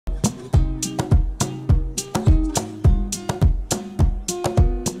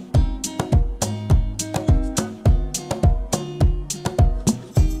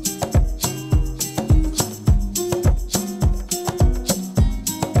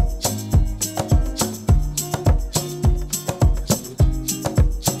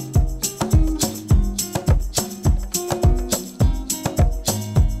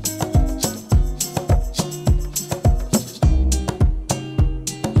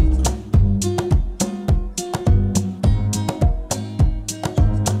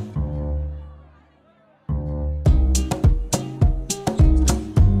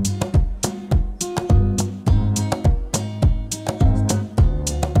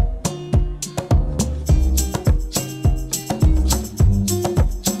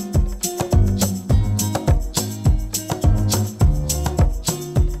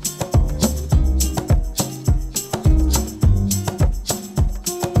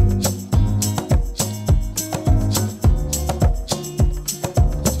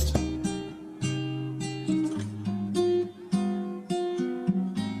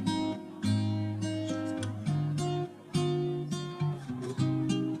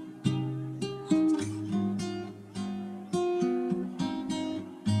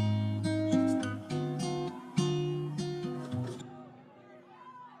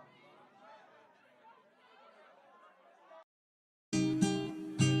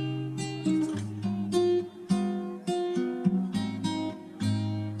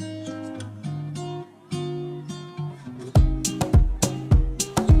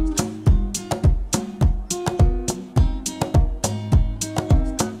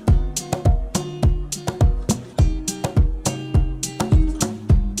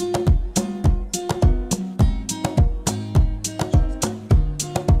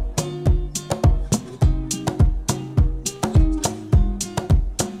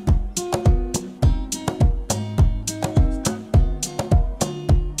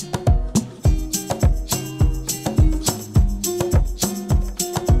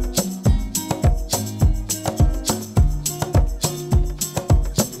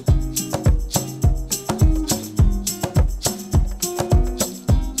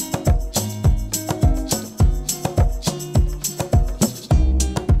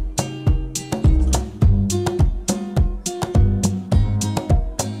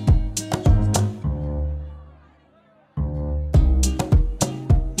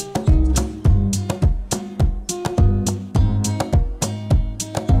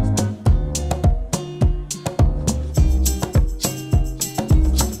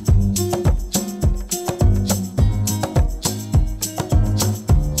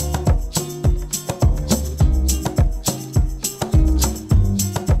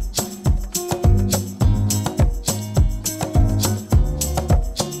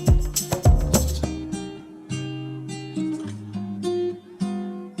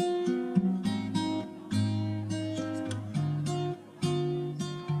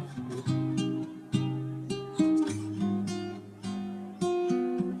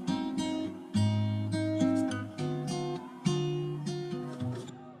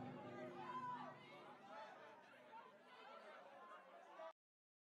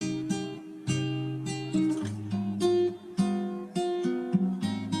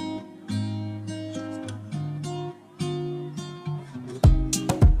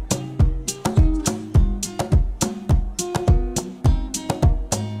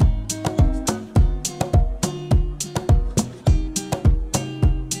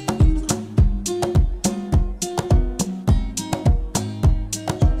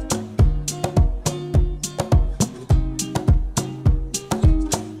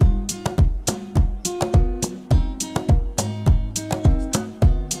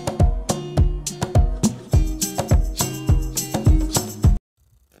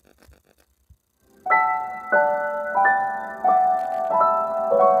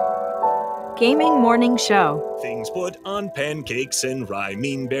Gaming Morning Show. Things put on pancakes and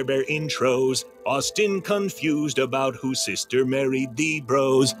rhyming bear intros. Austin confused about whose sister married the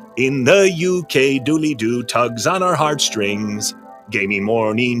bros. In the UK, dooley-doo tugs on our heartstrings. Gaming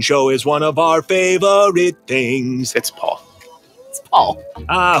Morning Show is one of our favorite things. It's Paul. It's Paul.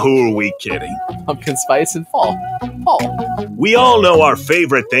 Ah, who are we kidding? Pumpkin spice and fall. Paul. We all know our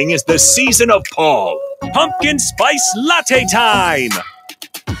favorite thing is the season of Paul. Pumpkin spice latte time!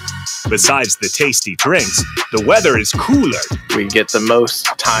 Besides the tasty drinks, the weather is cooler. We get the most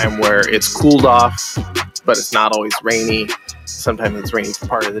time where it's cooled off, but it's not always rainy. Sometimes it's rainy for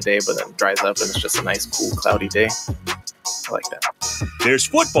part of the day, but then it dries up and it's just a nice, cool, cloudy day. I like that. There's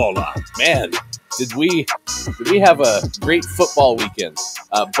football on. Man, did we have a great football weekend?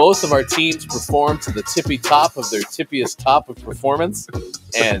 Both of our teams performed to the tippy top of their tippiest top of performance,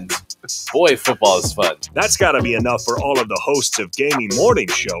 and boy, football is fun. That's got to be enough for all of the hosts of Gaming Morning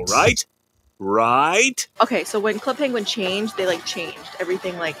Show, right? Right? Okay, so when Club Penguin changed, they changed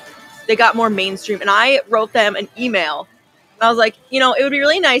everything. They got more mainstream, and I wrote them an email. I was like, it would be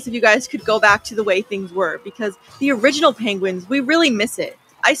really nice if you guys could go back to the way things were, because the original Penguins, we really miss it.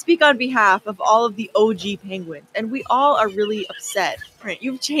 I speak on behalf of all of the OG Penguins, and we all are really upset. Right,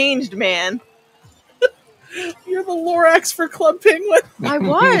 you've changed, man. You're the Lorax for Club Penguin. I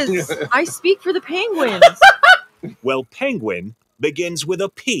was. I speak for the Penguins. Well, Penguin begins with a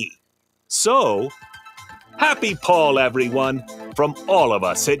P. So, happy Paul, everyone, from all of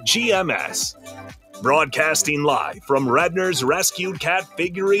us at GMS. Broadcasting live from Redner's Rescued Cat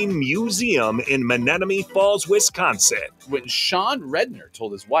Figurine Museum in Menominee Falls, Wisconsin. When Sean Redner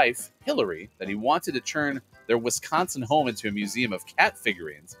told his wife, Hillary, that he wanted to turn their Wisconsin home into a museum of cat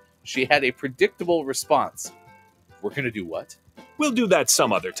figurines, she had a predictable response. We're going to do what? We'll do that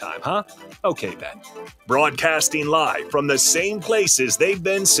some other time, huh? Okay, then. Broadcasting live from the same places they've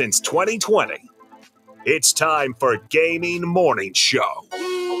been since 2020. It's time for Gaming Morning Show.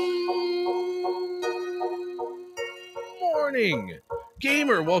 Morning,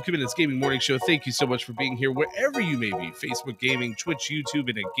 gamer. Welcome in. It's Gaming Morning Show. Thank you so much for being here wherever you may be. Facebook Gaming, Twitch, YouTube,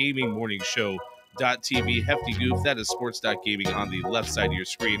 and at gamingmorningshow.tv. Hefty Goof, that is sports.gaming on the left side of your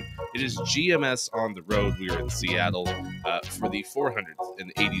screen. It is GMS on the road. We are in Seattle for the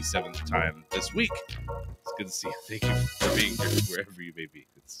 487th time this week. It's good to see you. Thank you for being here wherever you may be.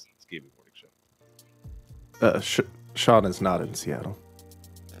 It's Gaming Morning Show. Sean is not in Seattle.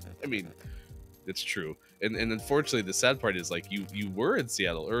 I mean, it's true. And unfortunately, the sad part is you were in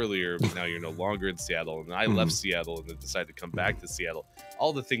Seattle earlier, but now you're no longer in Seattle. And I left Seattle and then decided to come back to Seattle.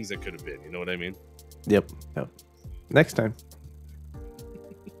 All the things that could have been, you know what I mean? Yep. Next time.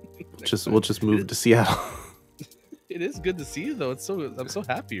 We'll just move to Seattle. It is good to see you, though. I'm so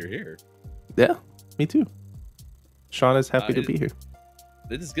happy you're here. Yeah, me too. Sean is happy to be here.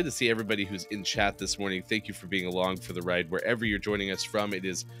 It is good to see everybody who's in chat this morning. Thank you for being along for the ride wherever you're joining us from. It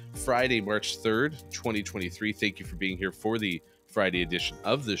is Friday, March 3rd, 2023. Thank you for being here for the Friday edition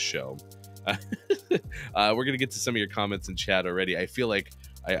of this show. We're going to get to some of your comments in chat already. I feel like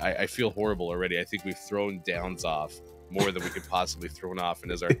I feel horrible already. I think we've thrown Downs off more than we could possibly thrown off.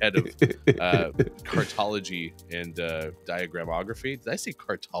 And as our head of cartology and diagramography, did I say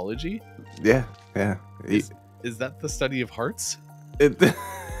cartology? Yeah. Is that the study of hearts?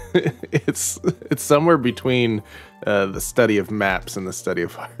 It's somewhere between the study of maps and the study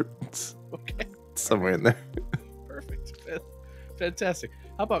of hearts. Okay. Somewhere in there. Perfect. Fantastic.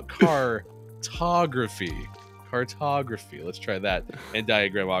 How about cartography? Cartography. Let's try that. And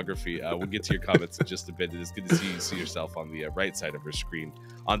diagramography. We'll get to your comments in just a bit. It is good to see you see yourself on the right side of our screen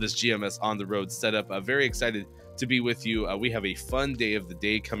on this GMS on the road setup. Very excited to be with you. We have a fun day of the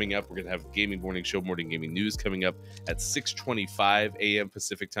day coming up. We're going to have Gaming Morning Show, Morning Gaming News coming up at 6:25 a.m.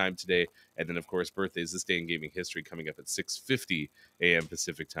 Pacific time today. And then, of course, birthdays this day in gaming history coming up at 6:50 a.m.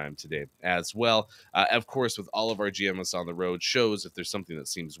 Pacific time today as well. Of course, with all of our GMS on the road shows, if there's something that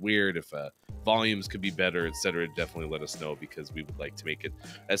seems weird, if volumes could be better, etc., definitely let us know, because we would like to make it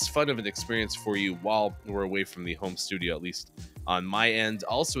as fun of an experience for you while we're away from the home studio, at least on my end.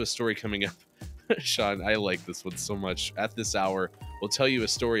 Also, a story coming up. Sean, I like this one so much. At this hour, we'll tell you a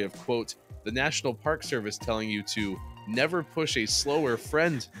story of, quote, the National Park Service telling you to never push a slower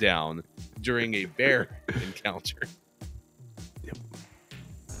friend down during a bear encounter. Yep.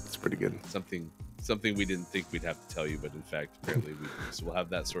 That's pretty good. Something we didn't think we'd have to tell you, but in fact, apparently we do. So we'll have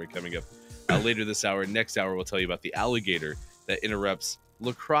that story coming up later this hour. Next hour, we'll tell you about the alligator that interrupts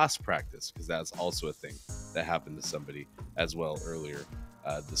lacrosse practice, because that's also a thing that happened to somebody as well earlier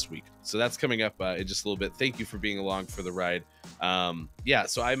this week. So that's coming up in just a little bit. Thank you for being along for the ride.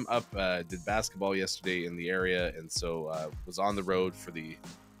 So I'm up, did basketball yesterday in the area, and so was on the road for the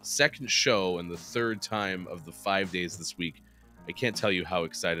second show and the third time of the 5 days this week. I can't tell you how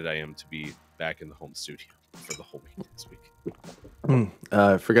excited I am to be back in the home studio for the whole week this week.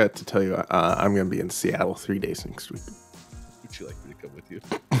 I forgot to tell you, I'm going to be in Seattle 3 days next week. Would you like me to come with you?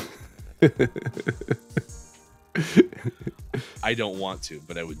 I don't want to,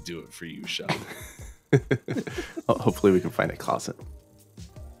 but I would do it for you, Sean. Hopefully we can find a closet.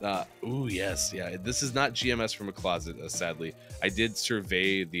 Ooh, yes. Yeah, this is not GMS from a closet, sadly. I did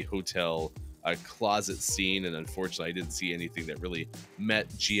survey the hotel closet scene, and unfortunately I didn't see anything that really met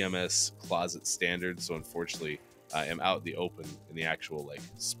GMS closet standards, so unfortunately I am out in the open in the actual like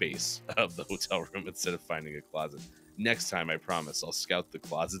space of the hotel room instead of finding a closet. Next time, I promise, I'll scout the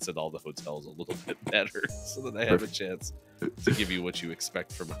closets at all the hotels a little bit better so that I have a chance to give you what you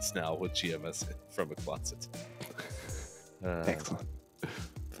expect from us now with GMS from a closet. Excellent.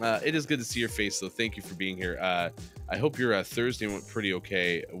 It is good to see your face, though. Thank you for being here. I hope your Thursday went pretty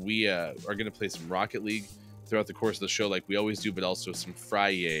okay. We are going to play some Rocket League throughout the course of the show like we always do, but also some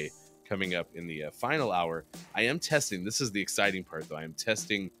Friday coming up in the final hour. I am testing. This is the exciting part, though. I am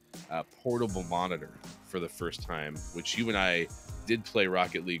testing portable monitor for the first time, which you and I did play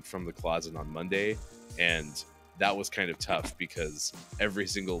Rocket League from the closet on Monday, and that was kind of tough because every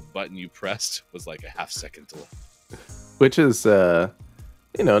single button you pressed was like a half-second delay. Which is,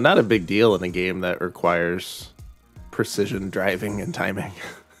 not a big deal in a game that requires precision driving and timing.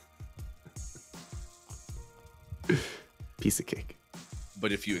 Piece of cake.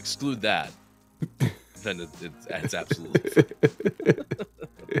 But if you exclude that, then it's absolutely fine.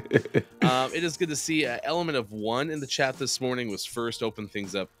 It is good to see Element of One in the chat this morning was first. Opened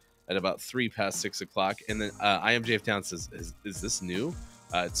things up at about 6 o'clock. And then I am JF Down says, is this new?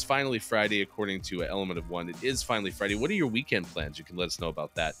 It's finally Friday, according to Element of One. It is finally Friday. What are your weekend plans? You can let us know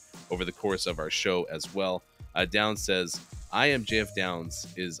about that over the course of our show as well. Down says, I am JF Downs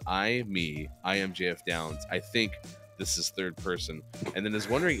is I, me. I am JF Downs. I think this is third person. And then is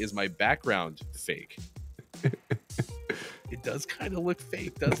wondering, is my background fake? It does kind of look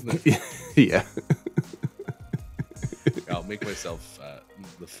fake, doesn't it? Yeah. I'll make myself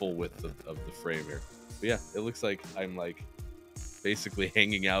the full width of the frame here. But yeah, it looks like I'm like basically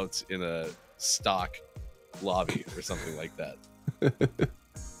hanging out in a stock lobby or something like that.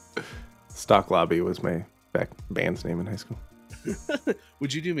 Stock Lobby was my band's name in high school.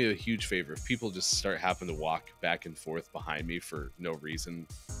 Would you do me a huge favor if people just happen to walk back and forth behind me for no reason,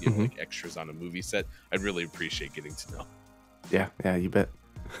 like extras on a movie set? I'd really appreciate getting to know. Yeah, you bet.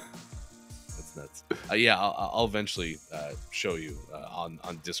 That's nuts. Yeah, I'll eventually show you on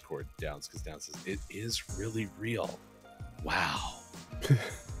Discord, Downs, because Downs says it is really real. Wow.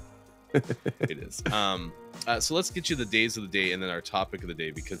 It is. So let's get you the days of the day and then our topic of the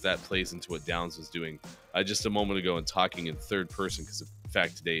day, because that plays into what Downs was doing just a moment ago and talking in third person, because in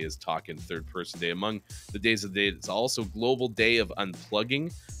fact today is talking third person day. Among the days of the day, it's also Global Day of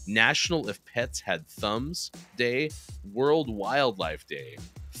Unplugging, National If Pets Had Thumbs Day, World Wildlife Day,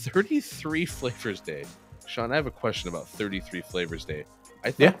 33 Flavors Day. Sean, I have a question about 33 Flavors Day.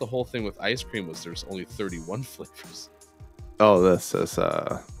 I thought the whole thing with ice cream was there's only 31 flavors. Oh, this is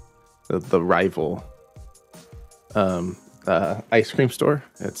the rival ice cream store.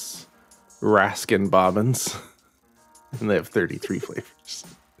 It's Raskin Bobbins, and they have 33 flavors.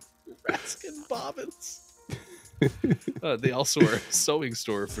 Raskin Bobbins. They also are a sewing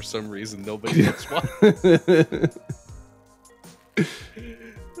store for some reason. Nobody knows why.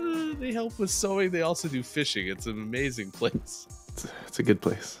 They help with sewing. They also do fishing. It's an amazing place. It's a good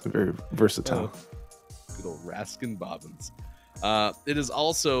place. Very versatile. Good old Raskin Bobbins. It is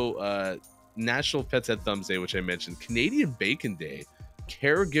also National Pets Had Thumbs Day, which I mentioned, Canadian Bacon Day,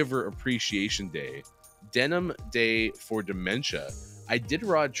 Caregiver Appreciation Day, Denim Day for Dementia,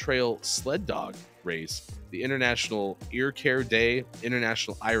 Iditarod Trail Sled Dog Race, the International Ear Care Day,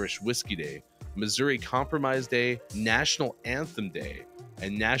 International Irish Whiskey Day, Missouri Compromise Day, National Anthem Day,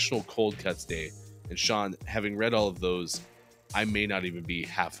 and National Cold Cuts Day. And Sean, having read all of those, I may not even be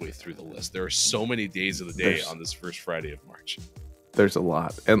halfway through the list. There are so many days of the day on this first Friday of March. There's a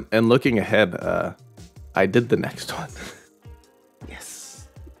lot. And looking ahead, I did the next one. Yes.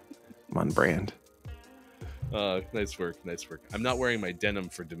 I'm on brand. Nice work. I'm not wearing my denim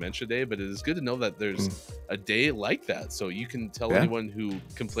for Dementia Day, but it is good to know that there's a day like that. So you can tell anyone who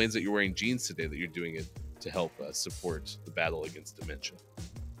complains that you're wearing jeans today that you're doing it to help support the battle against dementia.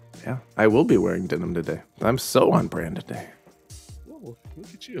 Yeah, I will be wearing denim today. I'm so on brand today. Well,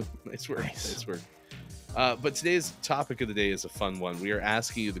 look at you. Nice work. Nice work. But today's topic of the day is a fun one. We are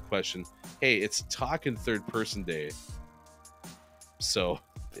asking you the question, hey, it's Talkin' Third Person Day. So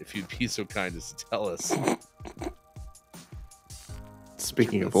if you'd be so kind as to tell us.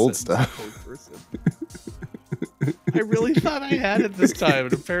 speaking of old stuff. I really thought I had it this time,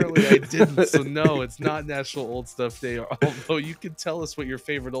 and apparently I didn't. So no, it's not National Old Stuff Day. Although you can tell us what your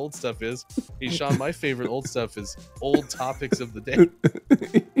favorite old stuff is. Hey, Sean, my favorite old stuff is old topics of the day.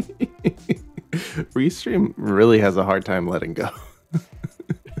 Restream really has a hard time letting go.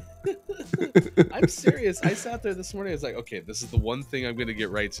 I'm serious. I sat there this morning. I was like, okay, this is the one thing I'm going to get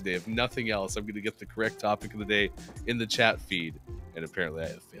right today. If nothing else, I'm going to get the correct topic of the day in the chat feed. And apparently I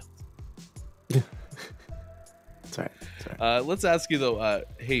have failed. That's all right. That's all right. Let's ask you, though.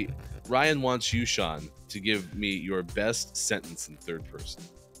 Hey, Ryan wants you, Sean, to give me your best sentence in third person.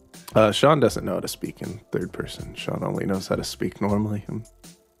 Sean doesn't know how to speak in third person. Sean only knows how to speak normally. And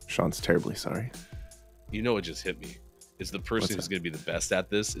Sean's terribly sorry. You know what just hit me? Is the person who's going to be the best at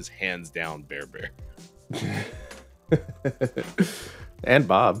this is hands down Bear. And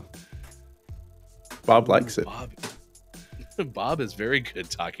Bob. Bob likes it. Bob is very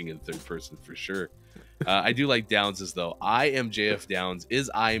good talking in third person for sure. I do like Downs' though. I am JF Downs. Is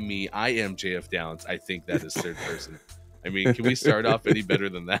I me? I am JF Downs. I think that is third person. I mean, can we start off any better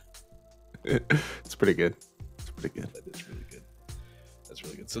than that? It's pretty good. It's pretty good. That is really good. That's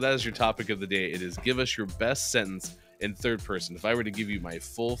really good. So that is your topic of the day. It is give us your best sentence in third person. If I were to give you my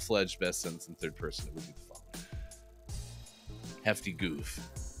full-fledged best sentence in third person, it would be the following. Hefty Goof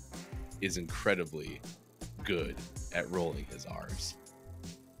is incredibly good at rolling his R's.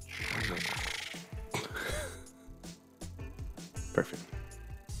 Perfect.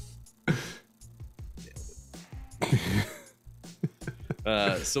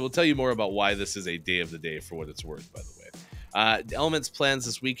 So we'll tell you more about why this is a day of the day for what it's worth, by the way. Element's plans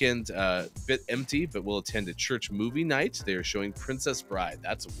this weekend, a bit empty, but we'll attend a church movie night. They are showing Princess Bride.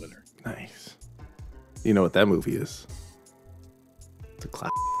 That's a winner. Nice. You know what that movie is? It's a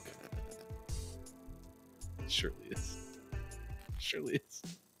classic. Surely is. Surely is.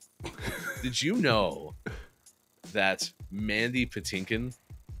 Did you know that Mandy Patinkin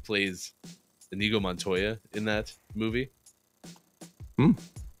plays Inigo Montoya in that movie? I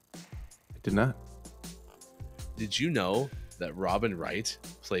did not. Did you know that Robin Wright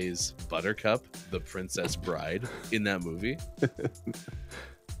plays Buttercup, the Princess Bride, in that movie?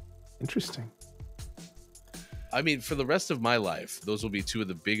 Interesting. I mean, for the rest of my life, those will be two of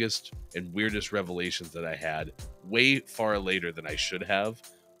the biggest and weirdest revelations that I had way far later than I should have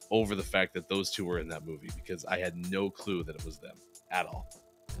over the fact that those two were in that movie, because I had no clue that it was them at all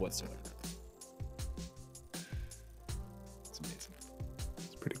whatsoever. It's amazing.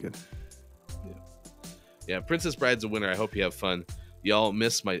 It's pretty good. Yeah, Princess Bride's a winner. I hope you have fun. Y'all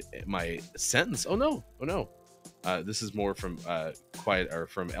missed my sentence. Oh no. This is more from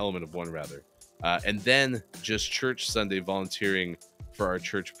from Element of One rather. And then just church Sunday volunteering for our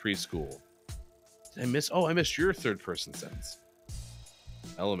church preschool. I missed your third person sentence.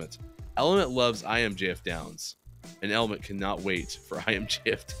 Element loves I Am JF Downs, and Element cannot wait for I Am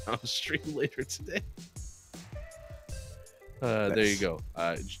JF Downs stream later today. Nice. There you go.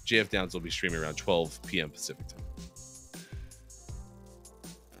 JF Downs will be streaming around 12 p.m. Pacific time.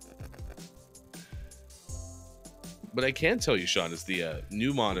 But I can tell you, Sean, is the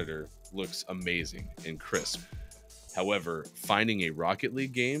new monitor looks amazing and crisp. However, finding a Rocket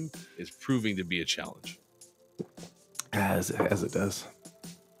League game is proving to be a challenge. As it does.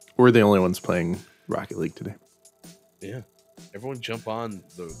 We're the only ones playing Rocket League today. Yeah. Everyone jump on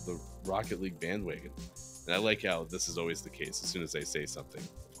the Rocket League bandwagon. And I like how this is always the case. As soon as I say something,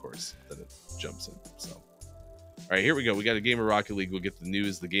 of course, then it jumps in. So, all right, here we go. We got a game of Rocket League. We'll get the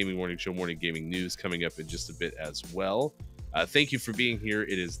news, the Gaming Morning Show morning gaming news coming up in just a bit as well. Thank you for being here.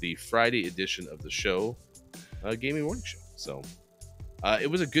 It is the Friday edition of the show, Gaming Morning Show. So it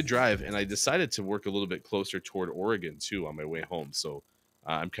was a good drive, and I decided to work a little bit closer toward Oregon, too, on my way home. So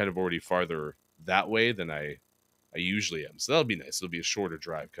I'm kind of already farther that way than I usually am. So that'll be nice. It'll be a shorter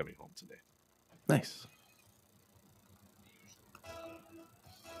drive coming home today. Nice.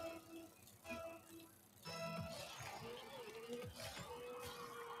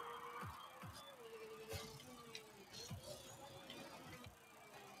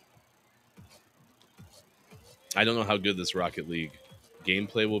 I don't know how good this Rocket League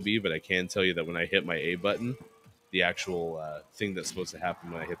gameplay will be, but I can tell you that when I hit my A button, the actual thing that's supposed to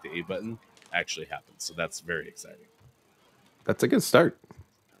happen when I hit the A button actually happens. So that's very exciting. That's a good start.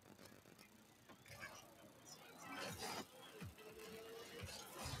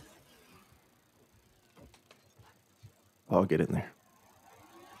 I'll get in there.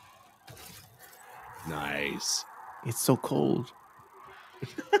 Nice. It's so cold.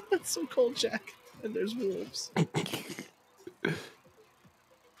 It's so cold, Jack. And there's wolves.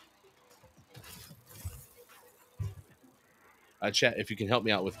 Chat, if you can help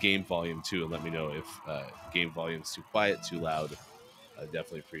me out with game volume too, and let me know if game volume's too quiet, too loud. I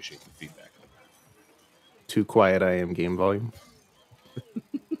definitely appreciate the feedback on that. Too quiet, I am game volume.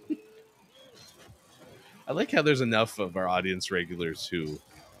 I like how there's enough of our audience regulars who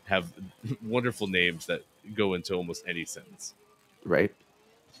have wonderful names that go into almost any sentence. Right.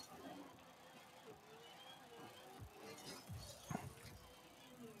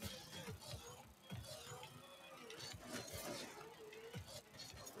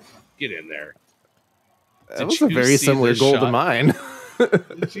 Get in there. That was a very similar goal to mine.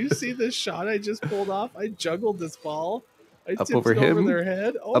 Did you see this shot I just pulled off? I juggled this ball. I Up tipped over it him? over their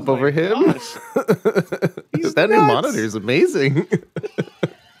head. Oh Up my over him. gosh. He's That new nuts. monitor is amazing.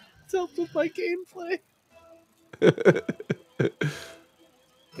 It's helped with my gameplay.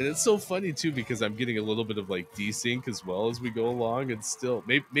 And it's so funny too because I'm getting a little bit of like desync as well as we go along, and still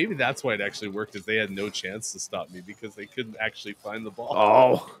maybe that's why it actually worked, is they had no chance to stop me because they couldn't actually find the ball.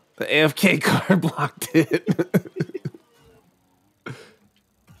 Oh, the AFK card blocked it.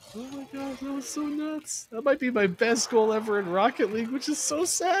 Oh my gosh, that was so nuts. That might be my best goal ever in Rocket League, which is so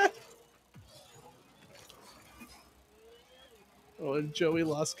sad. Oh, and Joey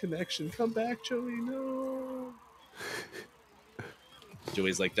lost connection. Come back, Joey. No.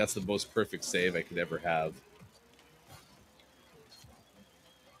 Joey's like, that's the most perfect save I could ever have.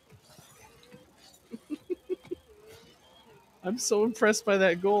 I'm so impressed by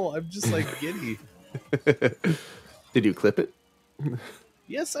that goal. I'm just like giddy. Did you clip it?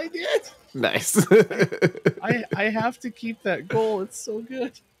 Yes, I did. Nice. I have to keep that goal. It's so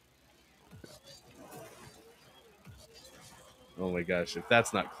good. Oh my gosh, if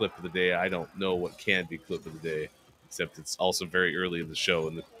that's not clip of the day, I don't know what can be clip of the day. Except it's also very early in the show,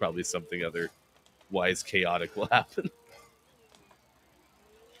 and probably something otherwise chaotic will happen.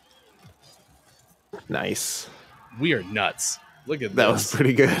 Nice. We are nuts. Look at That this. was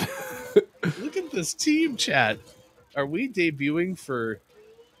pretty good. Look at this team, chat. Are we debuting for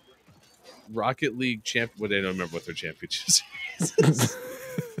Rocket League champ? Well, I don't remember what their championship series is.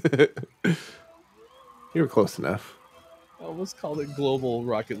 You were close enough. I almost called it Global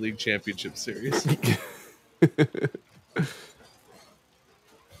Rocket League Championship Series.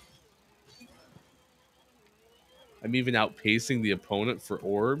 I'm even outpacing the opponent for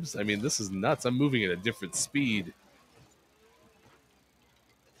orbs. I mean, this is nuts. I'm moving at a different speed.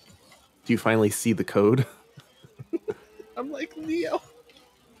 Do you finally see the code? I'm like Leo.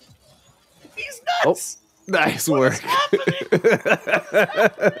 He's Oh, nuts. nice work.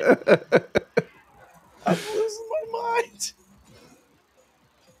 I'm losing my mind.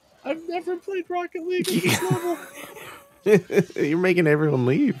 I've never played Rocket League at this level. You're making everyone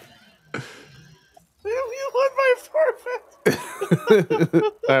leave. You won my forfeit.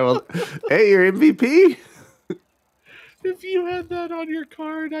 All right, well, hey, you're MVP. If you had that on your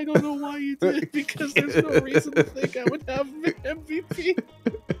card, I don't know why you did, because there's no reason to think I would have MVP.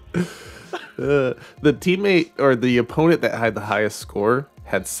 The teammate or the opponent that had the highest score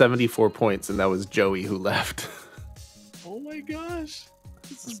had 74 points, and that was Joey who left. Oh my gosh.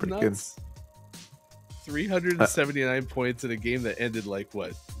 This is pretty nuts. 379 points in a game that ended like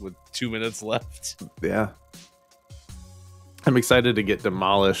what, with 2 minutes left? Yeah. I'm excited to get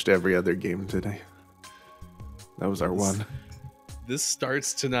demolished every other game today. That was our one. This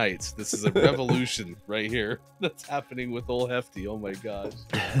starts tonight. This is a revolution right here that's happening with old Hefty. Oh my gosh.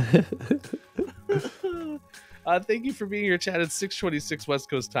 Thank you for being here, chat. It's 6:26 West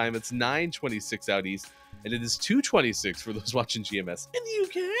Coast time. It's 9:26 out east, and it is 2:26 for those watching GMS in the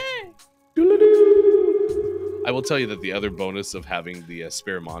UK. I will tell you that the other bonus of having the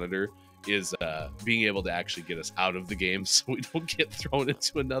spare monitor is being able to actually get us out of the game so we don't get thrown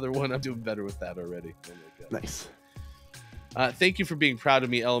into another one. I'm doing better with that already. Oh my God. Nice. Thank you for being proud of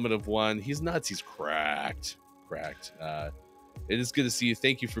me, Element of One. He's nuts. He's cracked. It is good to see you.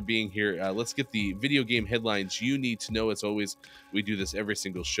 Thank you for being here. Let's get the video game headlines you need to know. As always, we do this every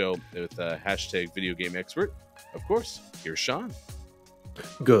single show with hashtag video game expert. Of course, here's Sean.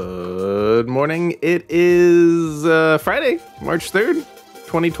 Good morning. It is Friday, March 3rd,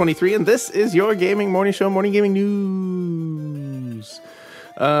 2023, and this is your gaming morning show, Morning Gaming News.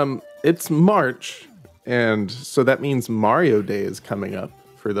 It's March, and so that means Mario Day is coming up.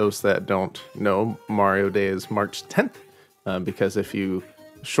 For those that don't know, Mario Day is March 10th, because if you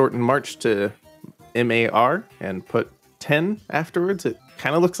shorten March to MAR and put 10 afterwards, it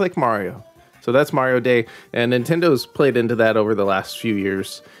kind of looks like Mario. So that's Mario Day, and Nintendo's played into that over the last few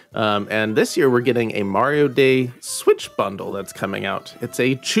years. And this year we're getting a Mario Day Switch bundle that's coming out. It's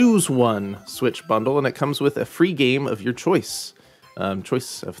a choose one Switch bundle, and it comes with a free game of your choice.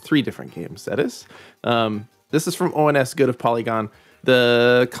 Choice of 3 different games, that is. this is from ONS Good of Polygon.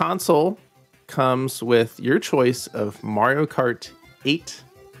 The console comes with your choice of Mario Kart 8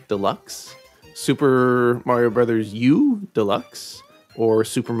 Deluxe, Super Mario Brothers U Deluxe, or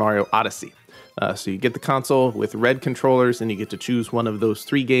Super Mario Odyssey. So you get the console with red controllers, and you get to choose one of those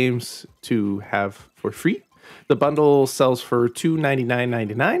 3 games to have for free. The bundle sells for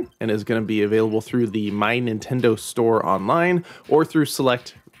 $299.99 and is going to be available through the My Nintendo store online or through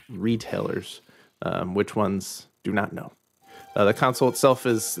select retailers. Which ones, do not know. The console itself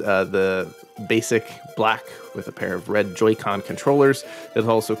is the basic black with a pair of red Joy-Con controllers. It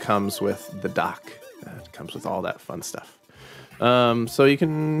also comes with the dock. It comes with all that fun stuff. So you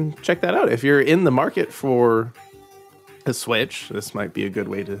can check that out. If you're in the market for a Switch, this might be a good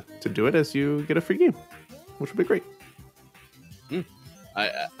way to do it as you get a free game, which would be great.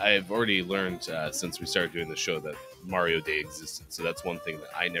 I've already learned since we started doing the show that Mario Day existed. So that's one thing that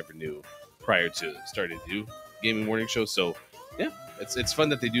I never knew prior to starting to do Gaming Morning Show. So yeah, it's fun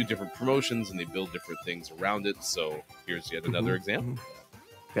that they do different promotions and they build different things around it. So here's yet another example.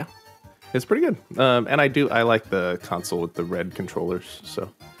 Yeah, it's pretty good. And I like the console with the red controllers.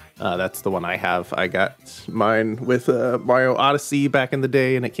 So that's the one I have. I got mine with Mario Odyssey back in the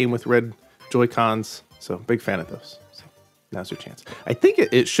day, and it came with red Joy-Cons. So big fan of those. So now's your chance. I think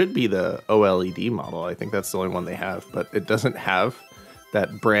it should be the OLED model. I think that's the only one they have, but it doesn't have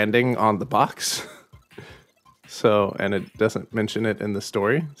that branding on the box. So, and it doesn't mention it in the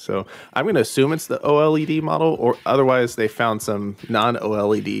story. So I'm going to assume it's the OLED model, or otherwise they found some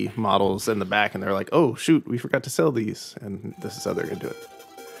non-OLED models in the back and they're like, oh shoot, we forgot to sell these. And this is how they're going to do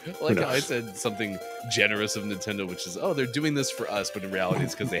it. Like how I said something generous of Nintendo, which is, oh, they're doing this for us, but in reality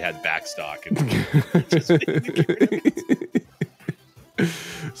it's because they had back stock. And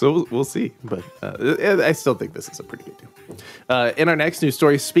so we'll see. But I still think this is a pretty good deal. In our next news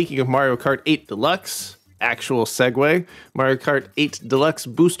story, speaking of Mario Kart 8 Deluxe, actual segue, Mario Kart 8 Deluxe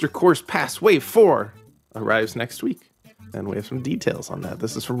Booster Course Pass Wave 4 arrives next week. And we have some details on that.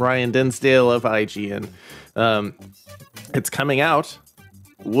 This is from Ryan Dinsdale of IGN. It's coming out,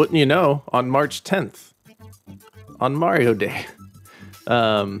 wouldn't you know, on March 10th, on Mario Day.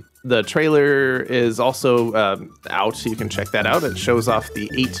 The trailer is also out, so you can check that out. It shows off the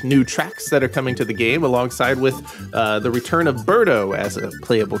 8 new tracks that are coming to the game, alongside with the return of Birdo as a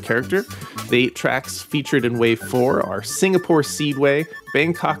playable character. The 8 tracks featured in Wave 4 are Singapore Seedway,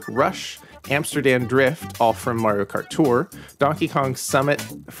 Bangkok Rush, Amsterdam Drift, all from Mario Kart Tour, Donkey Kong Summit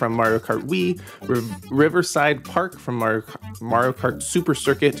from Mario Kart Wii, Riverside Park from Mario Kart Super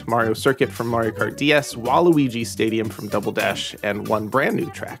Circuit, Mario Circuit from Mario Kart DS, Waluigi Stadium from Double Dash, and one brand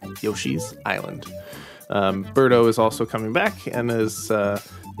new track, Yoshi's Island. Birdo is also coming back, and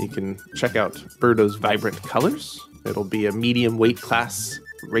you can check out Birdo's vibrant colors. It'll be a medium weight class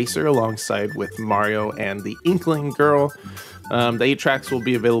racer alongside with Mario and the Inkling Girl. The 8 tracks will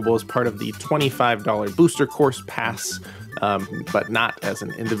be available as part of the $25 Booster Course Pass, but not as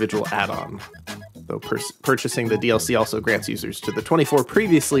an individual add-on. Though purchasing the DLC also grants users to the 24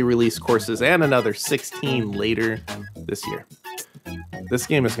 previously released courses and another 16 later this year. This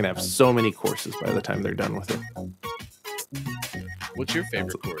game is going to have so many courses by the time they're done with it. What's your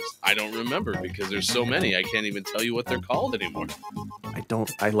favorite course? I don't remember because there's so many. I can't even tell you what they're called anymore.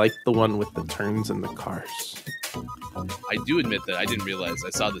 I like the one with the turns and the cars. I do admit that I didn't realize, I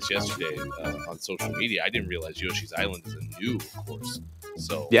saw this yesterday on social media, I didn't realize Yoshi's Island is a new course.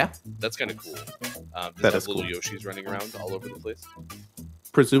 So yeah, that's kind of cool. That is little cool. Yoshis running around all over the place?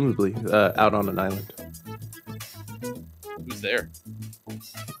 Presumably out on an island. Who's there?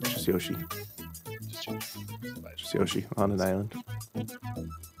 Just Yoshi. Just Yoshi. Just Yoshi on an island.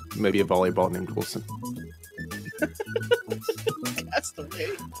 Maybe a volleyball named Wilson. That's the way.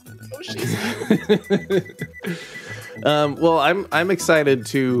 Yoshi's. Well, I'm excited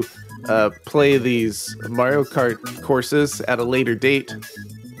to play these Mario Kart courses at a later date.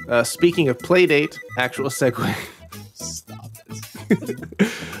 Speaking of Playdate, actual segue. Stop it.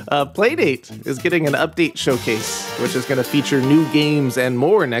 Playdate is getting an update showcase, which is going to feature new games and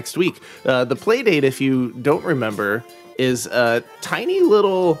more next week. The Playdate, if you don't remember, is a tiny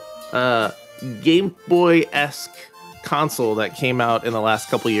little Game Boy-esque console that came out in the last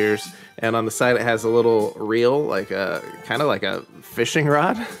couple years. And on the side, it has a little reel, kind of like a fishing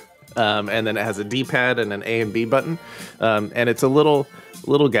rod. And then it has a D-pad and an A and B button. And it's a little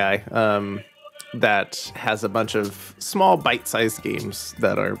guy that has a bunch of small bite-sized games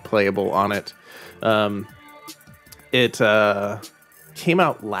that are playable on it. It came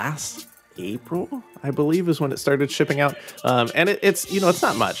out last April, I believe, is when it started shipping out. And it's it's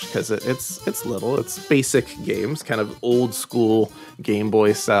not much because it's little. It's basic games, kind of old school Game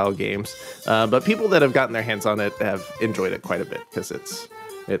Boy style games. But people that have gotten their hands on it have enjoyed it quite a bit because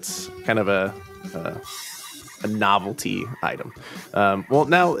it's kind of a novelty item. Well,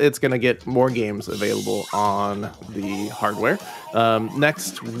 now it's going to get more games available on the hardware.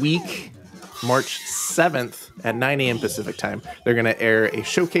 Next week, March 7th at 9 a.m. Pacific time, they're going to air a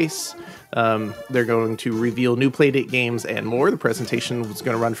showcase. They're going to reveal new Playdate games and more. The presentation is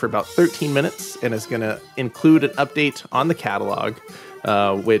going to run for about 13 minutes and is going to include an update on the catalog,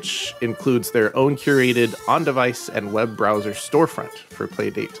 which includes their own curated on-device and web browser storefront for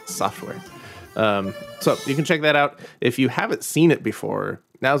Playdate software. So you can check that out. If you haven't seen it before,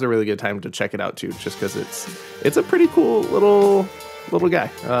 now's a really good time to check it out too, just because it's a pretty cool little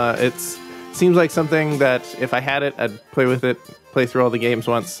guy. It seems like something that if I had it, I'd play with it, play through all the games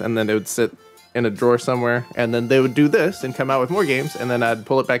once, and then it would sit in a drawer somewhere, and then they would do this and come out with more games, and then I'd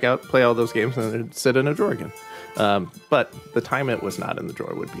pull it back out, play all those games, and then it'd sit in a drawer again. But the time it was not in the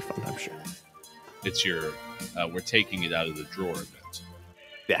drawer would be fun, I'm sure. It's your we're taking it out of the drawer event.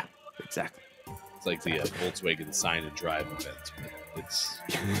 Yeah, exactly. It's like the Volkswagen Sign and Drive event. But it's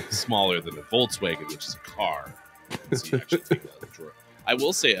smaller than a Volkswagen, which is a car. So you actually take it out of the drawer. I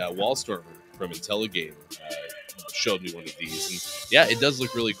will say, Wallstormer from IntelliGame showed me one of these, and yeah, it does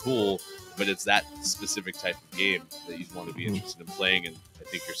look really cool. But it's that specific type of game that you'd want to be interested in playing, and I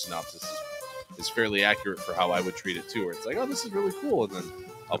think your synopsis is fairly accurate for how I would treat it too. Where it's like, oh, this is really cool, and then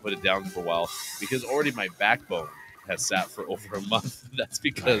I'll put it down for a while because already my backbone has sat for over a month. That's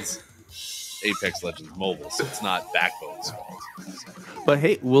because Apex Legends Mobile, so it's not Backbone's fault. But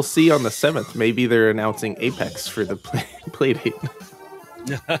hey, we'll see on the 7th. Maybe they're announcing Apex for the Playdate.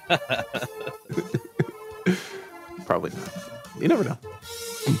 Probably not. You never know.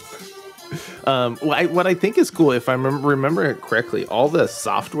 What I think is cool, if I remember it correctly, all the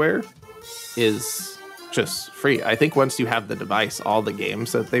software is just free. I think once you have the device, all the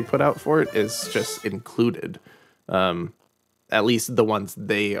games that they put out for it is just included. At least the ones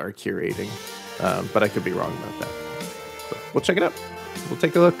they are curating. But I could be wrong about that. So we'll check it out. We'll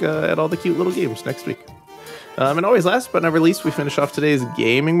take a look at all the cute little games next week. And always last but not least, we finish off today's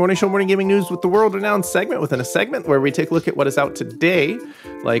Gaming Morning Show Morning Gaming News with the world-renowned segment within a segment where we take a look at what is out today,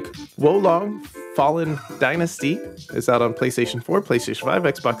 like Wolong Fallen Dynasty is out on PlayStation 4, PlayStation 5,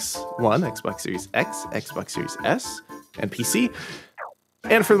 Xbox One, Xbox Series X, Xbox Series S, and PC.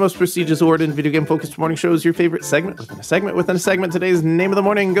 And for the most prestigious award in video game-focused morning shows, your favorite segment within a segment within a segment, today's name of the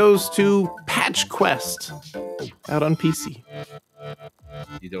morning goes to Patch Quest, out on PC.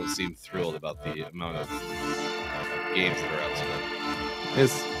 You don't seem thrilled about the amount of games that are out today.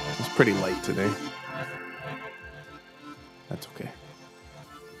 It's pretty light today. That's okay.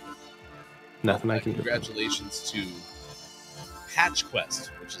 Nothing I can do. Congratulations to Patch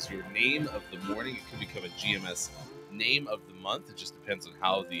Quest, which is your name of the morning. It can become a GMS name of the month. It just depends on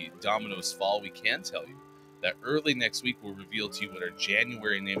how the dominoes fall. We can tell you that early next week we'll reveal to you what our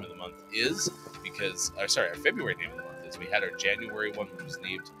January name of the month is, because our February name of the month is. We had our January one, which was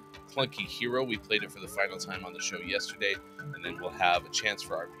named Clunky Hero. We played it for the final time on the show yesterday, and then we'll have a chance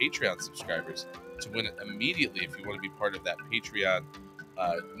for our Patreon subscribers to win it immediately. If you want to be part of that Patreon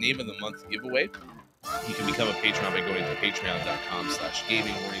name of the month giveaway, you can become a patron by going to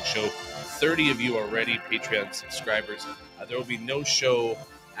patreon.com/gaming morning show. 30 of you already Patreon subscribers. There will be no show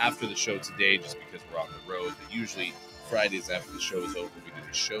after the show today just because we're on the road, but usually Fridays after the show is over, we do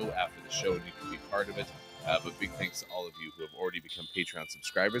the show after the show and you can be part of it. But big thanks to all of you who have already become Patreon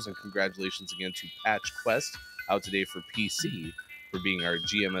subscribers, and congratulations again to Patch Quest, out today for PC, for being our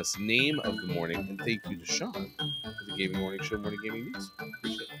GMS name of the morning, and thank you to Sean for the Gaming Morning Show Morning Gaming News.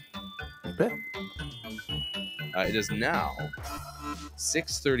 Appreciate it. You bet. It is now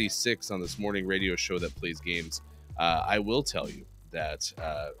 6:36 on this morning radio show that plays games. I will tell you that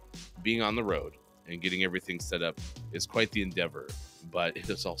being on the road and getting everything set up is quite the endeavor, but it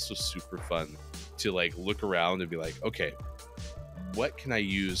is also super fun to look around and be like, okay, what can I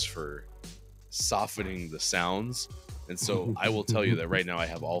use for softening the sounds? And so I will tell you that right now I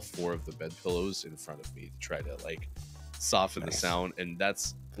have all 4 of the bed pillows in front of me to try to soften the sound, and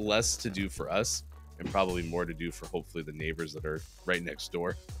that's less to do for us and probably more to do for hopefully the neighbors that are right next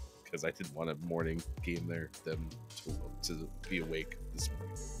door, because I didn't want a morning game them to be awake this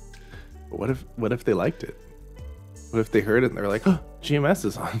morning. But what if they liked it? What if they heard it and they're like, oh, GMS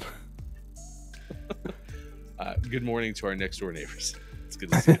is on? Good morning to our next door neighbors. It's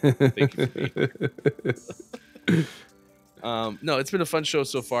good to see you. Thank you for being here. No, it's been a fun show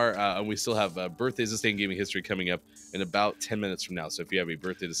so far. And we still have birthdays this day in gaming history coming up in about 10 minutes from now. So if you have a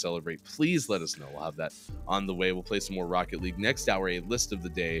birthday to celebrate, please let us know. We'll have that on the way. We'll play some more Rocket League. Next hour, a list of the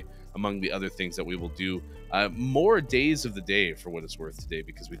day among the other things that we will do. More days of the day for what it's worth today,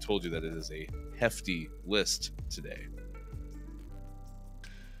 because we told you that it is a hefty list today.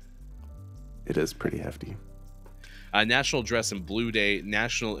 It is pretty hefty. National Dress in Blue Day,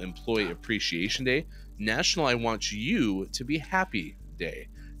 National Employee Appreciation Day, National I Want You to Be Happy Day.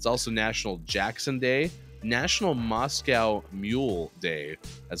 It's also National Jackson Day, National Moscow Mule Day,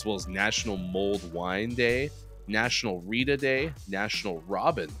 as well as National Mulled Wine Day, National Rita Day, National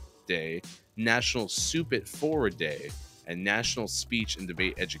Robin Day, National Soup It Forward Day, and National Speech and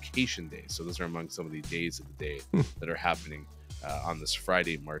Debate Education Day. So those are among some of the days of the day that are happening on this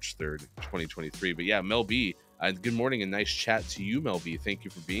Friday, March 3rd, 2023. But yeah, Mel B, good morning and nice chat to you, Mel B. Thank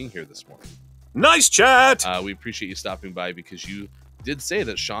you for being here this morning. Nice chat! We appreciate you stopping by, because you did say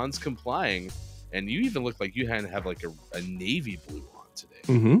that Sean's complying, and you even look like you have like a navy blue on today.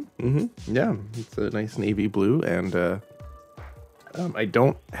 Yeah, it's a nice navy blue, and I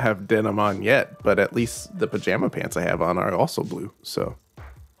don't have denim on yet, but at least the pajama pants I have on are also blue, so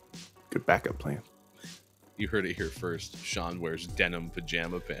good backup plan. You heard it here first. Sean wears denim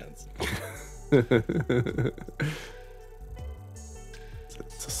pajama pants.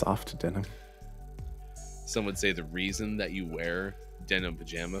 It's a soft denim. Some would say the reason that you wear denim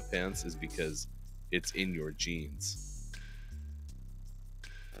pajama pants is because it's in your genes.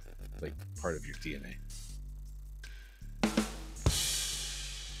 Like part of your DNA.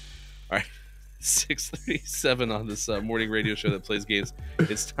 All right. 6:37 on this morning radio show that plays games.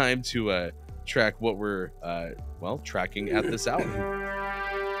 It's time to track what we're tracking at this hour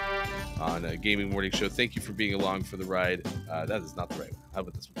on a gaming morning show. Thank you for being along for the ride. That is not the right one. How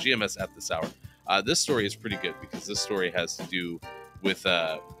about this one? GMS at this hour. This story is pretty good, because this story has to do with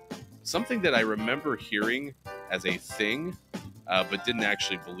something that I remember hearing as a thing, but didn't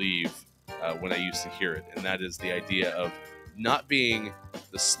actually believe when I used to hear it, and that is the idea of not being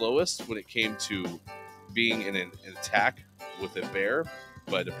the slowest when it came to being in an attack with a bear,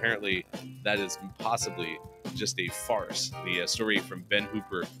 but apparently that is possibly just a farce. The story from Ben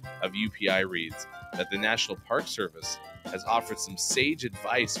Hooper of UPI reads that the National Park Service has offered some sage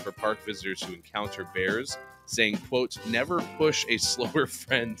advice for park visitors who encounter bears, saying, quote, never push a slower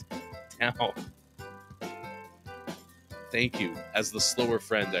friend down. Thank you. As the slower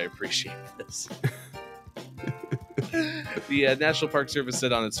friend, I appreciate this. The National Park Service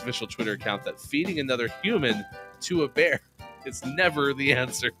said on its official Twitter account that feeding another human to a bear is never the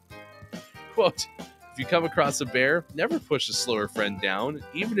answer. Quote, if you come across a bear, never push a slower friend down,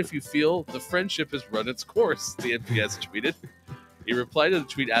 even if you feel the friendship has run its course, the NPS tweeted. A reply to the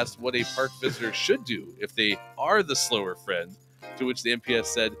tweet asked what a park visitor should do if they are the slower friend, to which the NPS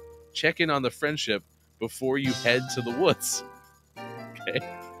said, check in on the friendship before you head to the woods. Okay.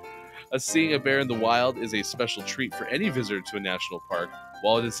 Seeing a bear in the wild is a special treat for any visitor to a national park.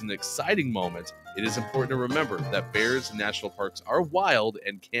 While it is an exciting moment, it is important to remember that bears in national parks are wild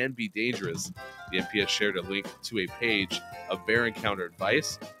and can be dangerous. The NPS shared a link to a page of bear encounter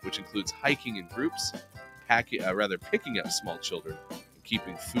advice, which includes hiking in groups, picking up small children, and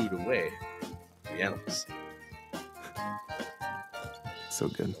keeping food away from the animals. So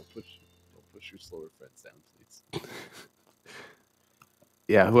good. Don't push your slower friends down, please.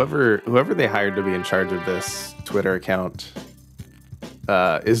 Yeah, whoever they hired to be in charge of this Twitter account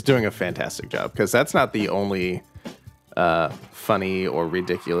is doing a fantastic job, because that's not the only funny or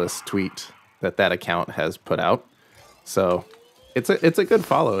ridiculous tweet that account has put out. So it's a good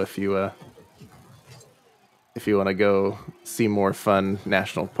follow if you want to go see more fun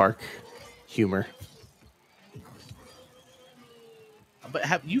national park humor.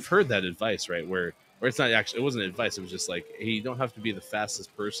 But you've heard that advice, right? Where it's not actually, it wasn't advice. It was just like, hey, you don't have to be the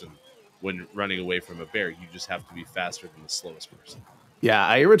fastest person when running away from a bear. You just have to be faster than the slowest person. Yeah,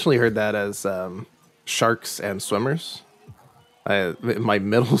 I originally heard that as sharks and swimmers. My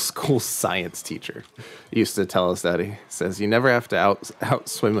middle school science teacher used to tell us that. He says, you never have to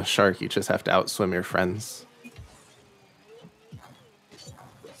outswim a shark. You just have to outswim your friends.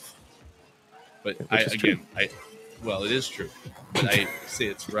 But well, it is true. But I say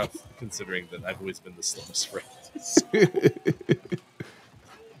it's rough, considering that I've always been the slowest friend.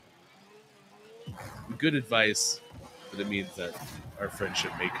 Good advice, but it means that our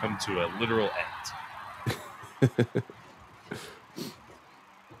friendship may come to a literal end.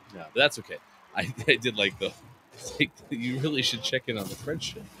 No, but that's okay. I did like you really should check in on the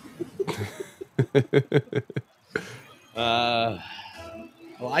friendship. Well,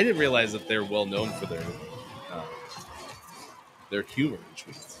 I didn't realize that they're well known for their their humor in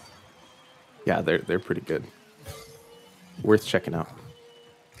tweets. Yeah, they're pretty good. Worth checking out.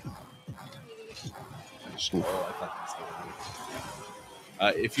 I thought that's what it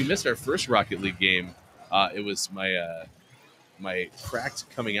was. If you missed our first Rocket League game, it was my cracked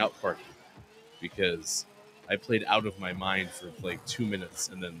coming out party, because I played out of my mind for like 2 minutes,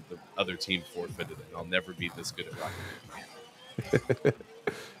 and then the other team forfeited it. And I'll never be this good at Rocket League.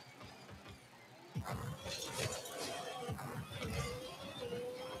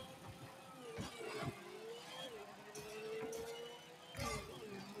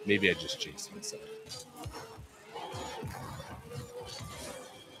 Maybe I just jinxed myself.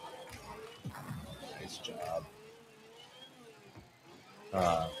 Nice job.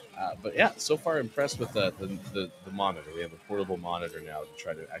 But yeah, so far impressed with the monitor. We have a portable monitor now to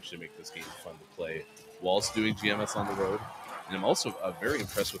try to actually make this game fun to play whilst doing GMS on the road. And I'm also very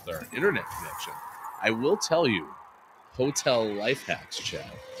impressed with our internet connection. I will tell you, hotel life hacks, Chad,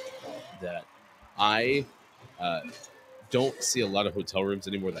 that I don't see a lot of hotel rooms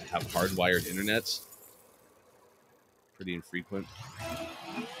anymore that have hardwired internet. Pretty infrequent.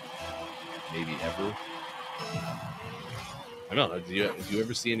 Maybe ever. I don't know. Do you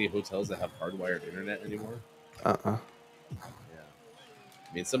ever see any hotels that have hardwired internet anymore? Uh-uh. Yeah.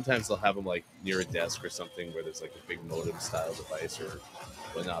 I mean, sometimes they'll have them like near a desk or something where there's like a big modem style device or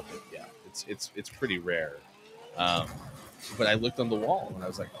whatnot. But yeah, it's pretty rare. But I looked on the wall and I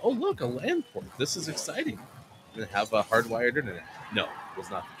was like, oh look, a LAN port. This is exciting. I'm gonna have a hardwired internet. No, it was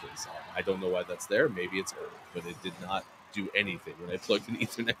not the case. I don't know why that's there. Maybe it's old, but it did not do anything when I plugged an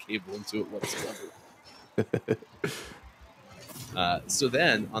Ethernet cable into it whatsoever. So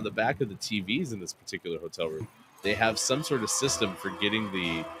then, on the back of the TVs in this particular hotel room, they have some sort of system for getting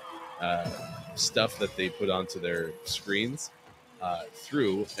the stuff that they put onto their screens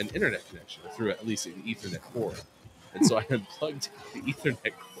through an internet connection, or through at least an Ethernet cord. And so I unplugged the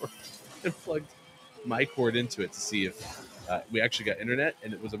Ethernet cord and plugged my cord into it to see if we actually got internet,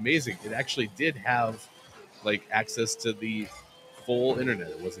 and it was amazing. It actually did have like access to the full internet.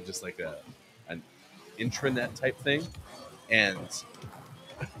 It wasn't just like an intranet type thing. And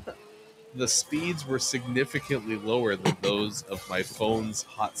the speeds were significantly lower than those of my phone's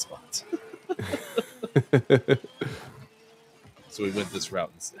hotspot. So we went this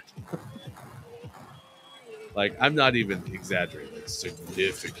route instead. Like, I'm not even exaggerating. Like,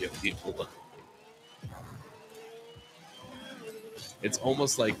 significantly below. It's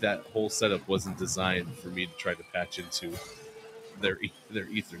almost like that whole setup wasn't designed for me to try to patch into their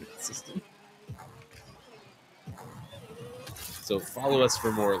Ethernet system. So follow us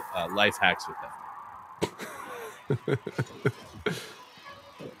for more life hacks with that.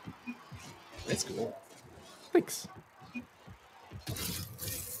 That's cool. Thanks.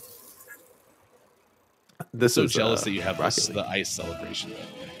 This So is jealous that you have Rocket League. the ice celebration.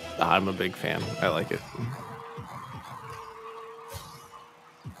 I'm a big fan. I like it.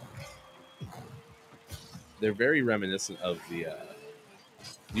 They're very reminiscent of the.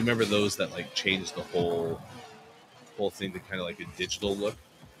 You remember those that like changed the whole thing to kind of like a digital look,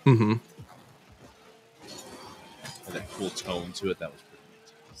 Mm-hmm. and that cool tone to it. That was pretty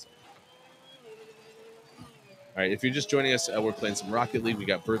neat. So. All right, if you're just joining us, we're playing some Rocket League. We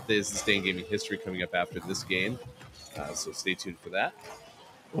got birthdays, this day in gaming history coming up after this game, so stay tuned for that.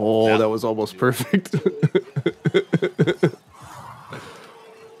 Oh, Now, that was almost perfect.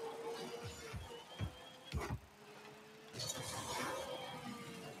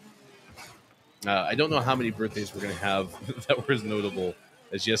 I don't know how many birthdays we're going to have that were as notable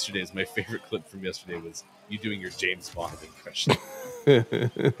as yesterday's. My favorite clip from yesterday was you doing your James Bond impression.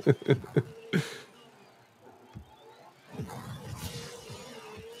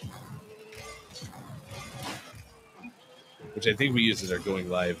 Which I think we used as our going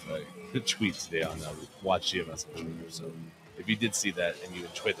live tweet today on Watch GMS on Twitter. So if you did see that and you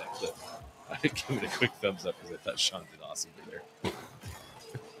enjoyed that clip, give it a quick thumbs up because I thought Sean did awesome there.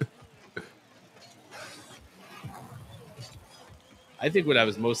 I think what I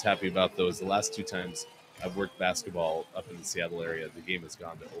was most happy about, though, is the last 2 times I've worked basketball up in the Seattle area, the game has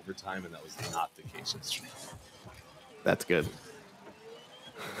gone to overtime, and that was not the case yesterday. That's good.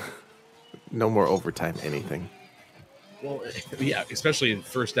 No more overtime anything. Well, yeah, especially in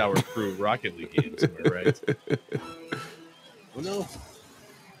first hour crew Rocket League games, am I right? Oh, no.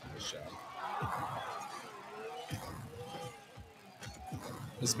 Nice shot.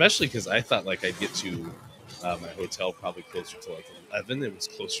 Especially because I thought like I'd get to my hotel probably closer to like 11. It was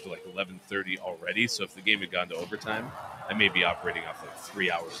closer to like 11:30 already. So if the game had gone to overtime, I may be operating off like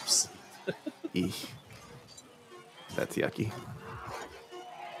 3 hours of sleep. Eesh. That's yucky.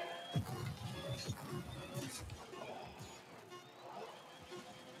 All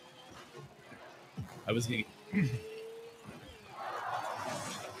I was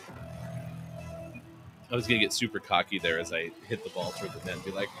gonna get super cocky there as I hit the ball toward the net and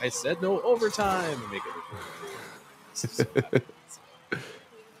be like, I said no overtime, and make it so happy.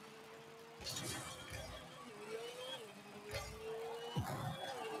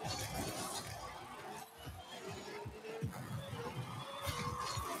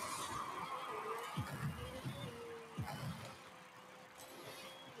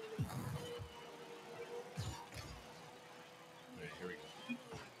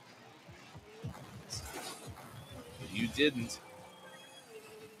 You didn't.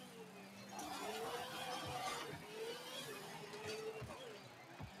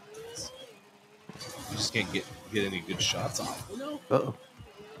 You just can't get any good shots off. You know? Uh-oh.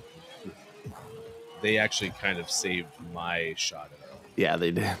 They actually kind of saved my shot at all. Yeah,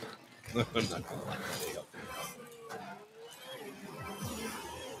 they did. I'm not gonna lie. They helped me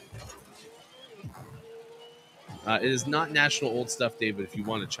out. It is not National Old Stuff Day, but if you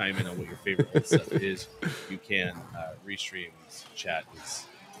want to chime in on what your favorite old stuff is, you can. Restreams chat is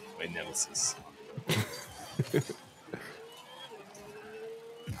my nemesis.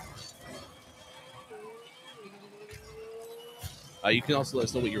 You can also let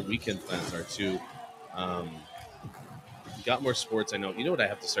us know what your weekend plans are too. Got more sports. I know. You know what I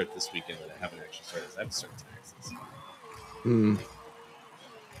have to start this weekend that I haven't actually started? Is I have to start taxes. Hmm.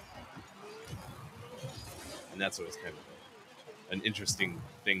 And that's always kind of an interesting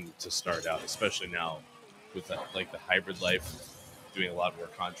thing to start out, especially now with like the hybrid life, doing a lot more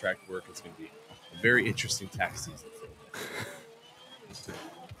contract work. It's going to be a very interesting tax season for me.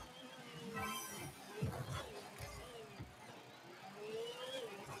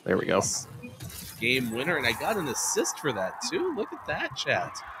 There we go. Game winner, and I got an assist for that too. Look at that,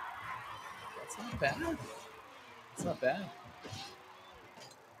 chat. That's not bad. That's not bad.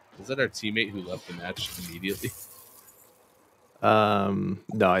 Was that our teammate who left the match immediately? No,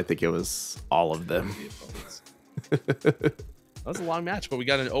 I think it was all of them. That was a long match, but we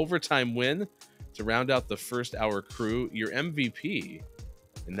got an overtime win to round out the first hour crew. Your MVP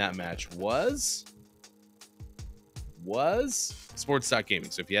in that match was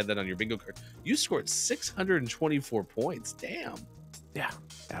Sports.Gaming. So if you had that on your bingo card, you scored 624 points. Damn. Yeah,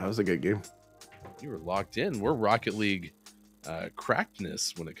 that was a good game. You were locked in. We're Rocket League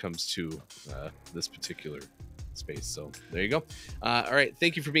crackedness when it comes to this particular space. So there you go. All right.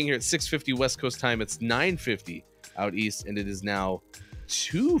 Thank you for being here at 6:50 West Coast time. It's 9:50 out east, and it is now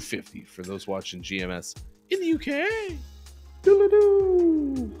 2:50 for those watching GMS in the UK.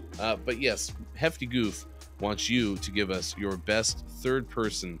 But yes, Hefty Goof wants you to give us your best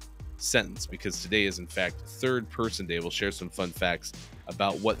third-person sentence, because today is in fact third-person day. We'll share some fun facts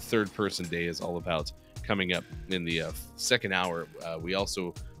about what third-person day is all about coming up in the second hour. We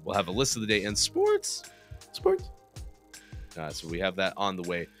also will have a list of the day and sports. So we have that on the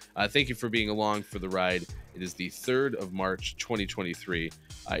way. Thank you for being along for the ride. It is the 3rd of March, 2023.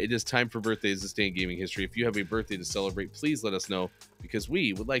 It is time for birthdays this day in gaming history. If you have a birthday to celebrate, please let us know, because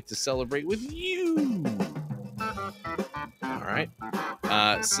we would like to celebrate with you. All right.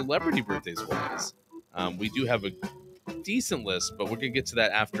 Celebrity birthdays wise, we do have a decent list, but we're going to get to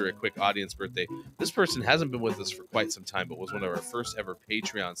that after a quick audience birthday. This person hasn't been with us for quite some time, but was one of our first ever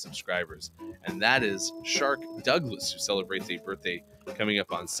Patreon subscribers, and that is Shark Douglas, who celebrates a birthday coming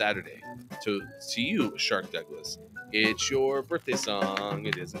up on Saturday. To you, Shark Douglas, it's your birthday song.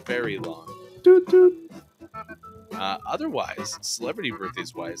 It isn't very long. Doot, doot. Otherwise, celebrity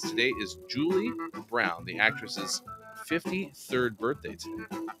birthdays wise, today is Julie Brown, the actress's 53rd birthday today.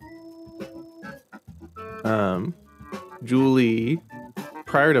 Julie,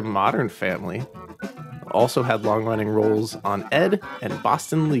 prior to Modern Family, also had long-running roles on Ed and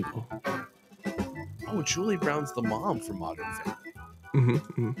Boston Legal. Oh, Julie Brown's the mom for Modern Family.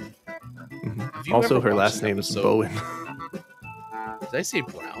 Have you Also, ever her watched last an name is episode- Bowen. Did I say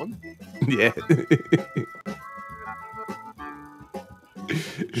Brown? Yeah.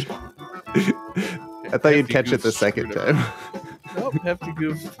 I thought you'd Hefty catch it Goof the second screwed up. time. Nope, Hefty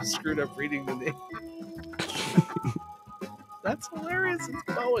Goof screwed up reading the name. That's hilarious. It's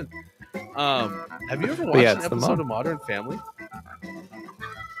Bowen. Have you ever watched yeah, an it's the episode mom. of Modern Family?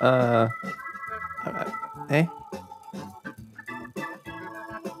 Hey?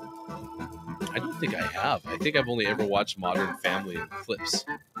 I don't think I have. I think I've only ever watched Modern Family in clips,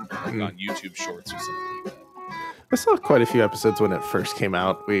 like on YouTube Shorts or something like that. I saw quite a few episodes when it first came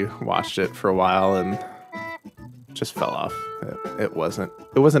out. We watched it for a while and just fell off. It wasn't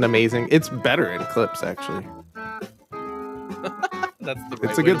amazing. It's better in clips, actually. That's the right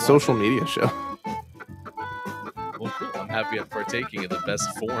It's a way to good watch social it. media show. Well, cool. I'm happy I'm partaking in the best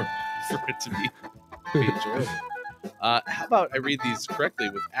form for it to be. Be enjoyable. How about I read these correctly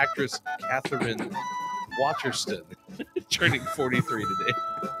with actress Catherine Waterston turning 43 today.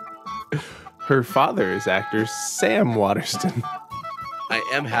 Her father is actor Sam Waterston. I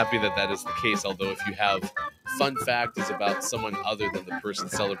am happy that that is the case, although if you have fun fact is about someone other than the person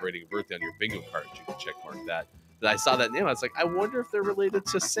celebrating a birthday on your bingo card, you can check mark that. But I saw that name, I was like, I wonder if they're related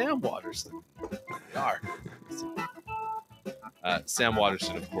to Sam Waterston. They are. Sam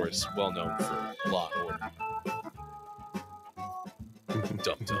Waterston, of course, well known for Law and Order.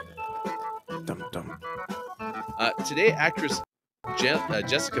 Dum dum. Dum dum. Today, actress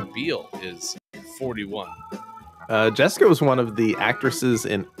Jessica Biel is 41. Jessica was one of the actresses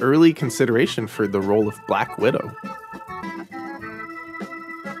in early consideration for the role of Black Widow.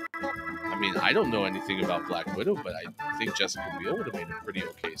 I mean, I don't know anything about Black Widow, but I think Jessica Biel would have made a pretty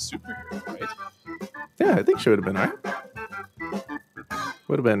okay superhero, right? Yeah, I think she would have been all right.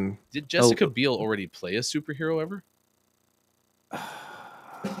 Would have been. Did Jessica Biel already play a superhero ever?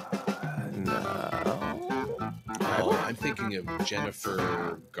 No. Oh, I'm thinking of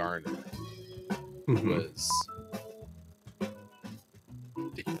Jennifer Garner. Who was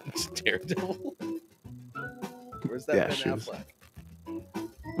Daredevil? Where's that Yeah, Ben she was. Affleck?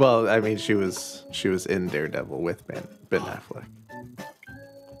 Well, I mean, she was in Daredevil with Ben Affleck.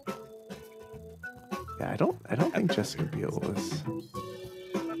 Yeah, I don't think Jessica Biel was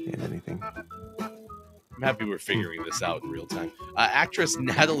in anything. I'm happy we're figuring this out in real time. Actress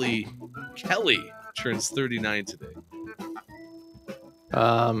Natalie Kelly turns 39 today.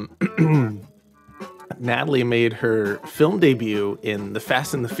 Natalie made her film debut in The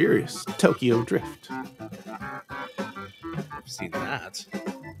Fast and the Furious, Tokyo Drift. I've seen that.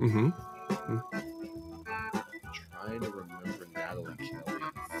 Mm-hmm. Trying to remember Natalie Kelly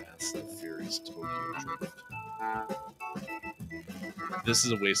in Fast and the Furious Tokyo Drift. This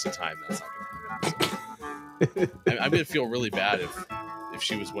is a waste of time. That's not going to happen. I'm going to feel really bad if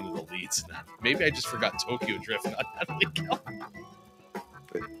she was one of the leads in that. Maybe I just forgot Tokyo Drift, not Natalie Kelly.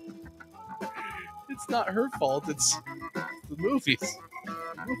 It's not her fault. It's the movies.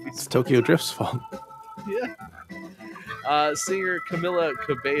 It's Tokyo Drift's fault. Yeah. Singer Camila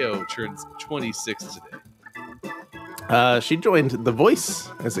Cabello turns 26 today. She joined The Voice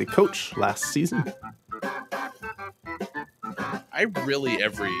as a coach last season. I really,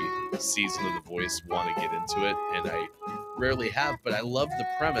 every season of The Voice, want to get into it, and I rarely have, but I love the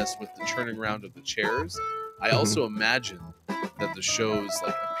premise with the turning around of the chairs. I also imagine that the show's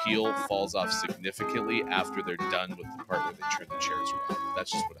appeal falls off significantly after they're done with the part where they turn the chairs around.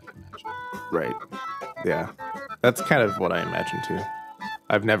 That's just what I imagine. Right. Yeah. That's kind of what I imagine too.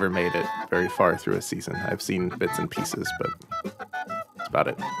 I've never made it very far through a season. I've seen bits and pieces, but that's about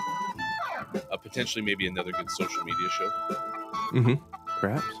it. Potentially maybe another good social media show. Mm-hmm.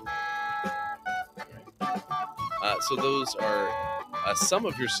 Perhaps. So those are some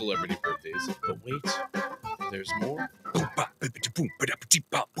of your celebrity birthdays, but wait, there's more.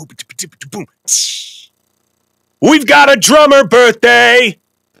 We've got a drummer birthday!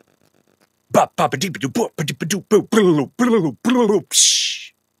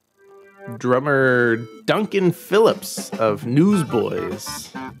 Drummer Duncan Phillips of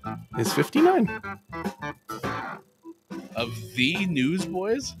Newsboys is 59. Of the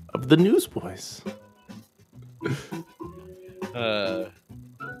Newsboys? Of the Newsboys.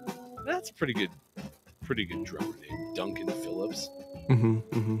 That's a pretty good drummer name, Duncan Phillips.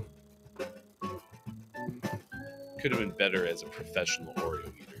 Mm-hmm. Could have been better as a professional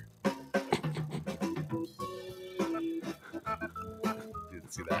Oreo eater.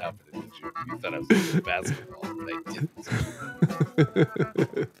 Didn't see that happening, did you? You thought I was playing basketball, but I didn't.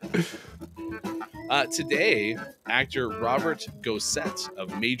 Today, actor Robert Gossett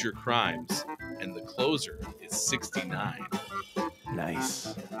of Major Crimes and The Closer is 69.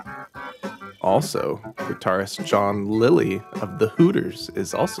 Nice. Also, guitarist John Lilly of The Hooters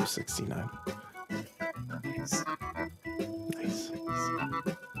is also 69. Nice. Nice.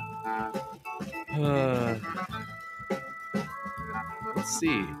 Let's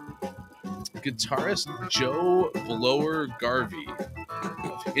see. Guitarist Joe Blower Garvey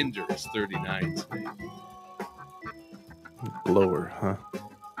of Hinder is 39 today. Blower, huh?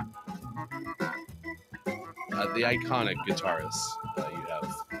 The iconic guitarists. You have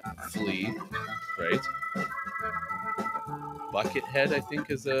Flea, right? Buckethead, I think,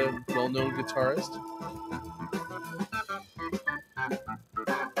 is a well-known guitarist.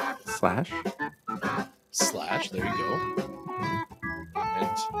 Slash, there you go.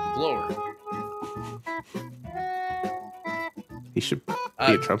 And Blower. He should be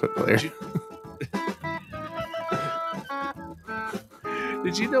a trumpet player.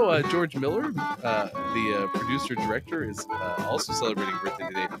 Did you know George Miller, the producer director, is also celebrating birthday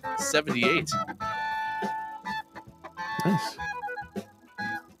today? 78. Nice.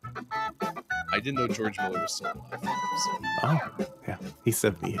 I didn't know George Miller was still alive. So Oh, yeah. He's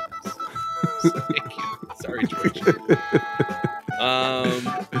 78. thank you. Sorry, George.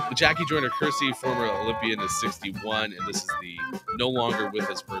 Jackie Joyner Kersey, former Olympian, is 61, and this is the no longer with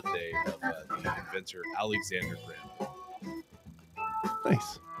us birthday of the inventor Alexander Graham.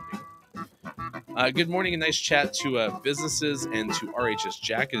 Nice. Good morning and nice chat to businesses and to RHS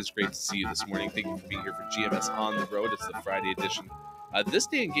Jack. It is great to see you this morning. Thank you for being here for GMS on the road. It's the Friday edition. This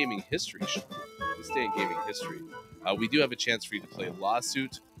day in gaming history, Sean. This day in gaming history. We do have a chance for you to play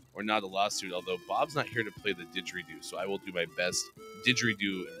Lawsuit or not a lawsuit, although Bob's not here to play the didgeridoo, so I will do my best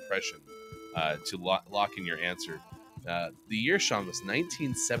didgeridoo impression to lock in your answer. The year, Sean, was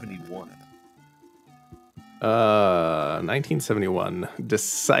 1971. 1971.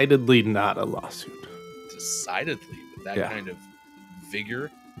 Decidedly not a lawsuit. Decidedly, with that kind of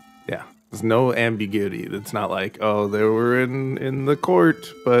vigor. Yeah. There's no ambiguity. It's not like, oh, they were in the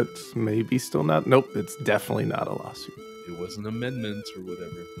court, but maybe still not. Nope, it's definitely not a lawsuit. It was an amendment or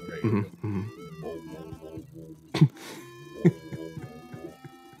whatever. Right. Mm-hmm.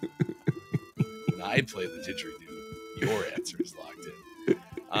 When I play the didgeridoo, your answer is locked in.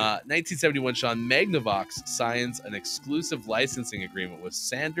 1971, Sean, Magnavox signs an exclusive licensing agreement with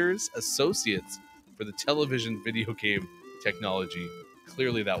Sanders Associates for the television video game technology.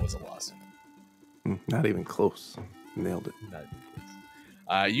 Clearly, that was a lawsuit. Not even close. Nailed it. Not even close.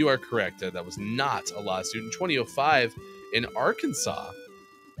 You are correct. That was not a lawsuit. In 2005, in Arkansas,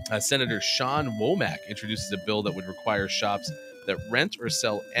 Senator Sean Womack introduces a bill that would require shops that rent or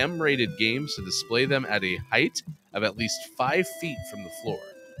sell M-rated games to display them at a height of at least 5 feet from the floor.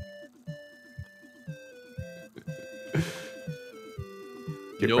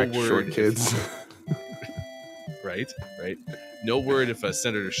 Get No wrecked, word, short kids. Right. No word if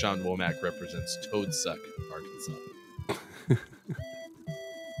Senator Sean Womack represents Toadsuck, Arkansas. That's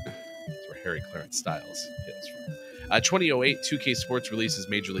where Harry Clarence Styles hails from. 2008, 2K Sports releases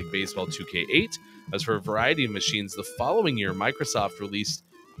Major League Baseball 2K8. As for a variety of machines, the following year, Microsoft released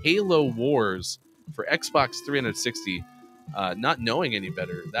Halo Wars for Xbox 360. Not knowing any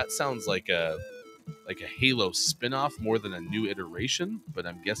better, that sounds like a Halo spin-off more than a new iteration, but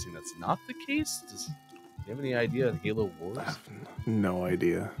I'm guessing that's not the case. Do you have any idea of Halo Wars? No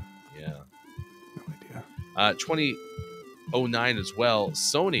idea. Yeah. No idea. 2009 as well,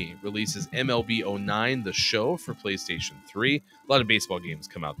 Sony releases MLB 09, the show, for PlayStation 3. A lot of baseball games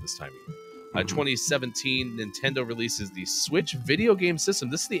come out this time of year. 2017, Nintendo releases the Switch video game system.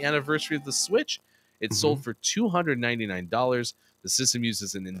 This is the anniversary of the Switch. It's sold for $299. The system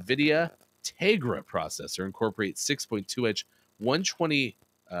uses an NVIDIA Tegra processor, incorporates 6.2-inch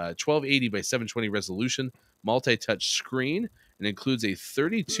 1280 by 720 resolution, multi-touch screen, and includes a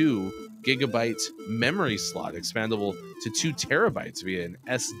 32 gigabyte memory slot, expandable to 2 terabytes via an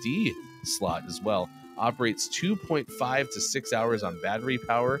SD slot as well. Operates 2.5 to 6 hours on battery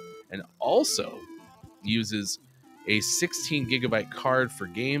power, and also uses a 16 gigabyte card for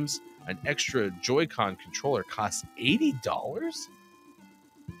games. An extra Joy-Con controller costs $80.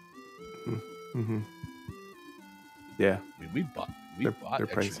 Yeah. I mean, we bought They're extra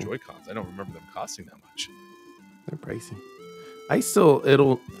pricey. Joy-Cons. I don't remember them costing that much. They're pricey.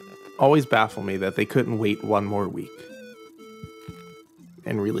 It'll always baffle me that they couldn't wait one more week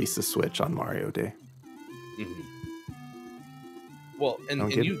and release the Switch on Mario Day. Well, and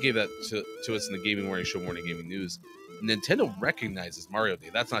you gave that to us in the Gaming Morning Show, Morning Gaming News. Nintendo recognizes Mario Day.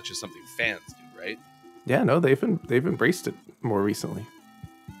 That's not just something fans do, right? Yeah, no, they've embraced it more recently.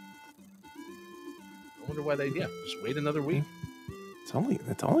 I wonder why just wait another week. It's only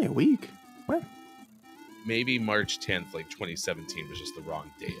a week. What? Maybe March 10th, like 2017, was just the wrong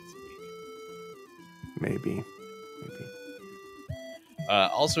day of the week. Maybe.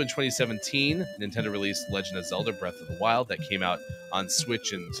 Also in 2017, Nintendo released Legend of Zelda Breath of the Wild that came out on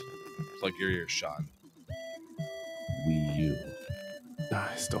Switch and plug your ears, Sean. Wii U.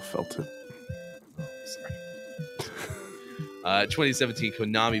 I still felt it. Oh, sorry. 2017,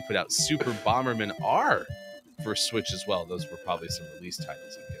 Konami put out Super Bomberman R for Switch as well. Those were probably some release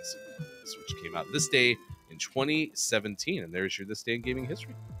titles, I'm guessing. Switch came out this day in 2017, and there's your This Day in Gaming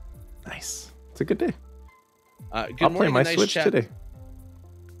History. Nice. It's a good day. Good I'll morning, play my nice Switch chat. today.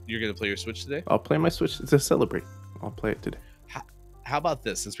 You're going to play your Switch today? I'll play my Switch to celebrate. I'll play it today. How about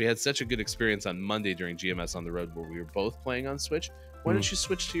this? Since we had such a good experience on Monday during GMS on the road where we were both playing on Switch, why don't you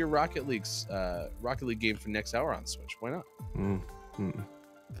switch to your Rocket League game for next hour on Switch? Why not?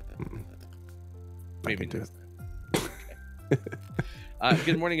 Maybe Maybe do next it. time.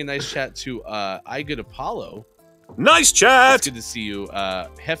 Good morning and nice chat to I Good Apollo. Nice It's chat. good to see you.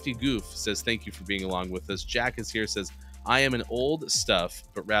 Hefty Goof says thank you for being along with us. Jack is here, says I am an old stuff,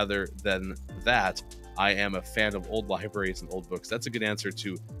 but rather than that, I am a fan of old libraries and old books. That's a good answer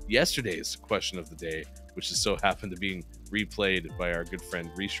to yesterday's question of the day, which just so happened to being replayed by our good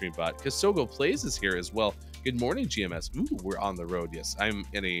friend Restreambot. Kasogo Plays is here as well. Good morning, GMS. Ooh, we're on the road. Yes, I'm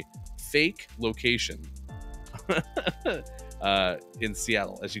in a fake location in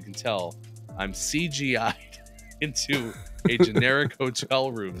Seattle. As you can tell, I'm CGI'd into a generic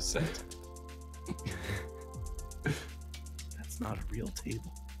hotel room set. That's not a real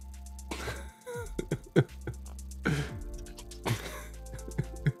table.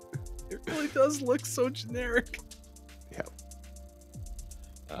 It really does look so generic. Yeah.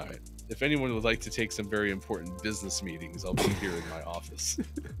 All right. If anyone would like to take some very important business meetings, I'll be here in my office.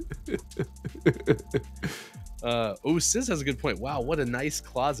 Sis has a good point. Wow, what a nice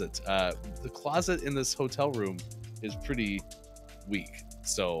closet. The closet in this hotel room is pretty weak,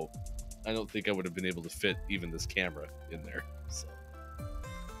 so I don't think I would have been able to fit even this camera in there.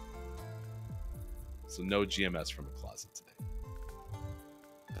 So no GMS from a closet today.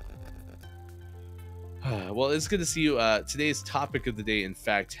 Well, it's good to see you. Today's topic of the day, in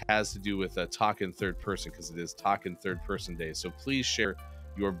fact, has to do with talk in third person, because it is talk in third person day. So please share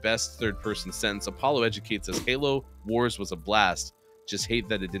your best third person sentence. Apollo Educate says, Halo Wars was a blast. Just hate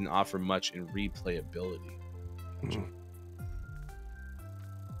that it didn't offer much in replayability.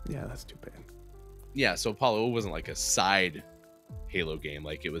 Yeah, that's too bad. Yeah, so Apollo, it wasn't like a side Halo game.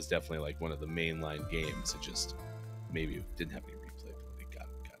 Like, it was definitely like one of the mainline games. It just maybe didn't have any replayability. Got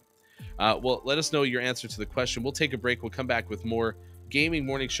it. Well, let us know your answer to the question. We'll take a break. We'll come back with more Gaming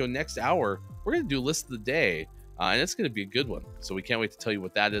Morning Show next hour. We're going to do List of the Day, and it's going to be a good one. So we can't wait to tell you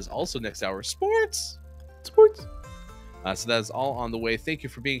what that is. Also next hour, sports. So that is all on the way. Thank you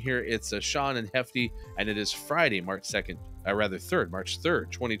for being here. It's Sean and Hefty, and it is Friday, March 3rd, March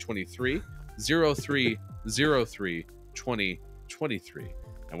 3rd, 2023, 03/03/2023.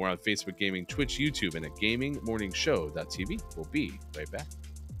 And we're on Facebook Gaming, Twitch, YouTube, and at gamingmorningshow.tv. We'll be right back.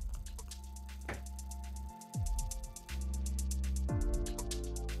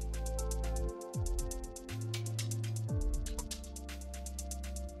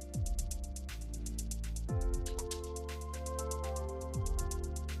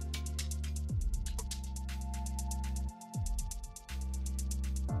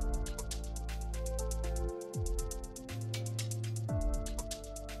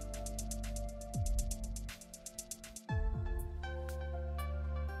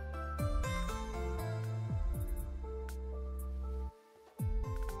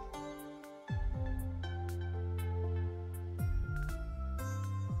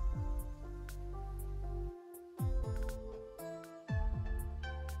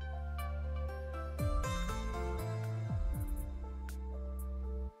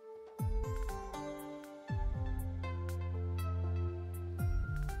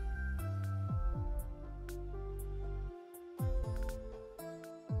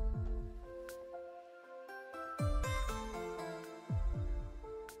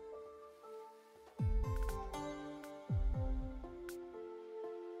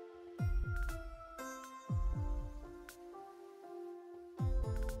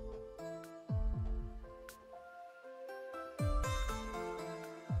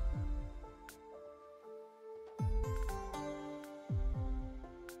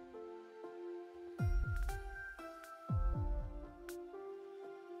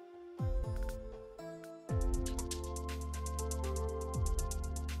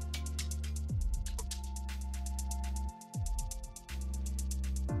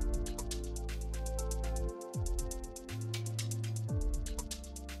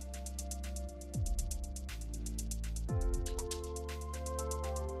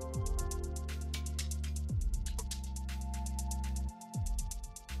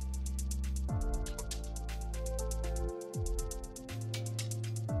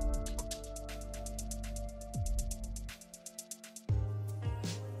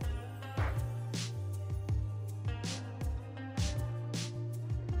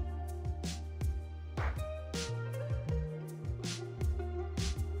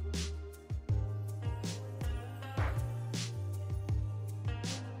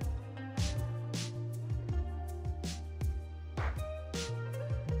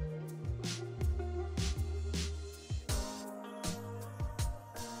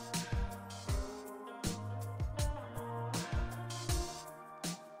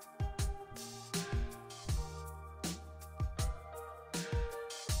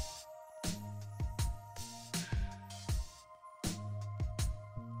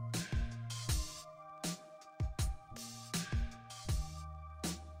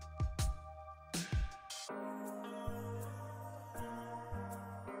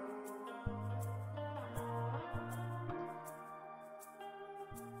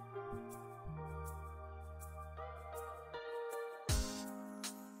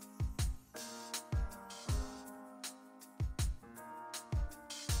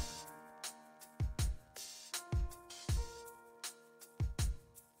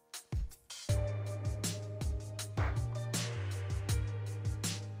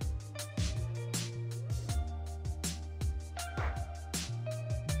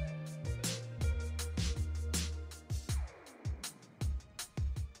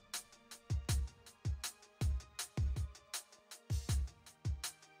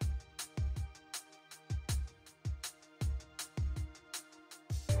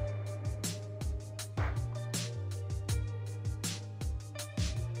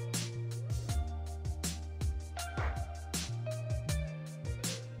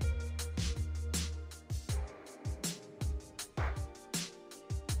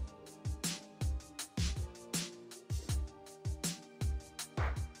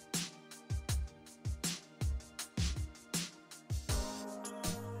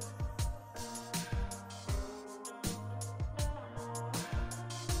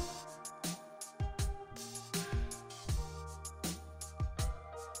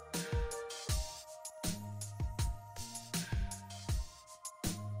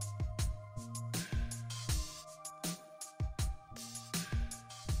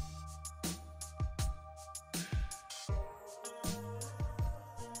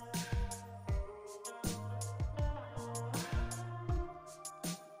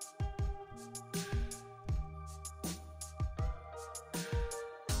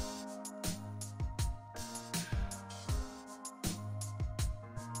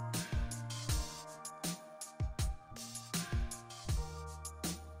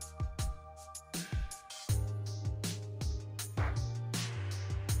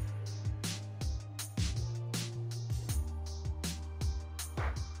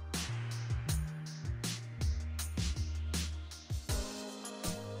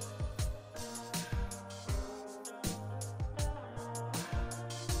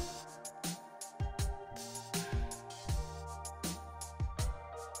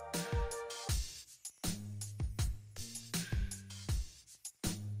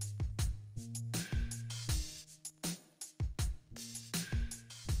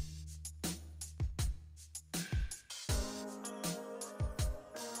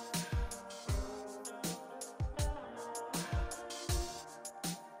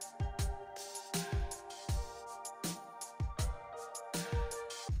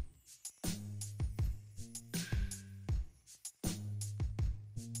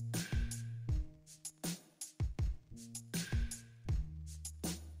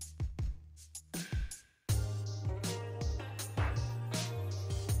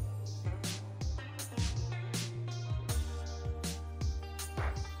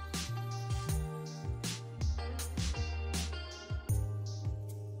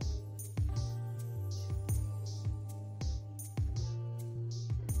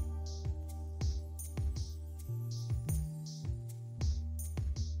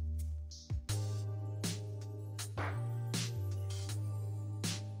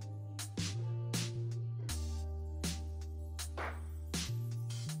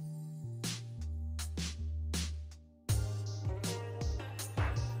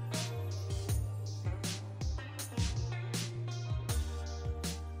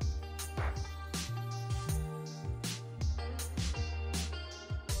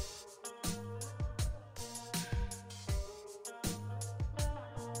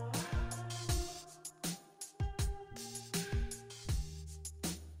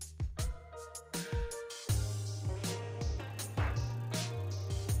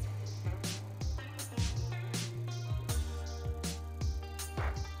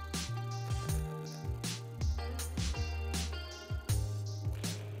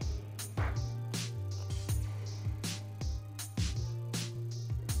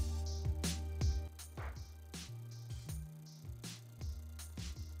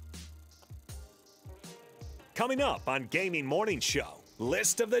 Coming up on Gaming Morning Show,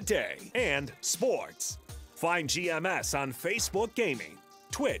 List of the Day and Sports. Find GMS on Facebook Gaming,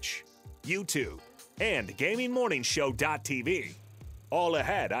 Twitch, YouTube, and GamingMorningShow.tv. All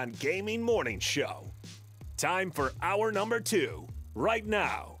ahead on Gaming Morning Show. Time for hour number 2, right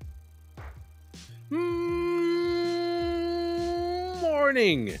now.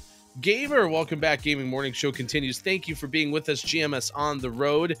 Morning, gamer. Welcome back. Gaming Morning Show continues. Thank you for being with us, GMS on the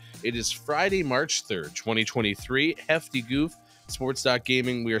road. It is Friday, March 3rd, 2023. Hefty Goof,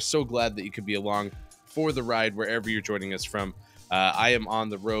 Sports.Gaming. We are so glad that you could be along for the ride wherever you're joining us from. I am on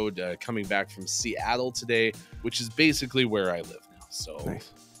the road coming back from Seattle today, which is basically where I live now. So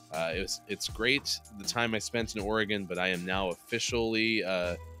Nice. It's great the time I spent in Oregon, but I am now officially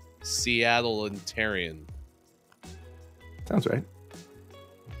Seattle-Ontarian. Sounds right.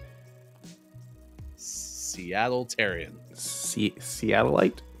 Seattle-Tarian.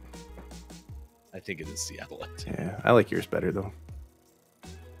 Seattleite? I think it is Seattleite. Yeah, I like yours better, though.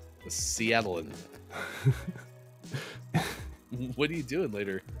 The Seattlean. What are you doing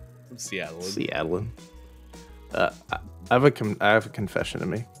later from Seattle? Seattlean. I have a confession to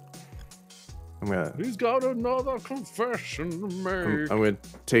make. He's got another confession to make. I'm gonna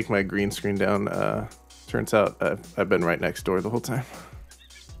take my green screen down. Turns out I've been right next door the whole time.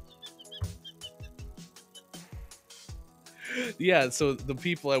 Yeah, so the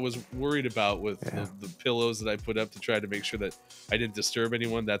people I was worried about with Yeah. the pillows that I put up to try to make sure that I didn't disturb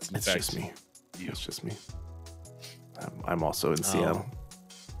anyone, that's in It's fact just me. you. It's just me. I'm also in Seattle.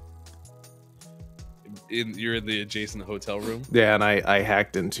 You're in the adjacent hotel room? Yeah, and I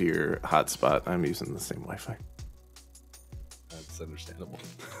hacked into your hotspot. I'm using the same Wi-Fi. That's understandable.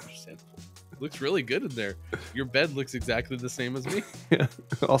 Looks really good in there. Your bed looks exactly the same as me. Yeah.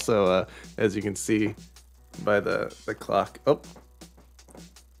 Also, as you can see by the clock. Oh,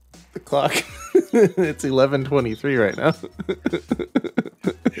 the clock. It's 11:23 right now.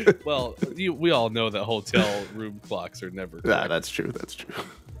 Well, we all know that hotel room clocks are never Yeah, correct. that's true. That's true.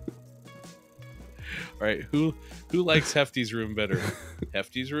 All right, who likes Hefty's room better?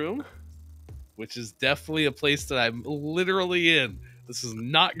 Hefty's room, which is definitely a place that I'm literally in. This is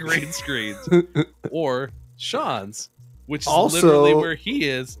not green screened. Or Sean's, which is Also- literally where he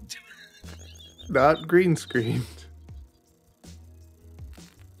is. Not green screened.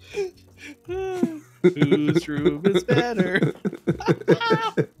 Whose room is better?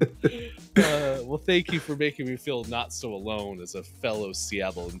 Well, thank you for making me feel not so alone as a fellow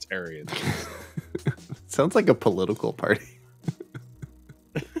Seattle-Ontarian. Sounds like a political party.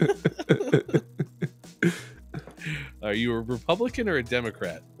 Are you a Republican or a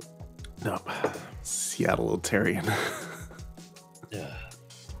Democrat? Nope. Seattle-Ontarian.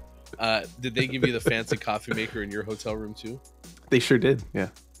 Did they give you the fancy coffee maker in your hotel room too? They sure did. Yeah.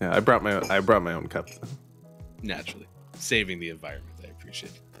 Yeah. I brought my own cup. Naturally, saving the environment. I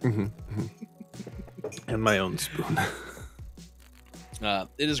appreciate it. And my own spoon.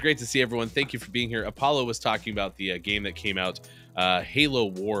 It is great to see everyone. Thank you for being here. Apollo was talking about the game that came out, Halo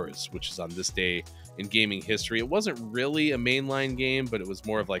Wars, which is on this day in gaming history. It wasn't really a mainline game, but it was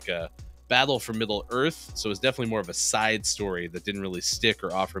more of like a battle for Middle Earth. So it was definitely more of a side story that didn't really stick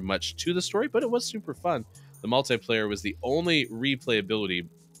or offer much to the story, but it was super fun. The multiplayer was the only replayability,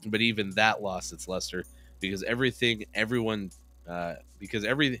 but even that lost its luster because everyone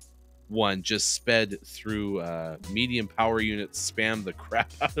just sped through medium power units, spammed the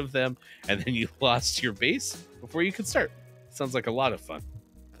crap out of them, and then you lost your base before you could start. Sounds like a lot of fun.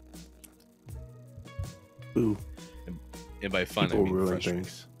 Ooh. And by fun, People I mean ruin frustrating.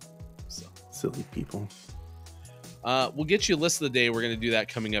 things. So, Silly people. we'll get you a list of the day. We're going to do that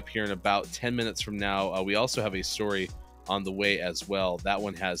coming up here in about 10 minutes from now. We also have a story on the way as well. That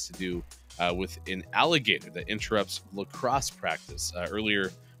one has to do with an alligator that interrupts lacrosse practice.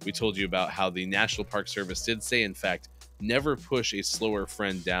 Earlier, we told you about how the National Park Service did say, in fact, never push a slower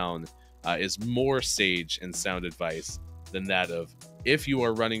friend down is more sage and sound advice than that of if you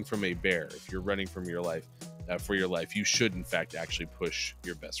are running from a bear, if you're running from your life, for your life, you should, in fact, actually push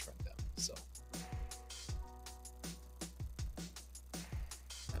your best friend down. So.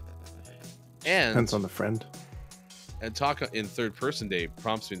 And Depends on the friend. And talk in third person day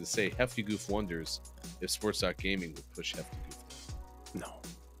prompts me to say Hefty Goof wonders if Sports.Gaming would push Hefty Goof down.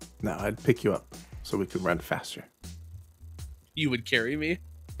 No, I'd pick you up so we could run faster. You would carry me?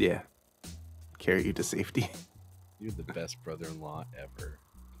 Yeah. Carry you to safety. You're the best brother-in-law ever.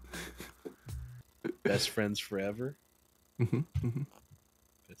 Best friends forever? Mm-hmm.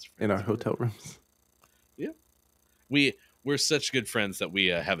 Best friends In our forever. hotel rooms. Yeah. We're such good friends that we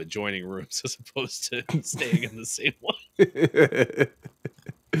have adjoining rooms as opposed to staying in the same one.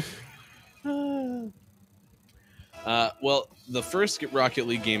 Well, the first Rocket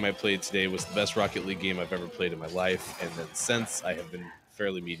League game I played today was the best Rocket League game I've ever played in my life, and then since I have been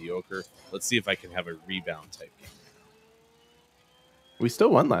fairly mediocre. Let's see if I can have a rebound type game. We still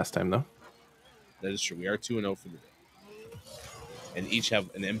won last time, though. That is true. We are 2-0 for the day. And each have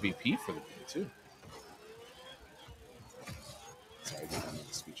an MVP for the day, too. Sorry, I didn't have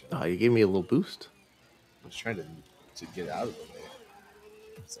to speech out. Oh, you gave me a little boost. I was trying to get out of the way.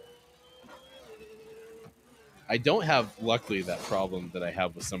 So. I don't have, luckily, that problem that I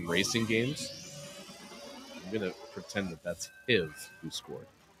have with some racing games. I'm going to pretend that that's Hiv who scored.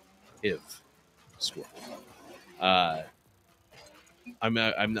 Hiv scored. I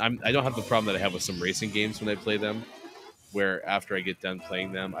don't have the problem that I have with some racing games when I play them, where after I get done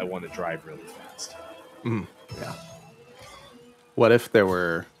playing them, I want to drive really fast. Yeah. What if there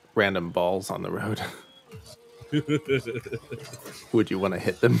were random balls on the road? Would you want to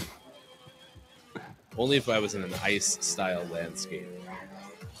hit them? Only if I was in an ice-style landscape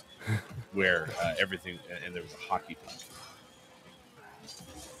where everything, and there was a hockey puck.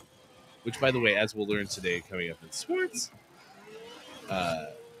 Which, by the way, as we'll learn today, coming up in sports,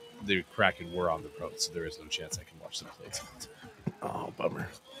 the Kraken were on the road, so there is no chance I can watch them play tonight. Oh, bummer.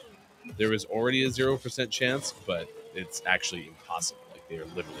 There was already a 0% chance, but it's actually impossible. Like, they are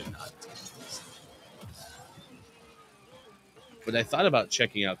literally not taking place. But I thought about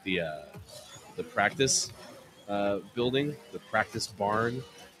checking out the practice building, the practice barn,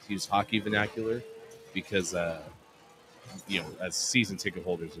 to use hockey vernacular, because as season ticket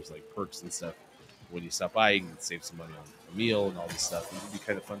holders, there's like perks and stuff. When you stop by, you can save some money on a meal and all this stuff. It would be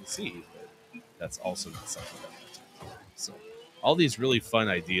kind of fun to see, but that's also not something that I have. So all these really fun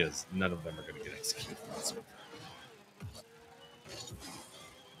ideas, none of them are going to get executed.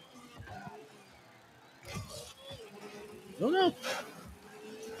 No.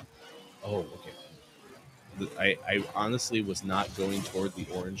 Oh, okay. I honestly was not going toward the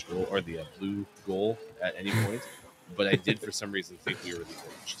orange goal or the blue goal at any point, but I did for some reason think we were the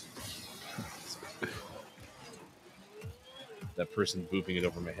orange team. That person booping it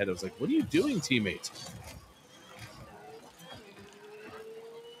over my head, I was like, what are you doing, teammate?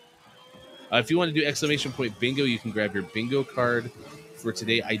 If you want to do exclamation point bingo, you can grab your bingo card for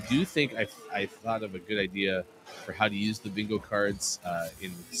today. I do think I thought of a good idea for how to use the bingo cards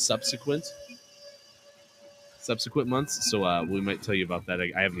in subsequent months. So we might tell you about that.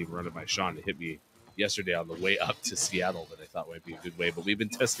 I haven't even run it by Sean. It hit me yesterday on the way up to Seattle that I thought might be a good way. But we've been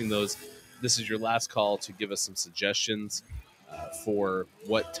testing those. This is your last call to give us some suggestions for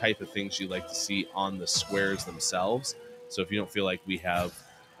what type of things you'd like to see on the squares themselves. So if you don't feel like we have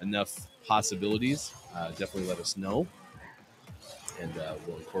enough possibilities, definitely let us know. And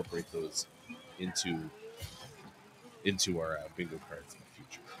we'll incorporate those into our bingo cards in the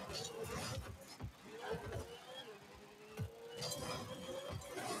future.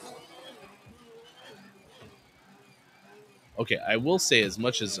 Okay, I will say, as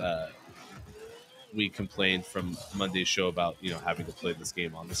much as we complained from Monday's show about having to play this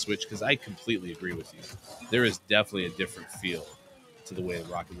game on the Switch, because I completely agree with you. There is definitely a different feel to the way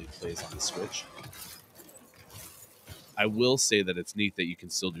Rocket League plays on the Switch. I will say that it's neat that you can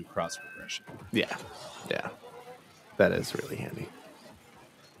still do cross progression. Yeah. That is really handy.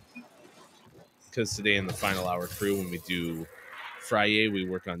 Because today in the final hour crew, when we do Friday, we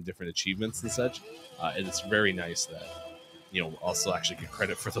work on different achievements and such. And it's very nice that I'll still actually get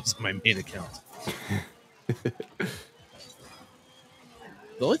credit for those on my main account.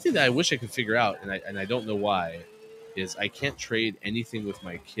 The only thing that I wish I could figure out, and I don't know why, is I can't trade anything with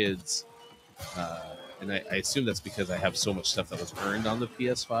my kids. And I assume that's because I have so much stuff that was earned on the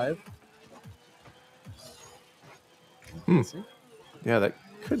PS5. Yeah, that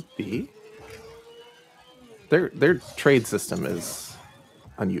could be. Their trade system is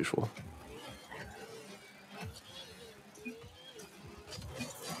unusual.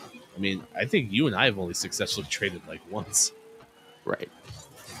 I mean, I think you and I have only successfully traded like once. Right.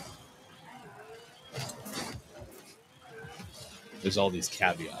 There's all these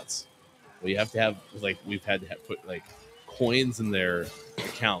caveats. Well, you have to have, like, we've had to put like coins in their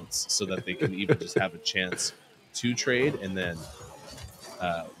accounts so that they can even just have a chance to trade, and then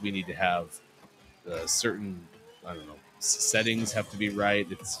we need to have certain, I don't know, settings have to be right.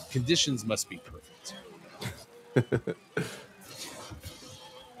 Conditions must be perfect.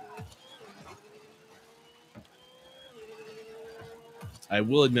 I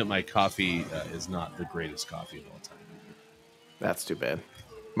will admit my coffee is not the greatest coffee of all time. That's too bad.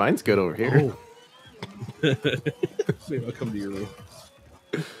 Mine's good over here. Oh. Maybe I'll come to your room.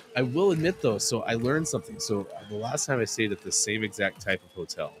 I will admit, though, so I learned something. So the last time I stayed at the same exact type of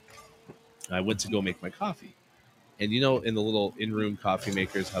hotel, I went to go make my coffee. And you know, in the little in-room coffee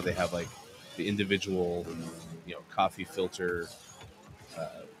makers, how they have like the individual, you know, coffee filter,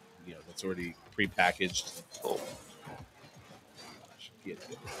 you know, that's already pre-packaged.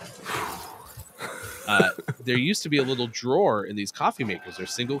 There used to be a little drawer in these coffee makers. They're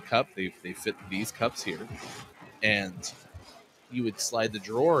single cup. They fit these cups here, and you would slide the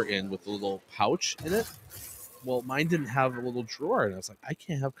drawer in with a little pouch in it. Well, mine didn't have a little drawer, and I was like, I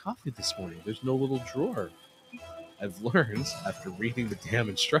can't have coffee this morning. There's no little drawer. I've learned after reading the damn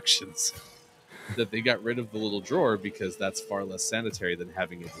instructions that they got rid of the little drawer because that's far less sanitary than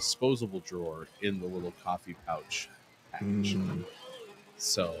having a disposable drawer in the little coffee pouch package.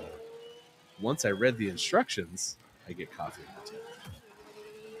 So once I read the instructions, I get coffee all the time.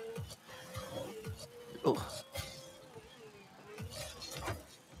 Oh.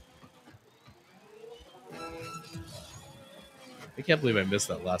 I can't believe I missed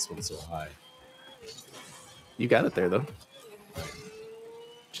that last one so high. You got it there, though.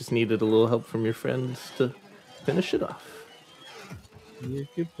 Just needed a little help from your friends to finish it off. Yeah,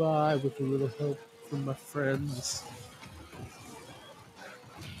 goodbye with a little help from my friends.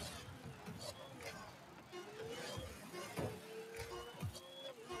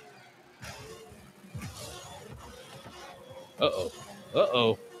 Uh-oh.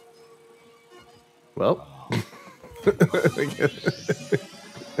 Uh-oh. Well.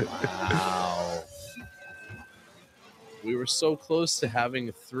 Wow. We were so close to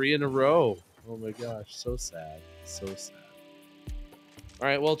having 3 in a row. Oh my gosh, so sad. So sad. All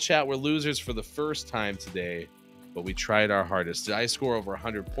right, well, chat, we're losers for the first time today, but we tried our hardest. Did I score over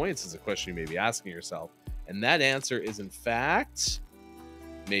 100 points is a question you may be asking yourself. And that answer is, in fact,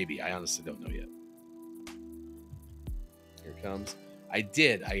 maybe. I honestly don't know yet. Here it comes. I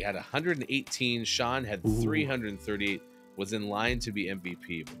did. I had 118. Sean had 338. Was in line to be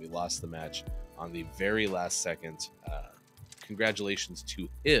MVP, but we lost the match on the very last second. Congratulations to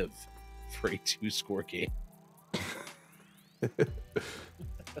Hiv for a 2-score game. It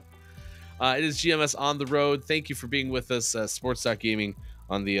is GMS on the road. Thank you for being with us. Sports.gaming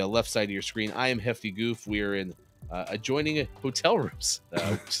on the left side of your screen. I am Hefty Goof. We are in adjoining hotel rooms,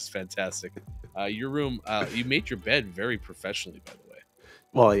 which is fantastic. Your room, you made your bed very professionally, by the way.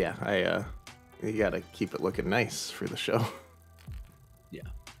 Well, yeah, you gotta keep it looking nice for the show. Yeah.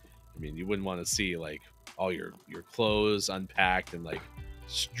 I mean, you wouldn't want to see like all your clothes unpacked and like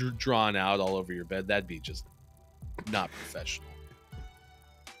drawn out all over your bed. That'd be just not professional.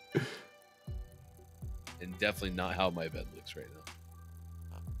 And definitely not how my bed looks right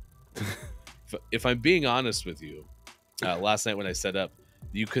now. If I'm being honest with you, last night when I set up,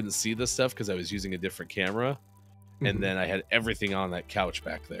 you couldn't see this stuff because I was using a different camera. And then I had everything on that couch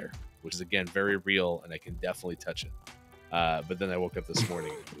back there, which is, again, very real, and I can definitely touch it. But then I woke up this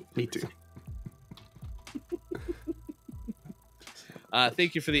morning. Me too.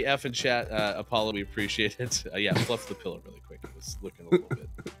 Thank you for the F in chat, Apollo. We appreciate it. Yeah, fluff the pillow really quick. It was looking a little bit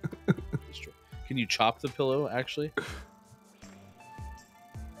destroyed. Can you chop the pillow, actually?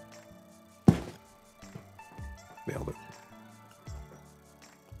 Nailed it.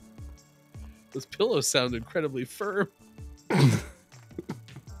 Those pillows sound incredibly firm. They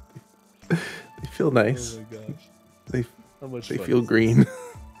feel nice. Oh my gosh. They How much they fun feel is green.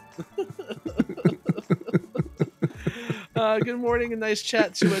 Good morning and nice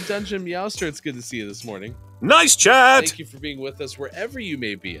chat to Dungeon Meowster. It's good to see you this morning. Nice chat! Thank you for being with us wherever you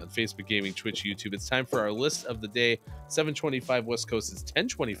may be on Facebook Gaming, Twitch, YouTube. It's time for our list of the day. 7:25 West Coast is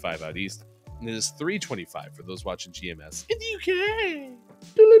 10:25 out East, and it is 3:25 for those watching GMS in the UK.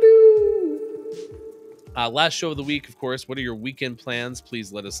 Last show of the week, of course. What are your weekend plans?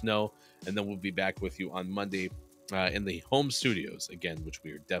 Please let us know, and then we'll be back with you on Monday in the home studios again, which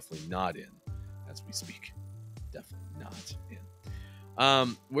we are definitely not in as we speak. Definitely not in.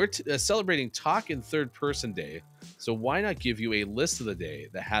 We're celebrating Talk in Third Person Day, so why not give you a list of the day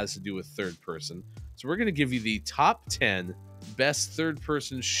that has to do with third person? So we're going to give you the top 10 best third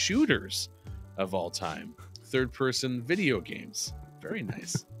person shooters of all time. Third person video games. Very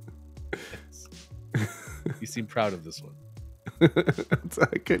nice. You seem proud of this one.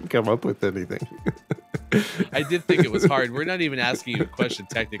 I couldn't come up with anything. I did think it was hard. We're not even asking you a question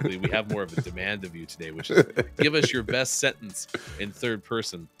technically. We have more of a demand of you today, which is give us your best sentence in third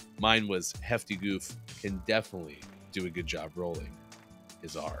person. Mine was Hefty Goof can definitely do a good job rolling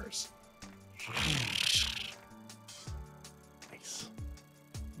is ours. Nice.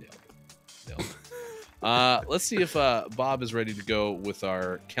 Nailed it. Let's see if Bob is ready to go with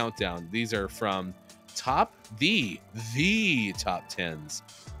our countdown. These are from the top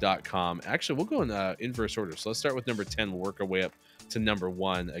 10s.com. Actually, we'll go in inverse order. So let's start with number 10. We'll work our way up to number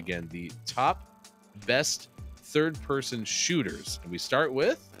 1. Again, the top best third-person shooters. And we start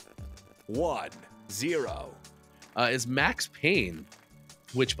with 1-0. Is Max Payne,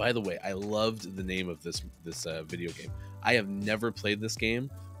 which, by the way, I loved the name of this video game. I have never played this game,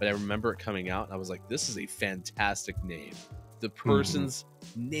 but I remember it coming out, and I was like, this is a fantastic name. The person's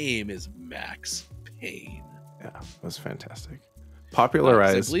name is Max Payne. Yeah, it was fantastic.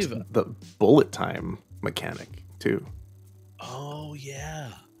 Popularized I believe the bullet time mechanic too. Oh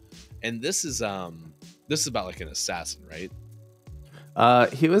yeah, and this is about like an assassin, right?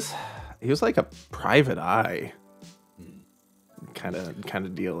 He was like a private eye kind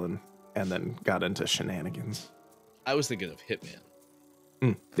of deal, and then got into shenanigans. I was thinking of Hitman.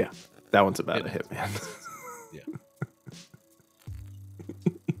 Yeah, that one's about a hitman. Yeah.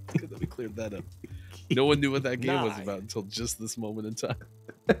 Good that we cleared that up. No one knew what that game was about until just this moment in time.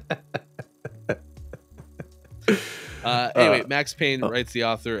 Anyway, Max Payne writes the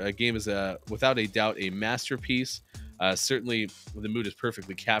author. A game is without a doubt a masterpiece. Certainly, the mood is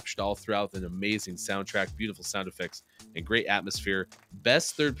perfectly captured all throughout. An amazing soundtrack, beautiful sound effects, and great atmosphere.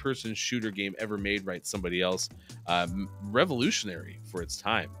 Best third-person shooter game ever made, writes somebody else. Revolutionary for its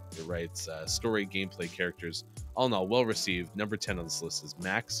time. It writes story, gameplay, characters. All in all, well received. Number 10 on this list is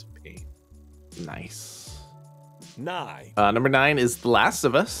Max Payne. Nice. 9. Number 9 is The Last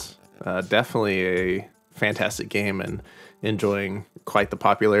of Us. Definitely a fantastic game, and enjoying quite the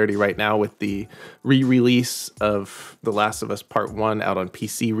popularity right now with the re-release of The Last of Us Part 1 out on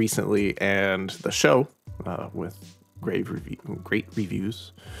PC recently, and the show with great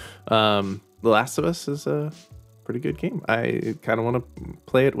reviews. The Last of Us is a pretty good game. I kind of want to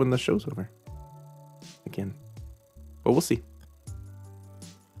play it when the show's over again, but we'll see.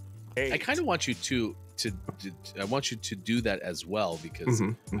 8. I kind of want you to do that as well, because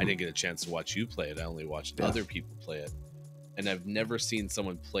I didn't get a chance to watch you play it. I only watched other people play it, and I've never seen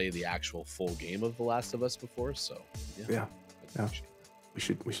someone play the actual full game of The Last of Us before. So yeah. We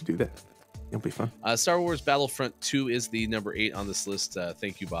should do that. It'll be fun. Star Wars Battlefront 2 is the number 8 on this list.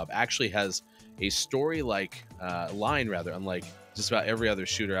 Thank you, Bob. Actually has a story-like line, rather, unlike just about every other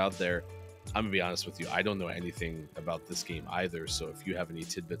shooter out there. I'm gonna be honest with you, I don't know anything about this game either, so if you have any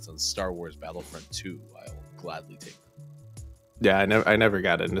tidbits on Star Wars Battlefront 2, I'll gladly take them. Yeah, I never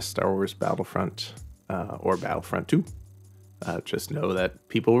got into Star Wars Battlefront or Battlefront 2. Just know that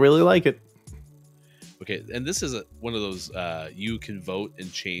people really like it. Okay, and this is one of those you can vote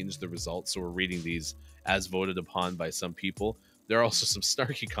and change the results, so we're reading these as voted upon by some people. There are also some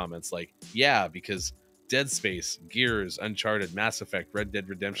snarky comments like, yeah, because Dead Space, Gears, Uncharted, Mass Effect, Red Dead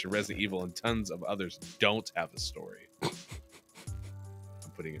Redemption, Resident Evil, and tons of others don't have a story. I'm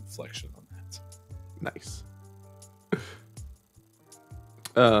putting inflection on that. Nice.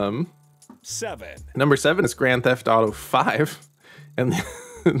 7. Number 7 is Grand Theft Auto 5, and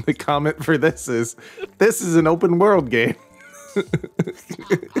the comment for this is an open world game.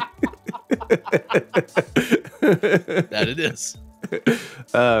 That it is.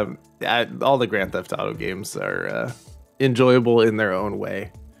 All the Grand Theft Auto games are enjoyable in their own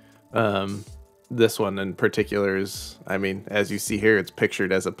way. This one in particular is, I mean, as you see here, it's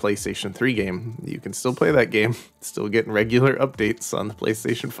pictured as a PlayStation 3 game. You can still play that game, still getting regular updates on the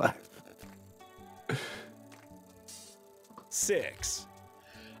PlayStation 5. 6.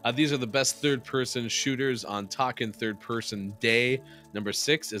 These are the best third-person shooters on Talkin' Third Person Day. Number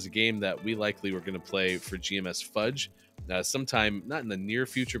 6 is a game that we likely were going to play for GMS Fudge sometime, not in the near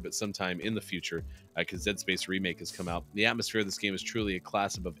future, but sometime in the future, because Dead Space Remake has come out. The atmosphere of this game is truly a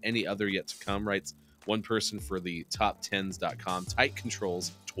class above any other yet to come, writes one person for the top10s.com. Tight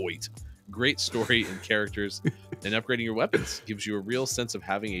controls, great story and characters, and upgrading your weapons gives you a real sense of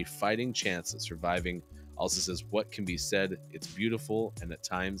having a fighting chance at surviving. Also says, what can be said? It's beautiful and at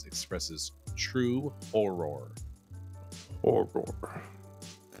times expresses true horror.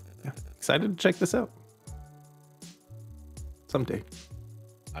 Yeah, excited to check this out someday.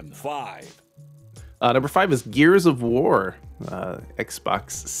 I'm not. 5. Number 5 is Gears of War,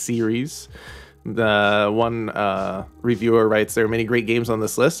 Xbox series. The one reviewer writes, there are many great games on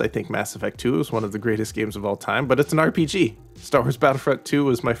this list. I think Mass Effect 2 is one of the greatest games of all time, but it's an RPG. Star Wars Battlefront 2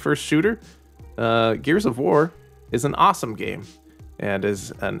 was my first shooter. Gears of War is an awesome game and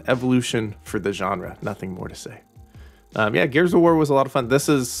is an evolution for the genre. Nothing more to say. Yeah, Gears of War was a lot of fun. This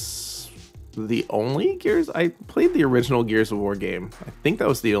is the only Gears. I played the original Gears of War game. I think that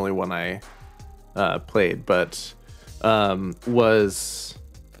was the only one I played, but was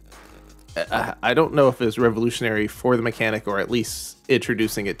I don't know if it was revolutionary for the mechanic or at least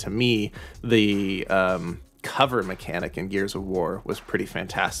introducing it to me. The cover mechanic in Gears of War was pretty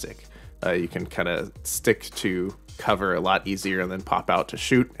fantastic. You can kind of stick to cover a lot easier and then pop out to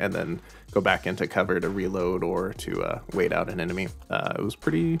shoot and then go back into cover to reload or to wait out an enemy. It was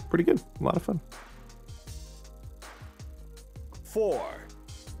pretty good. A lot of fun. 4,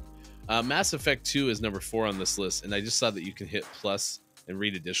 Mass Effect 2 is number 4 on this list, and I just saw that you can hit plus and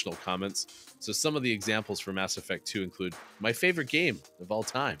read additional comments. So some of the examples for Mass Effect 2 include my favorite game of all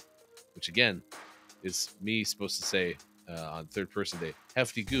time, which again is me supposed to say on third person day,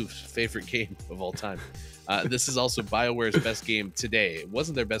 Hefty Goof's favorite game of all time. This is also BioWare's best game today. It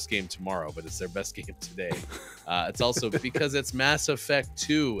wasn't their best game tomorrow, but it's their best game today. It's also because it's Mass Effect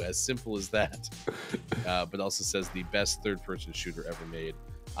 2, as simple as that. But also says the best third person shooter ever made.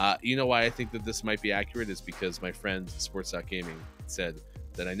 You know why I think that this might be accurate is because my friend Sports.Gaming said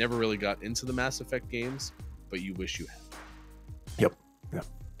that I never really got into the Mass Effect games, but you wish you had. Yep.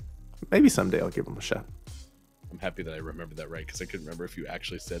 Maybe someday I'll give them a shot. I'm happy that I remembered that right, because I couldn't remember if you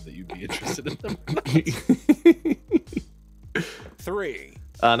actually said that you'd be interested in them. 3,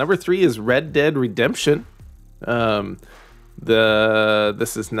 Number 3 is Red Dead Redemption. This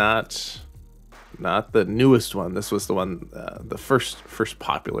is not the newest one. This was the one, the first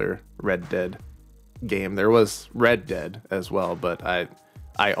popular Red Dead game. There was Red Dead as well, but I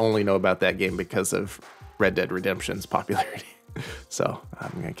only know about that game because of Red Dead Redemption's popularity. So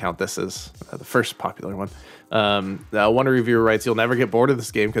I'm going to count this as the first popular one. One reviewer writes, "You'll never get bored of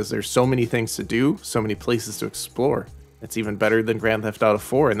this game because there's so many things to do, so many places to explore. It's even better than Grand Theft Auto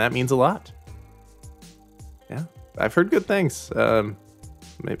 4, and that means a lot." Yeah, I've heard good things.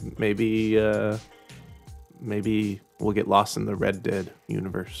 Maybe we'll get lost in the Red Dead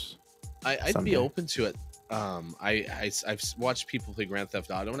universe. I'd someday. be open to it. I've watched people play Grand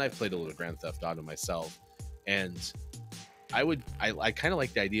Theft Auto, and I've played a little Grand Theft Auto myself, and I kind of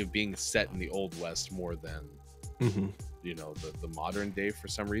like the idea of being set in the Old West more than the modern day for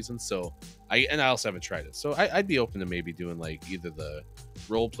some reason. So I also haven't tried it, so I'd be open to maybe doing like either the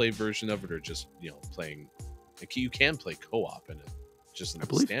role play version of it or just playing. Like, you can play co-op in it, just in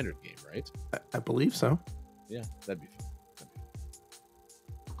the standard game, right? I believe so. Yeah, that'd be fun.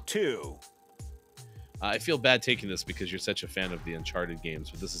 2, I feel bad taking this because you're such a fan of the Uncharted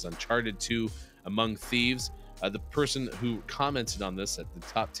games, but this is Uncharted 2 Among Thieves. The person who commented on this at the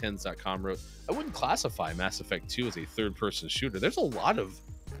top10s.com wrote, "I wouldn't classify Mass Effect 2 as a third-person shooter." There's a lot of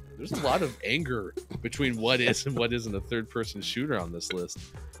anger between what is and what isn't a third-person shooter on this list.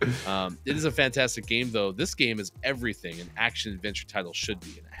 It is a fantastic game, though. This game is everything an action-adventure title should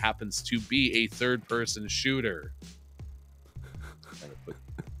be, and it happens to be a third-person shooter. Kind of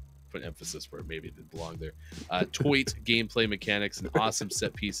put emphasis where maybe it didn't belong there. Toit gameplay mechanics and awesome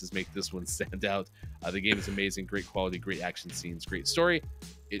set pieces make this one stand out. The game is amazing, great quality, great action scenes, great story.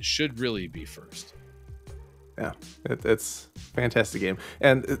 It should really be first. Yeah, it's a fantastic game,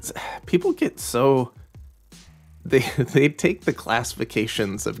 and people get so they take the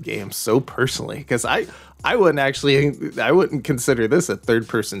classifications of games so personally, because I wouldn't consider this a third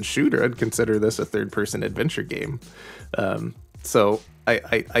person shooter. I'd consider this a third person adventure game. So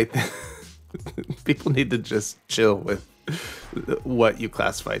I people need to just chill with what you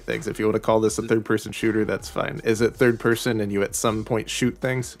classify things. If you want to call this a third person shooter, that's fine. Is it third person and you at some point shoot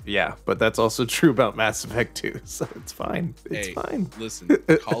things? Yeah, but that's also true about Mass Effect 2, so it's fine. It's fine. Listen,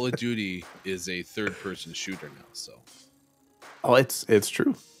 Call of Duty is a third person shooter now, so. Oh, it's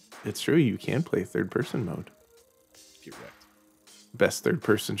true. It's true. You can play third person mode. Get wrecked. Best third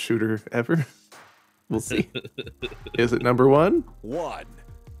person shooter ever. We'll see. Is it number 1? 1,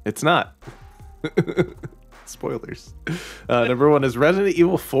 It's not. Spoilers. Number 1 is Resident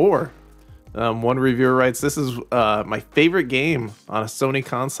Evil 4. One reviewer writes, "This is my favorite game on a Sony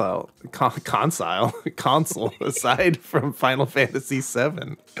console aside from Final Fantasy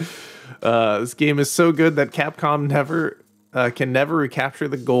VII. This game is so good that Capcom can never recapture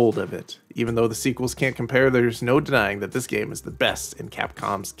the gold of it. Even though the sequels can't compare, there's no denying that this game is the best in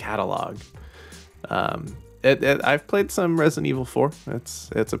Capcom's catalog." I've played some Resident Evil 4.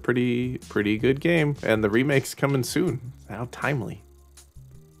 It's a pretty good game, and the remake's coming soon. How timely.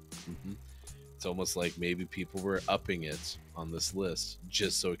 Mm-hmm. It's almost like maybe people were upping it on this list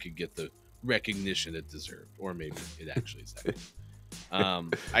just so it could get the recognition it deserved, or maybe it actually is that.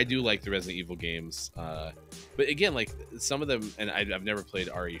 I do like the Resident Evil games, but again, like some of them, and I've never played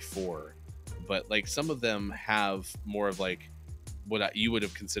RE4, but like some of them have more of like what you would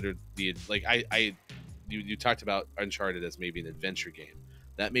have considered the like you talked about Uncharted as maybe an adventure game.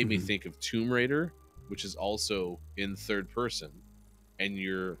 That made me think of Tomb Raider, which is also in third person, and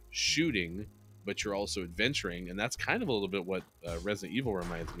you're shooting, but you're also adventuring, and that's kind of a little bit what Resident Evil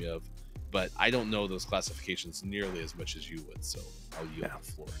reminds me of. But I don't know those classifications nearly as much as you would, so I'll yield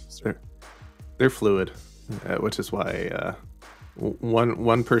the floor. they're fluid, which is why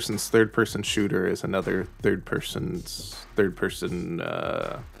one person's third person shooter is another third person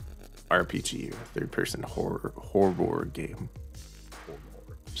RPG or third person horror game.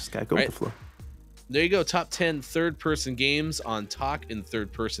 Just gotta go with the flow. There you go. Top 10 third person games on Talk in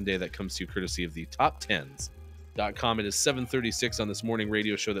Third Person Day. That comes to you courtesy of the top10s.com. It is 7:36 on this morning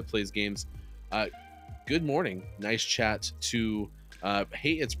radio show that plays games. Good morning. Nice chat to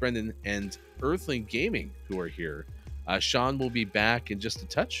hey, it's Brendan and Earthling Gaming who are here. Sean will be back in just a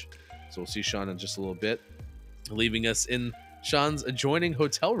touch, so we'll see Sean in just a little bit, leaving us in Sean's adjoining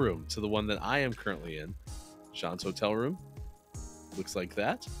hotel room to the one that I am currently in. Sean's hotel room looks like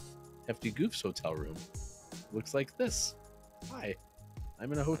that. Hefty Goof's hotel room looks like this. Hi,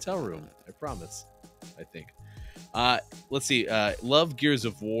 I'm in a hotel room, I promise. I think. Let's see. Love Gears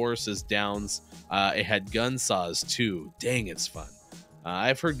of War, says Downs. It had gun saws too. Dang, it's fun.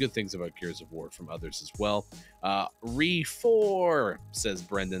 I've heard good things about Gears of War from others as well. Re4, says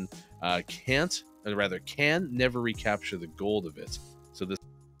Brendan. Can never recapture the gold of it. So this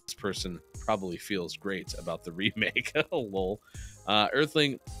person probably feels great about the remake. Lol.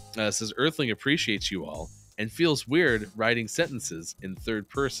 Earthling says Earthling appreciates you all and feels weird writing sentences in third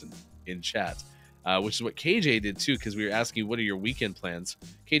person in chat. Which is what KJ did too, because we were asking what are your weekend plans.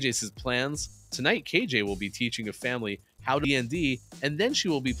 KJ says plans tonight. KJ will be teaching a family how to D&D, and then she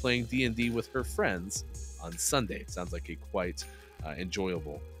will be playing D&D with her friends on Sunday. Sounds like a quite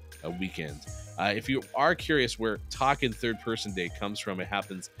enjoyable weekend. If you are curious where Talk in Third Person Day comes from, it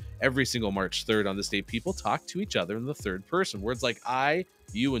happens every single March 3rd. On this day, people talk to each other in the third person. Words like I,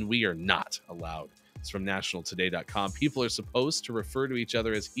 you, and we are not allowed. It's from nationaltoday.com. People are supposed to refer to each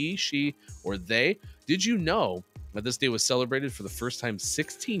other as he, she, or they. Did you know that this day was celebrated for the first time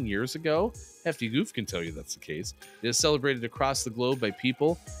 16 years ago? Hefty Goof can tell you that's the case. It is celebrated across the globe by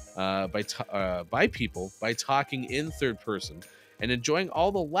people, by talking in third person and enjoying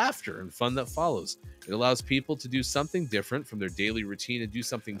all the laughter and fun that follows. It allows people to do something different from their daily routine and do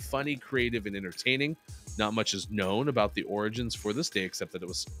something funny, creative, and entertaining. Not much is known about the origins for this day, except that it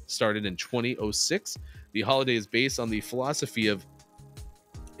was started in 2006. The holiday is based on the philosophy of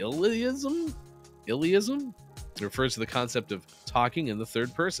Iliism. It refers to the concept of talking in the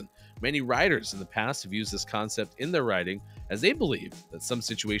third person. Many writers in the past have used this concept in their writing, as they believe that some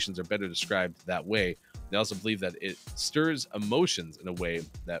situations are better described that way. They also believe that it stirs emotions in a way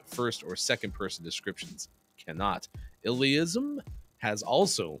that first or second person descriptions cannot. Iliism has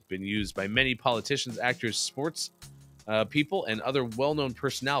also been used by many politicians, actors, sports people, and other well-known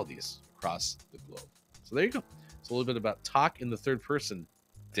personalities across the globe. So there you go. It's a little bit about Talk in the Third Person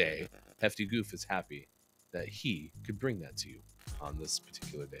Day. Hefty Goof is happy that he could bring that to you on this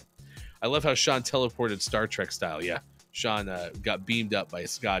particular day. I love how Sean teleported Star Trek style. Yeah, Sean got beamed up by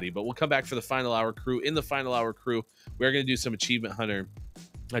Scotty, but we'll come back for the final hour crew. In the final hour crew, we're going to do some Achievement Hunter,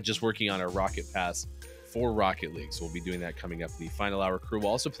 just working on our Rocket Pass for Rocket League. So we'll be doing that coming up in the final hour crew. We'll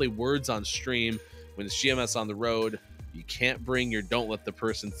also play Words on Stream when it's GMS on the road. You can't bring your Don't Let the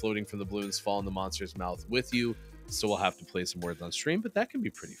Person Floating from the Balloons Fall in the Monster's Mouth with you. So we'll have to play some Words on Stream, but that can be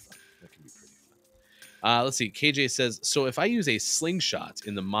pretty fun. Let's see. KJ says, so if I use a slingshot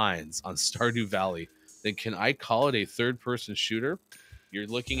in the mines on Stardew Valley, then can I call it a third-person shooter? You're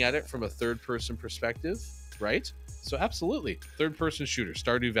looking at it from a third-person perspective, right? So absolutely. Third-person shooter,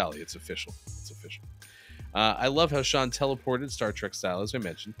 Stardew Valley. It's official. It's official. I love how Sean teleported Star Trek style, as I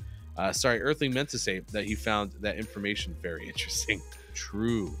mentioned. Sorry, Earthling meant to say that he found that information very interesting.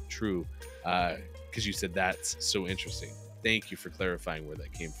 True. Because you said that's so interesting. Thank you for clarifying where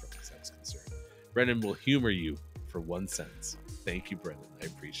that came from, as I was concerned. Brendan will humor you for 1 sentence. Thank you, Brendan. I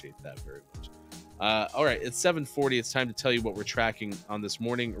appreciate that very much. All right, it's 7:40. It's time to tell you what we're tracking on this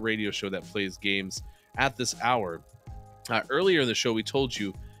morning radio show that plays games at this hour. Earlier in the show, we told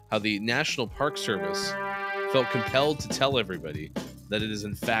you how the National Park Service felt compelled to tell everybody that it is,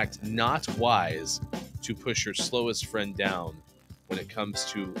 in fact, not wise to push your slowest friend down when it comes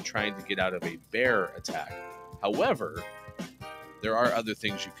to trying to get out of a bear attack. However, there are other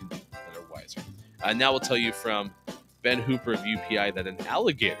things you can do that are wiser. Now we'll tell you from Ben Hooper of UPI that an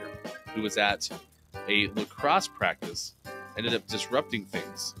alligator who was at a lacrosse practice ended up disrupting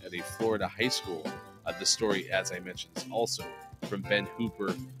things at a Florida high school. The story, as I mentioned, is also from Ben Hooper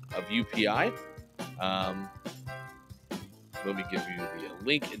of UPI. Let me give you the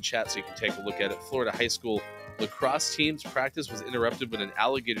link in chat so you can take a look at it. Florida high school lacrosse team's practice was interrupted when an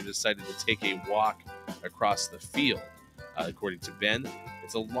alligator decided to take a walk across the field. According to Ben,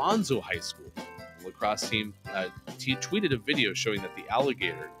 it's Alonzo High School. The lacrosse team tweeted a video showing that the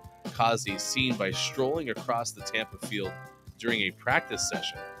alligator caused a scene by strolling across the Tampa field during a practice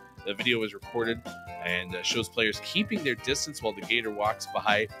session. The video was recorded and shows players keeping their distance while the gator walks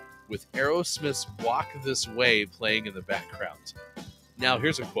by, with Aerosmith's Walk This Way playing in the background. Now,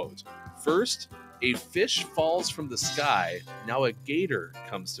 here's a quote. First, a fish falls from the sky. Now a gator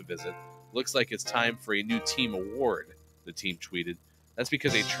comes to visit. Looks like it's time for a new team award, the team tweeted. That's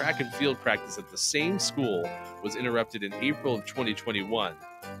because a track and field practice at the same school was interrupted in April of 2021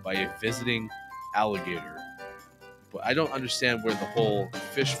 by a visiting alligator. But I don't understand where the whole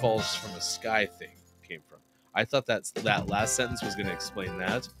fish falls from a sky thing came from. I thought that last sentence was going to explain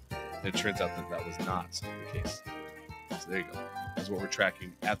that, and it turns out that was not the case. So there you go. That's what we're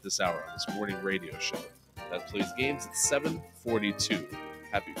tracking at this hour on this morning radio show that plays games at 7:42.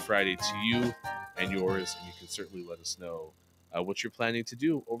 Happy Friday to you and yours, and you can certainly let us know what you're planning to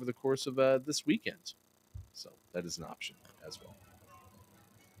do over the course of this weekend. So that is an option as well.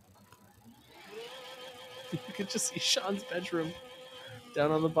 You can just see Sean's bedroom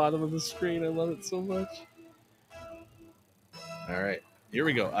down on the bottom of the screen. I love it so much. All right, here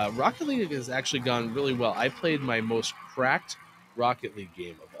we go. Rocket League has actually gone really well. I played my most cracked Rocket League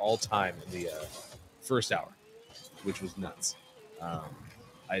game of all time in the first hour, which was nuts.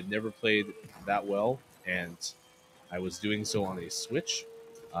 I had never played that well, and I was doing so on a Switch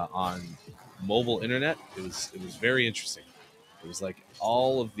on mobile internet. It was very interesting. It was like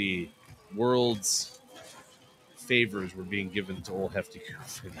all of the world's favors were being given to old Hefty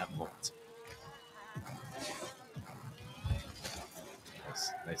Goof in that moment.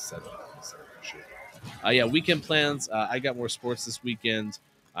 Nice setup. Yeah, weekend plans. I got more sports this weekend.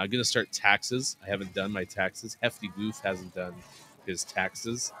 I'm going to start taxes. I haven't done my taxes. Hefty Goof hasn't done his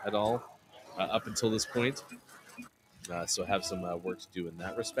taxes at all up until this point. So I have some work to do in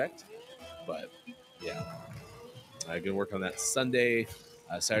that respect. But, yeah. I'm going to work on that Sunday.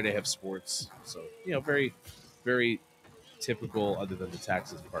 Saturday I have sports. So, very, very typical other than the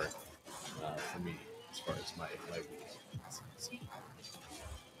taxes part for me as far as my weekend.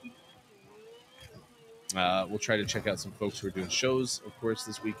 We'll try to check out some folks who are doing shows, of course,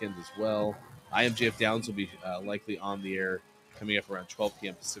 this weekend as well. I am JF Downs will be likely on the air coming up around 12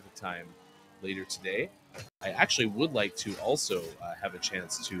 p.m. Pacific time later today. I actually would like to also have a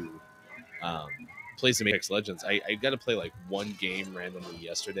chance to play some Apex Legends. I got to play like one game randomly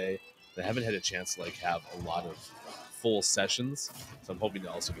yesterday. I haven't had a chance to have a lot of full sessions, so I'm hoping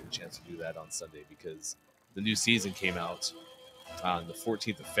to also get a chance to do that on Sunday because the new season came out on the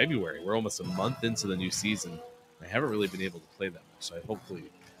 14th of February. We're almost a month into the new season. I haven't really been able to play that much, so hopefully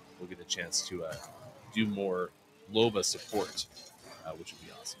we'll get a chance to do more Loba support, which would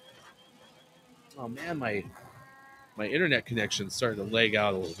be awesome. Oh man, my internet connection's starting to lag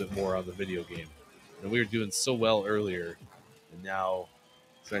out a little bit more on the video game. And we were doing so well earlier, and now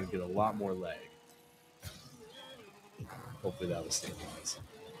it's starting to get a lot more lag. Hopefully that will stabilize.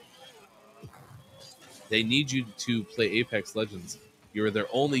 They need you to play Apex Legends. You were their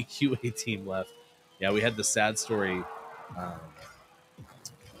only QA team left. Yeah, we had the sad story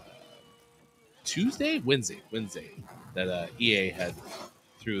Wednesday, that EA had,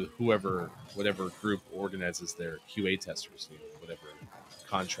 through whatever group organizes their QA testers, whatever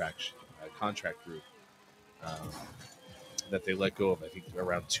contract group, that they let go of, I think,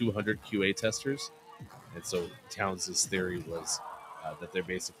 around 200 QA testers. And so Towns' theory was that they're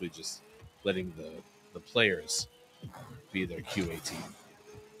basically just letting the players be their QA team.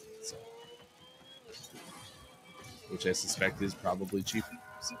 So, which I suspect is probably cheaper.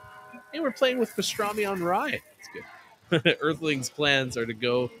 So, and we're playing with pastrami on rye. It's good. Earthling's plans are to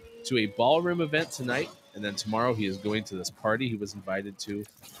go to a ballroom event tonight, and then tomorrow he is going to this party he was invited to.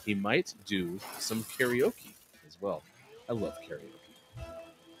 He might do some karaoke as well. I love karaoke.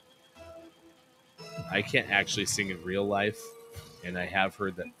 I can't actually sing in real life, and I have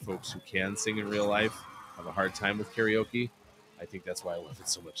heard that folks who can sing in real life have a hard time with karaoke. I think that's why I love it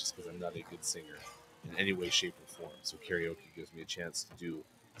so much, is because I'm not a good singer in any way, shape, or form. So karaoke gives me a chance to do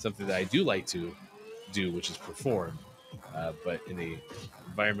something that I do like to do, which is perform, but in an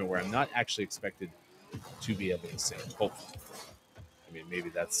environment where I'm not actually expected to be able to sing. Hopefully. I mean, maybe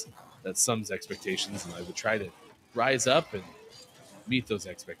that's some's expectations, and I would try to rise up and meet those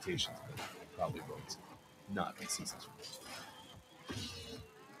expectations, but I probably won't not be successful.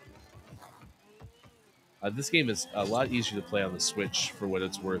 This game is a lot easier to play on the Switch, for what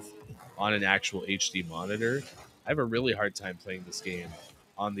it's worth, on an actual HD monitor. I have a really hard time playing this game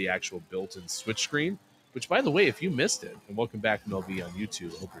on the actual built-in Switch screen, which, by the way, if you missed it, and welcome back, MLB on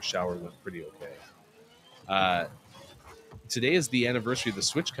YouTube. I hope your shower went pretty okay. Today is the anniversary of the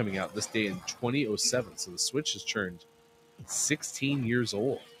Switch coming out, this day in 2007, so the Switch has turned 16 years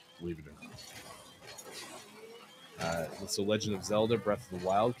old, believe it or So Legend of Zelda Breath of the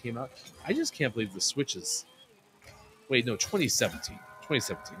Wild came out. I just can't believe the Switch is... Wait, no, 2017.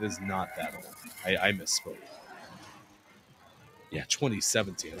 2017. This is not that old. I misspoke. Yeah,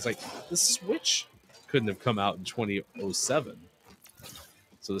 2017. It's like, the Switch couldn't have come out in 2007.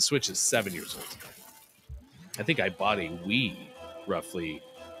 So the Switch is 7 years old. I think I bought a Wii roughly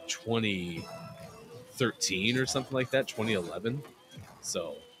 2013 or something like that, 2011.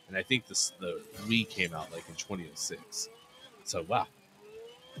 So, and I think the Wii came out like in 2006. So, wow.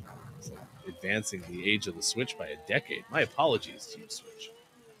 It's like advancing the age of the Switch by a decade. My apologies to you, Switch.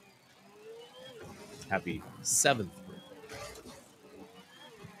 Happy 7th birthday.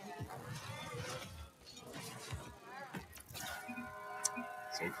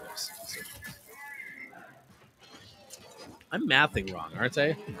 So close. So close. I'm mathing wrong, aren't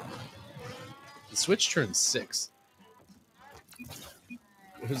I? The Switch turned 6.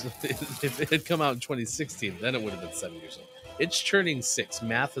 If it had come out in 2016, then it would have been 7 years old. It's turning 6.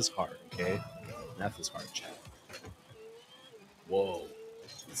 Math is hard, okay? Math is hard, chat. Whoa.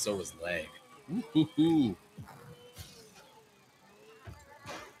 And so is lag. Ooh.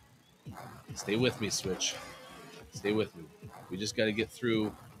 Stay with me, Switch. Stay with me. We just got to get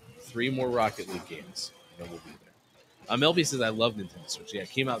through 3 more Rocket League games, and then we'll be there. Melby says, I love Nintendo Switch. Yeah,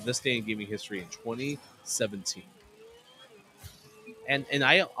 it came out this day in gaming history in 2017. And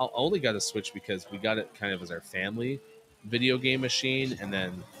I only got a Switch because we got it kind of as our family video game machine, and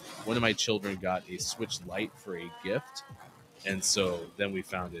then one of my children got a Switch Lite for a gift, and so then we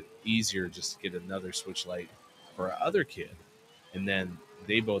found it easier just to get another Switch Lite for our other kid, and then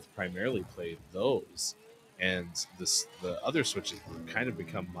they both primarily played those, and the other Switches kind of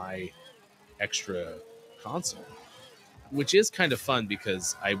become my extra console, which is kind of fun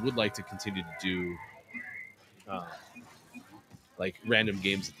because I would like to continue to do like random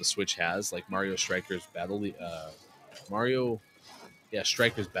games that the Switch has, like Mario Strikers Battle League.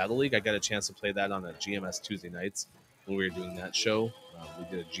 Strikers Battle League. I got a chance to play that on a GMS Tuesday nights when we were doing that show. We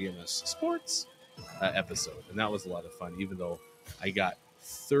did a GMS Sports episode, and that was a lot of fun, even though I got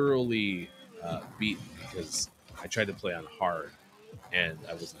thoroughly beaten because I tried to play on hard, and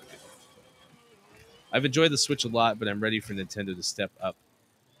I was not good. I've enjoyed the Switch a lot, but I'm ready for Nintendo to step up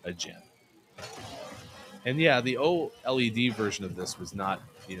a gen. And yeah, the OLED version of this was not,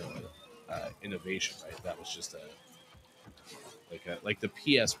 innovation, right? That was just like the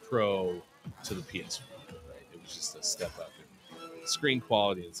PS Pro to the PS4, right? It was just a step up in screen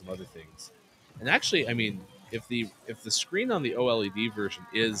quality and some other things. And actually, I mean, if the screen on the OLED version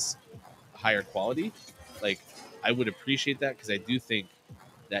is higher quality, like I would appreciate that, because I do think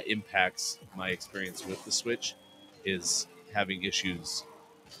that impacts my experience with the Switch, is having issues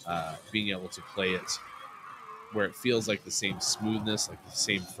being able to play it where it feels like the same smoothness, like the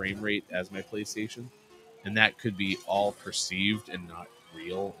same frame rate as my PlayStation. And that could be all perceived and not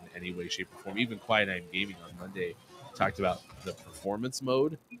real in any way, shape, or form. Even Quiet I'm Gaming on Monday talked about the performance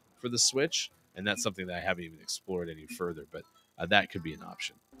mode for the Switch, and that's something that I haven't even explored any further, but that could be an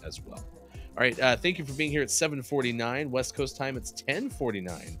option as well. All right, thank you for being here at 7:49 West Coast time. It's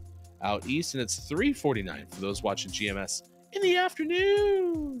 10:49 out east, and it's 3:49 for those watching GMS in the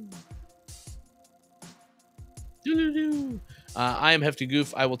afternoon. I am Hefty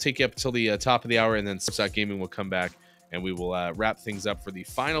Goof. I will take you up until the top of the hour, and then Substock Gaming will come back, and we will wrap things up for the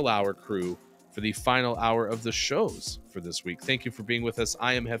final hour crew, for the final hour of the shows for this week. Thank you for being with us.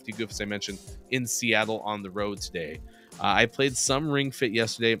 I am Hefty Goof, as I mentioned, in Seattle on the road today. I played some Ring Fit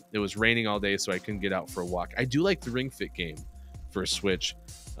yesterday. It was raining all day, so I couldn't get out for a walk. I do like the Ring Fit game for Switch.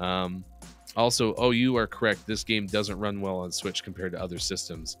 Also, you are correct. This game doesn't run well on Switch compared to other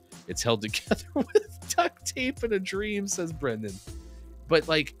systems. It's held together with duct tape and a dream, says Brendan. But,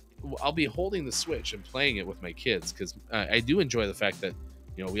 like, I'll be holding the Switch and playing it with my kids, because I do enjoy the fact that,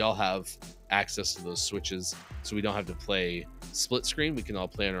 we all have access to those Switches, so we don't have to play split screen. We can all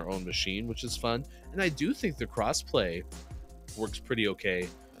play on our own machine, which is fun. And I do think the crossplay works pretty okay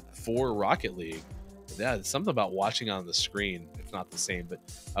for Rocket League. Yeah, it's something about watching on the screen, if not the same.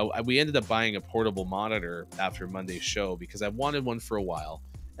 But we ended up buying a portable monitor after Monday's show because I wanted one for a while,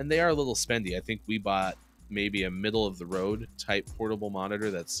 and they are a little spendy. I think we bought maybe a middle of the road type portable monitor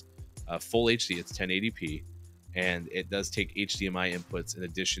that's full HD. It's 1080p, and it does take HDMI inputs in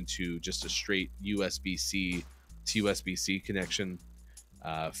addition to just a straight USB-C to USB-C connection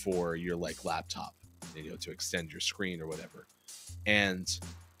for your laptop, to extend your screen or whatever. And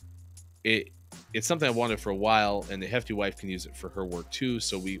it's something I wanted for a while, and the Hefty wife can use it for her work too,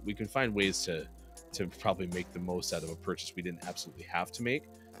 so we can find ways to probably make the most out of a purchase we didn't absolutely have to make.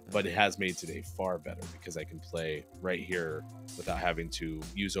 but it has made today far better because I can play right here without having to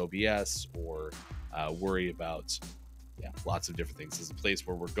use OBS or worry about lots of different things. It's a place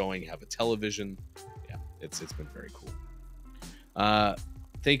where we're going, have a television. Yeah, it's been very cool.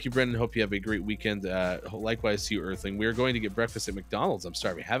 Thank you, Brendan. Hope you have a great weekend. Likewise to you, Earthling. We are going to get breakfast at McDonald's. I'm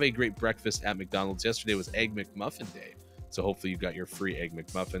starving. Have a great breakfast at McDonald's. Yesterday was Egg McMuffin Day, so hopefully you got your free Egg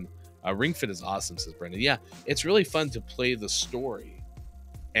McMuffin. Ring Fit is awesome, says Brendan. Yeah, it's really fun to play the story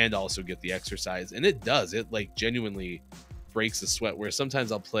and also get the exercise, and it does. It like genuinely breaks the sweat, where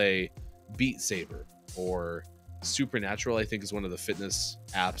sometimes I'll play Beat Saber or Supernatural, I think is one of the fitness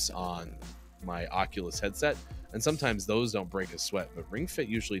apps on my Oculus headset, and sometimes those don't break a sweat, but Ring Fit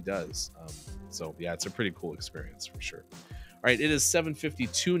usually does. So yeah, it's a pretty cool experience for sure. All right, it is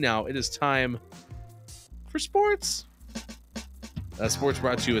 7:52 now. It is time for sports. Sports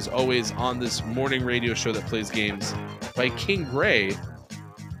brought to you as always on this morning radio show that plays games by King Gray.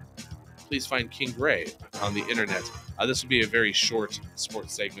 Please find King Gray on the internet. This will be a very short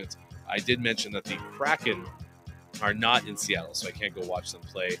sports segment. I did mention that the Kraken are not in Seattle, so I can't go watch them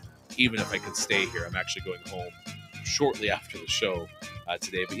play, even if I could stay here. I'm actually going home shortly after the show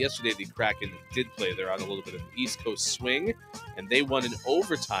today. But yesterday, the Kraken did play. They're on a little bit of an East Coast swing, and they won in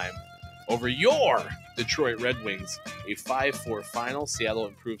overtime over your Detroit Red Wings, a 5-4 final. Seattle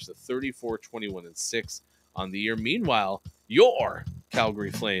improves to 34-21-6 on the year. Meanwhile, your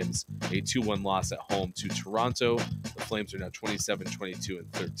Calgary Flames, a 2-1 loss at home to Toronto. The Flames are now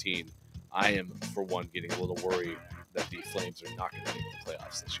 27-22-13. I am, for one, getting a little worried that the Flames are not going to make the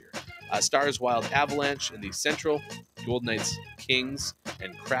playoffs this year. Stars, Wild, Avalanche in the Central, Golden Knights, Kings,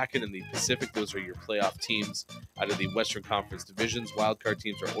 and Kraken in the Pacific. Those are your playoff teams out of the Western Conference divisions. Wildcard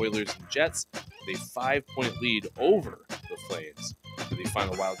teams are Oilers and Jets, with a 5-point lead over the Flames for the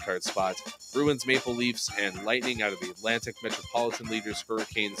final wildcard spot. Bruins, Maple Leafs, and Lightning out of the Atlantic Metropolitan leaders,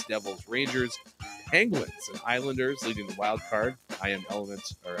 Hurricanes, Devils, Rangers, Penguins, and Islanders leading the wild card. I am element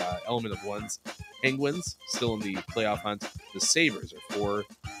of ones. Penguins still in the playoff hunt. The Sabres are 4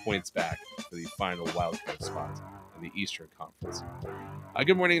 points back for the final wild card spot in the Eastern Conference.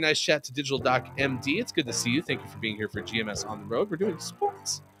 Good morning, nice chat to Digital Doc MD. It's good to see you. Thank you for being here for GMS on the road. We're doing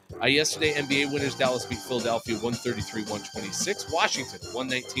sports. Yesterday, NBA winners, Dallas beat Philadelphia 133-126. Washington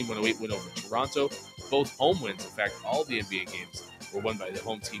 119-108 win over Toronto. Both home wins. In fact, all the NBA games were won by the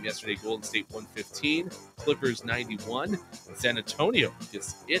home team yesterday. Golden State 115, Clippers 91, and San Antonio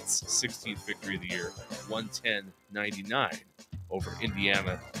gets its 16th victory of the year, 110-99 over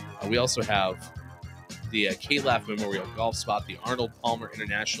Indiana. We also have the K-Laugh Memorial Golf Spot. The Arnold Palmer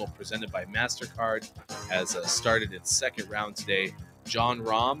International, presented by MasterCard, has started its second round today. John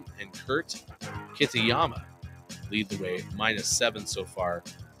Rahm and Kurt Kitayama lead the way, -7 so far.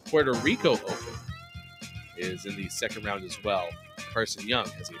 Puerto Rico Open is in the second round as well. Carson Young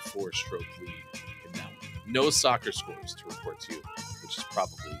has a 4-stroke lead in that one. No soccer scores to report to you, which is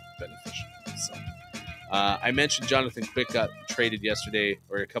probably beneficial. So, I mentioned Jonathan Quick got traded yesterday,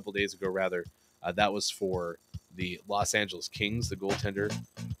 or a couple days ago, rather. That was for the Los Angeles Kings, the goaltender.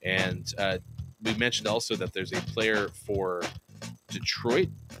 And we mentioned also that there's a player for Detroit,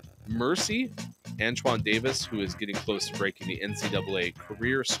 Mercy, Antoine Davis, who is getting close to breaking the NCAA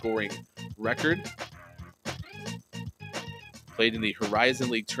career scoring record. Played in the Horizon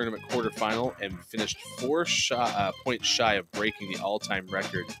League tournament quarterfinal and finished 4 points shy of breaking the all-time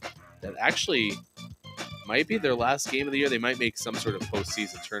record. That actually might be their last game of the year. They might make some sort of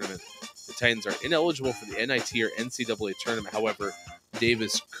postseason tournament. The Titans are ineligible for the NIT or NCAA tournament. However,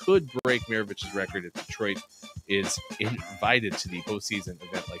 Davis could break Maravich's record if Detroit is invited to the postseason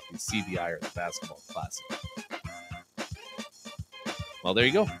event like the CBI or the Basketball Classic. Well, there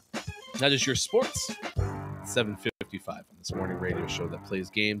you go. That is your sports. 7:55 on this morning radio show that plays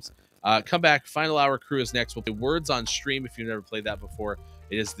games. Come back. Final hour crew is next. We'll play Words on Stream. If you've never played that before,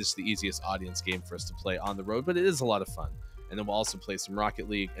 it is just the easiest audience game for us to play on the road, but it is a lot of fun. And then we'll also play some Rocket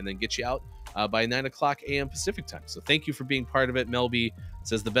League and then get you out by 9 o'clock a.m. Pacific time. So thank you for being part of it. Melby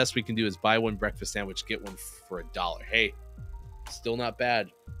says the best we can do is buy one breakfast sandwich, get one for $1. Hey, still not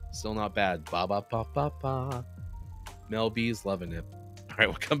bad. Still not bad. Ba ba ba ba ba. Melby's loving it. All right,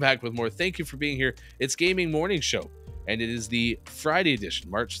 we'll come back with more. Thank you for being here. It's Gaming Morning Show, and it is the Friday edition,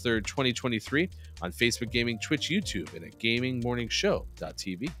 March 3rd, 2023, on Facebook Gaming, Twitch, YouTube, and at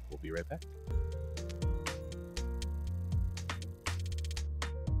gamingmorningshow.tv. We'll be right back.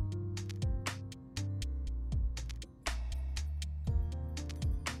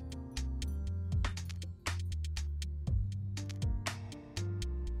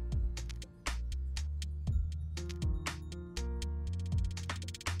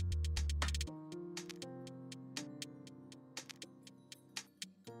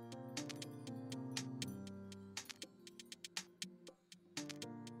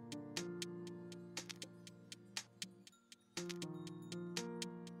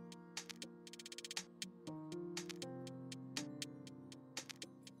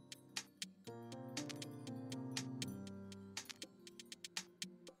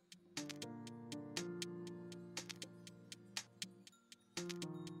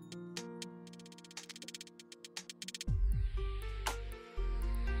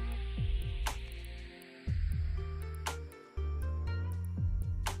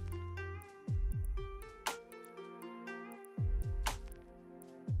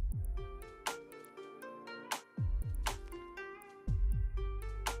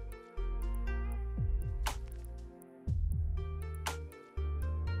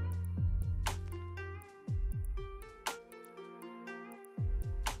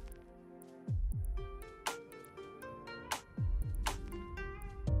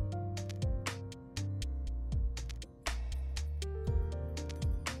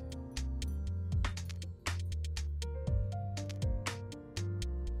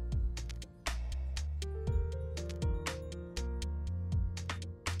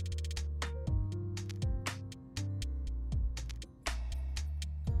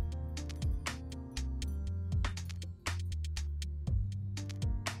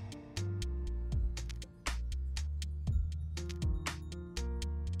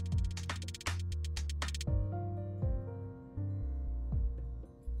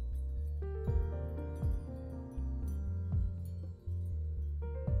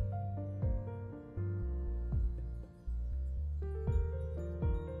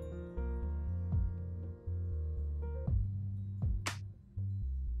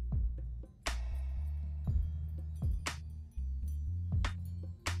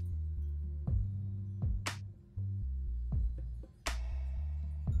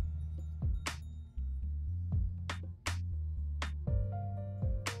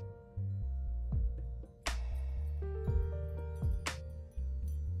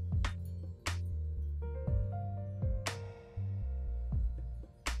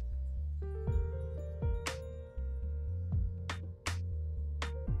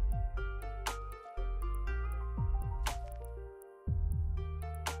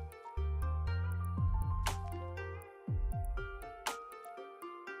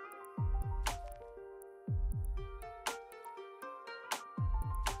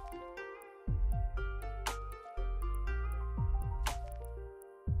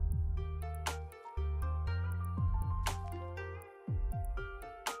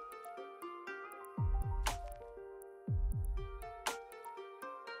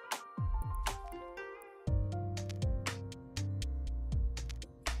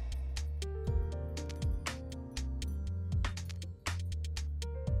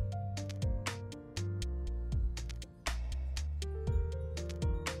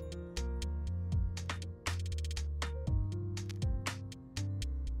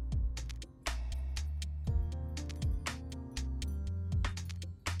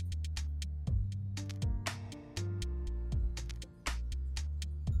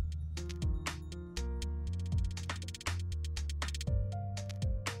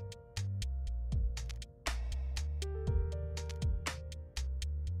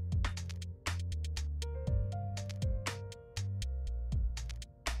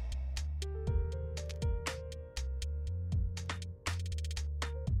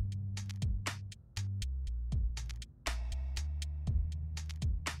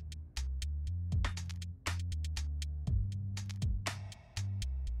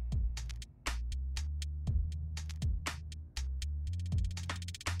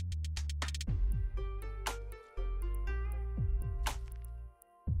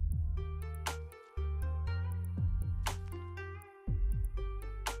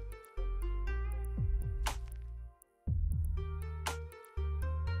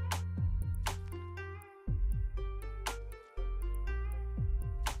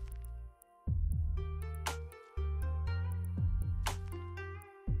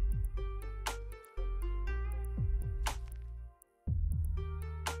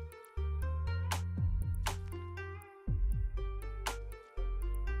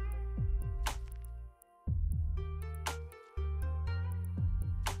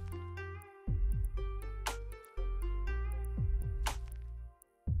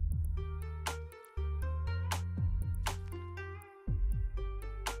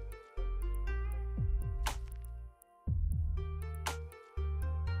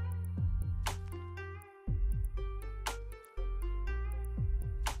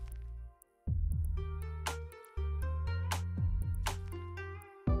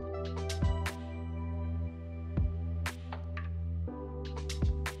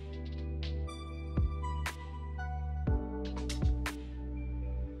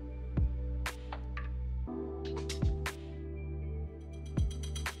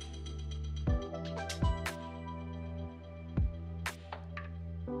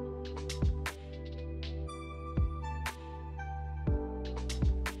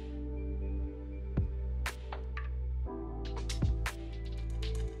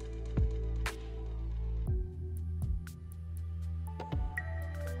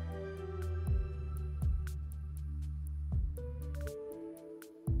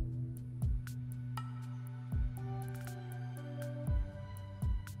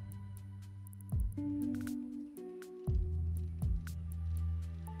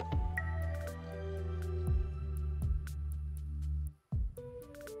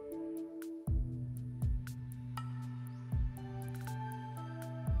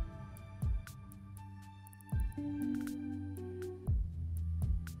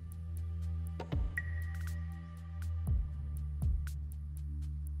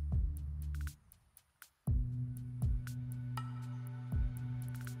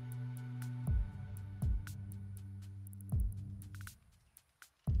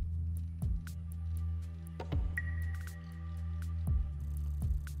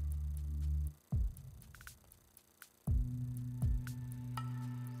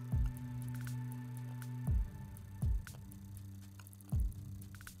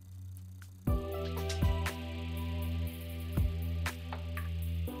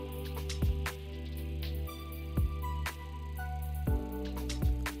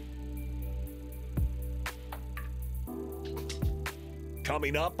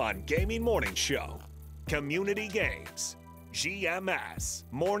 Coming up on Gaming Morning Show, community games, GMS,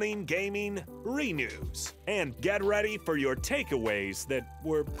 morning gaming, renews, and get ready for your takeaways that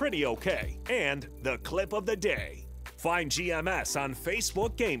were pretty okay, and the clip of the day. Find GMS on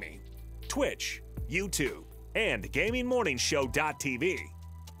Facebook Gaming, Twitch, YouTube, and gamingmorningshow.tv.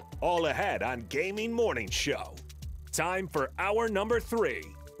 All ahead on Gaming Morning Show. Time for hour number 3,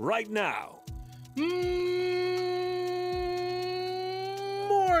 right now.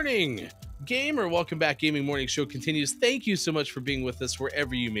 Morning, gamer. Welcome back. Gaming Morning Show continues. Thank you so much for being with us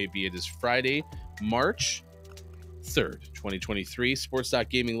wherever you may be. It is Friday, March 3rd, 2023.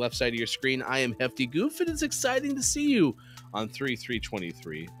 Sports.gaming left side of your screen. I am Hefty Goof, and it's exciting to see you on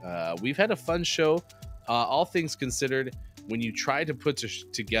 3/3/23. We've had a fun show. All things considered, when you try to put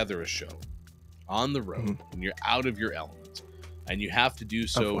together a show on the road, when you're out of your element, and you have to do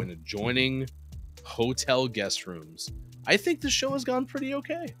so in adjoining hotel guest rooms, I think the show has gone pretty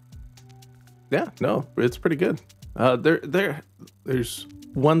okay. Yeah, no, it's pretty good. There's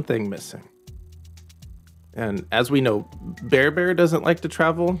one thing missing. And as we know, Bear doesn't like to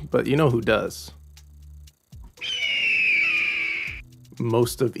travel, but you know who does?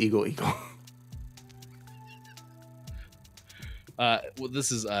 Most of Eagle. Well,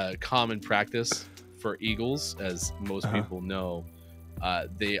 this is a common practice for Eagles, as most people know.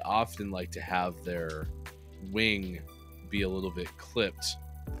 They often like to have their wing be a little bit clipped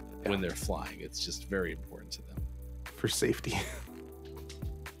when they're flying. It's just very important to them. For safety.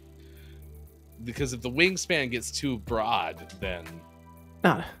 Because if the wingspan gets too broad, then...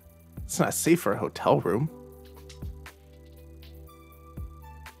 It's not safe for a hotel room.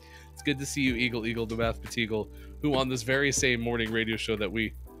 It's good to see you, Eagle the Mathematician, who on this very same morning radio show that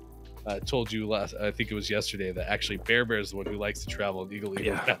we told you last, I think it was yesterday, that actually Bear is the one who likes to travel, and Eagle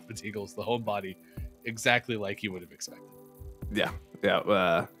the Mathematician is the homebody, exactly like you would have expected. Yeah.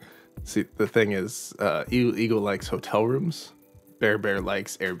 See, the thing is, Eagle likes hotel rooms. Bear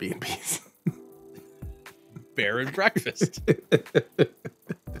likes Airbnbs. Bear and breakfast.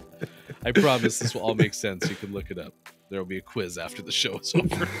 I promise this will all make sense. You can look it up. There will be a quiz after the show is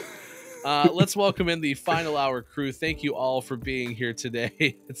over. Let's welcome in the Final Hour crew. Thank you all for being here today.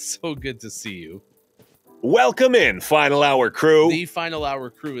 It's so good to see you. Welcome in, Final Hour crew. The Final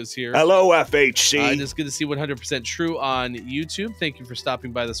Hour crew is here. Hello, FHC. It is good to see 100% True on YouTube. Thank you for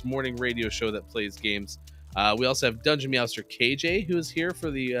stopping by this morning radio show that plays games. We also have Dungeon Meowster KJ, who is here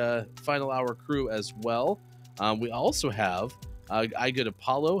for the Final Hour crew as well. We also have I Good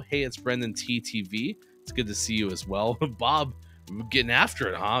Apollo. Hey, it's Brendan TTV. It's good to see you as well. Bob, getting after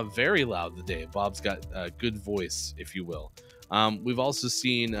it, huh? Very loud today. Bob's got a good voice, if you will. We've also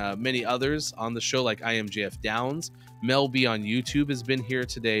seen many others on the show, like I Am JF Downs. Mel B on YouTube has been here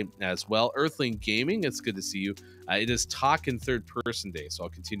today as well. Earthling Gaming, it's good to see you. It is Talk in Third Person Day, so I'll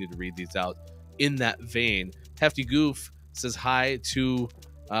continue to read these out in that vein. Hefty Goof says hi to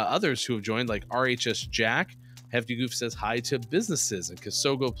others who have joined, like RHS Jack. Hefty Goof says hi to businesses, and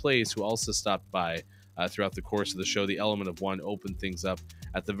Kasogo Plays, who also stopped by throughout the course of the show. The Element of One opened things up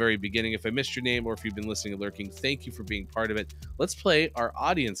at the very beginning. If I missed your name, or if you've been listening and lurking, thank you for being part of it. Let's play our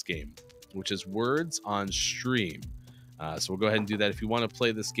audience game, which is Words on Stream. So we'll go ahead and do that. If you want to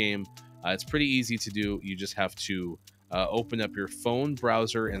play this game, it's pretty easy to do. You just have to open up your phone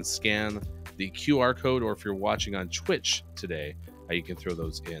browser and scan the QR code, or if you're watching on Twitch today, you can throw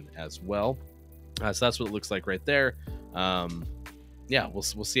those in as well. So that's what it looks like right there. Yeah, we'll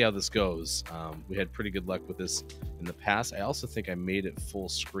see how this goes. We had pretty good luck with this in the past. I also think I made it full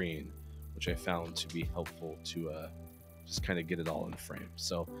screen, which I found to be helpful to just kind of get it all in frame.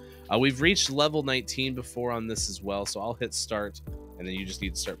 So we've reached level 19 before on this as well. So I'll hit start, and then you just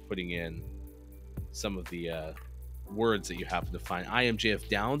need to start putting in some of the words that you happen to find. I Am JF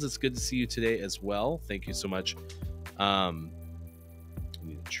Downs. It's good to see you today as well. Thank you so much. I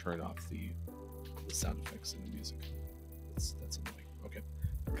need to turn off the sound effects and the music. That's annoying. Okay,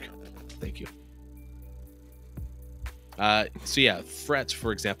 there we go. Thank you. So yeah, Fret,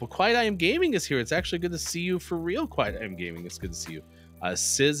 for example. Quiet I Am Gaming is here. It's actually good to see you for real. Quiet I Am Gaming. It's good to see you.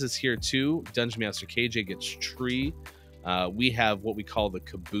 Sizz is here too. Dungeon Master KJ gets Tree. We have what we call the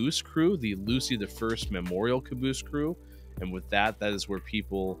Caboose crew, the Lucy the First Memorial Caboose crew, and with that is where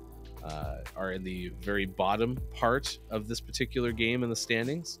people are in the very bottom part of this particular game in the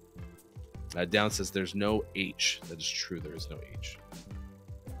standings. Down says there's no H. That is true. There is no H.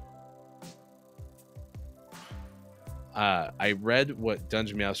 I read what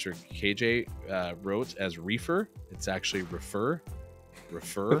Dungeon Master KJ wrote as reefer. It's actually refer.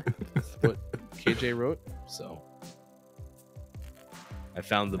 What KJ wrote. So I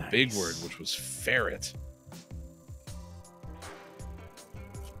found the big word, which was ferret.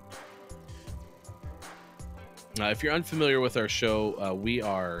 If you're unfamiliar with our show, we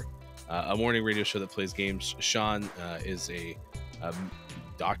are a morning radio show that plays games. Sean is a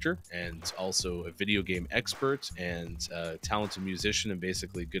doctor and also a video game expert and talented musician and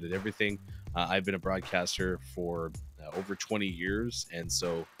basically good at everything. I've been a broadcaster for over 20 years, and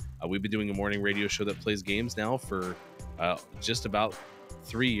so we've been doing a morning radio show that plays games now for just about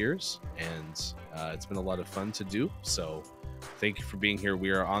 3 years, and it's been a lot of fun to do. So thank you for being here.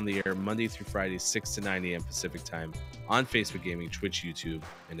 We are on the air Monday through Friday, 6 to 9 a.m. Pacific time on Facebook Gaming, Twitch, YouTube,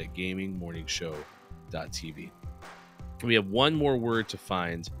 and at gamingmorningshow.tv. We have one more word to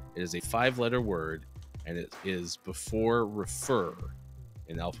find. It is a 5-letter word, and it is before refer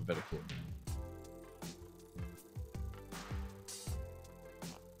in alphabetical order.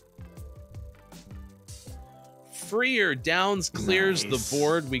 Freer Downs clears the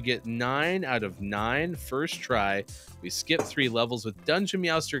board. We get 9 out of 9 first try. We skip 3 levels with Dungeon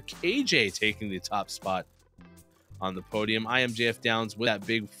Meowster KJ taking the top spot on the podium. I am JF Downs with that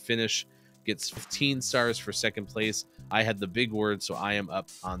big finish, gets 15 stars for second place. I had the big word, so I am up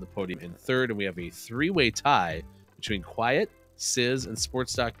on the podium in third, and we have a 3-way tie between Quiet, Sizz, and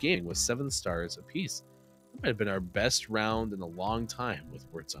Sports Gaming with 7 stars apiece. That might have been our best round in a long time with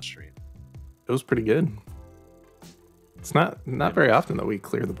Words on Stream. It was pretty good. It's not very often that we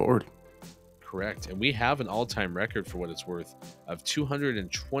clear the board. Correct. And we have an all-time record, for what it's worth, of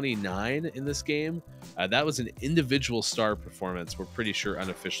 229 in this game. That was an individual star performance. We're pretty sure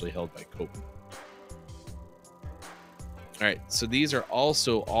unofficially held by Cope. All right, so these are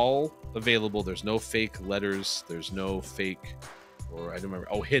also all available. There's no fake letters. There's no fake, or I don't remember.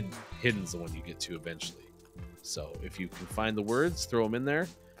 Oh, hidden. Hidden's the one you get to eventually. So if you can find the words, throw them in there.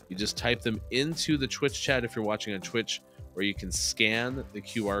 You just type them into the Twitch chat if you're watching on Twitch, or you can scan the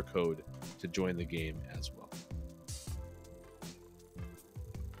QR code to join the game as well.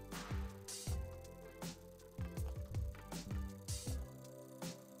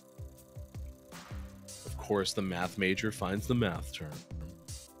 Of course, the math major finds the math term.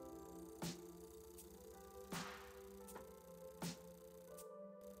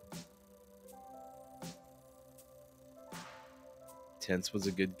 Tense was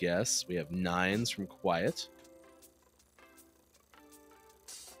a good guess. We have 9s from Quiet.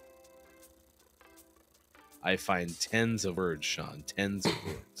 I find tens of words, Sean. Tens of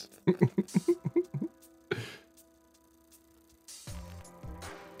words.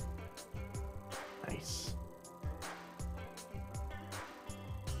 Nice.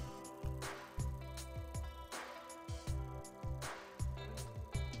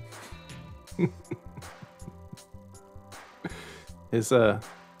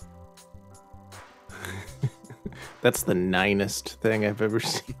 That's the ninest thing I've ever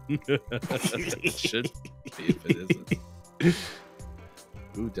seen. It should be if it isn't.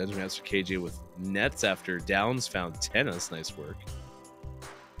 Ooh, Dungeon Master KJ with nets after Downs found tennis. Nice work.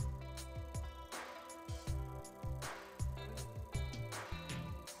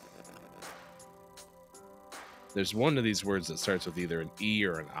 There's one of these words that starts with either an E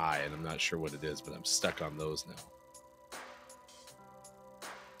or an I, and I'm not sure what it is, but I'm stuck on those now.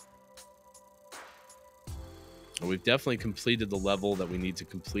 We've definitely completed the level that we need to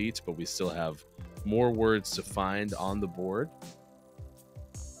complete, but we still have more words to find on the board.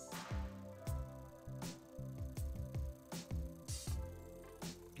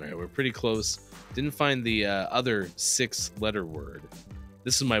 All right, we're pretty close. Didn't find the other 6-letter word.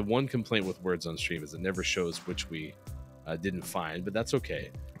 This is my one complaint with Words on Stream, is it never shows which we didn't find, but that's okay.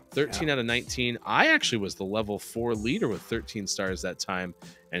 13 out of 19. I actually was the level 4 leader with 13 stars that time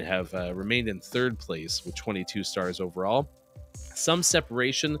and have remained in third place with 22 stars overall. Some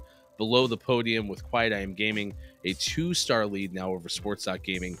separation below the podium with Quiet I Am Gaming, a 2-star lead now over Sports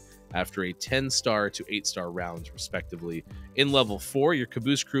Gaming after a 10-star to 8-star round, respectively. In level 4, your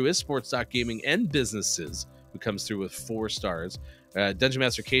caboose crew is Sports Gaming and Businesses, who comes through with 4 stars. Dungeon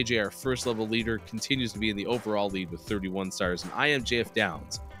Master KJ, our first level leader, continues to be in the overall lead with 31 stars, and I Am JF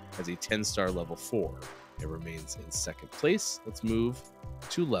Downs has a 10-star level 4. It remains in second place. Let's move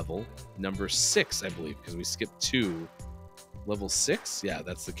to level number 6, I believe, because we skipped 2. Level 6? Yeah,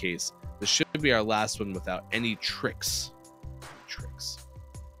 that's the case. This should be our last one without any tricks.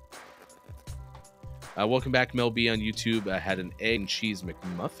 Welcome back, Mel B on YouTube. I had an egg and cheese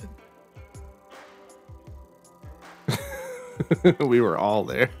McMuffin. We were all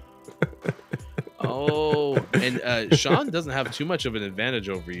there. Oh, and Sean doesn't have too much of an advantage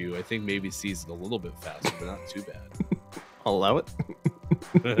over you. I think maybe sees it a little bit faster, but not too bad. I'll allow it.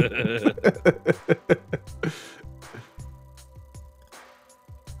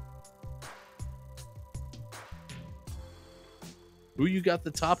 Who you got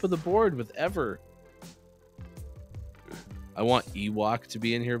the top of the board with ever? I want Ewok to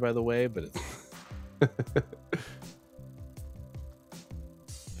be in here, by the way, but it's...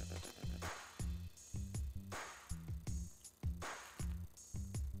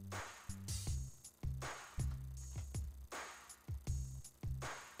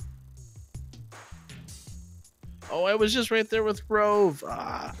 Oh, I was just right there with Grove.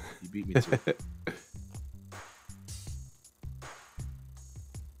 Ah, you beat me to it.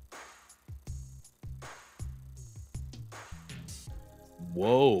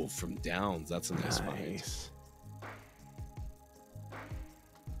 Whoa, from Downs. That's a nice find.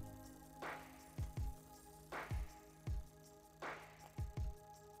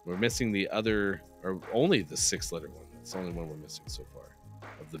 We're missing the other, or only the 6-letter one. It's the only one we're missing so far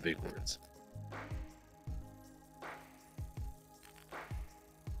of the big words.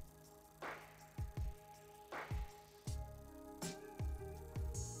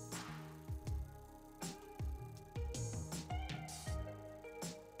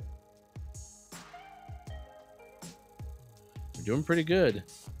 We're doing pretty good.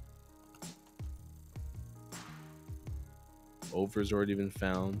 Over's already been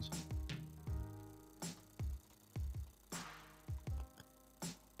found.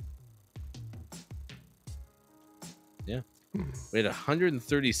 Yeah. We had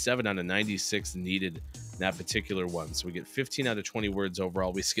 137 out of 96 needed in that particular one. So we get 15 out of 20 words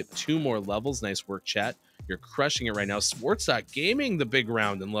overall. We skipped 2 more levels. Nice work, chat. You're crushing it right now. Sports.gaming, the big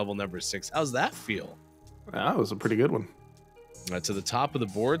round in level number 6. How's that feel? That was a pretty good one. To the top of the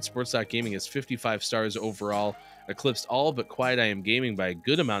board, Sports.gaming is 55 stars overall, eclipsed all but Quiet I Am Gaming by a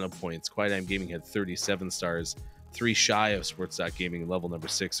good amount of points. Quiet I Am Gaming had 37 stars, 3 shy of Sports.gaming, level number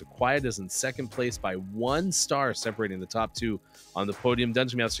 6. So Quiet is in second place by 1 star, separating the top 2 on the podium.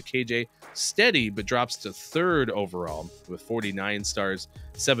 Dungeon Master KJ, steady, but drops to 3rd overall with 49 stars,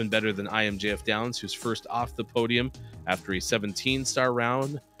 7 better than IMJF Downs, who's first off the podium after a 17-star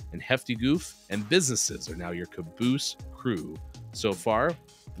round. And Hefty Goof and Businesses are now your caboose crew. So far,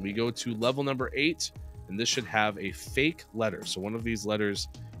 we go to level number 8, and this should have a fake letter. So one of these letters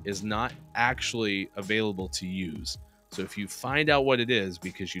is not actually available to use. So if you find out what it is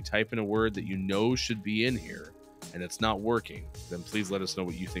because you type in a word that you know should be in here and it's not working, then please let us know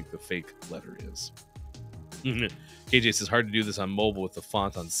what you think the fake letter is. KJ says, hard to do this on mobile with the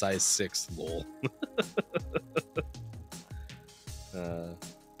font on size 6, lol.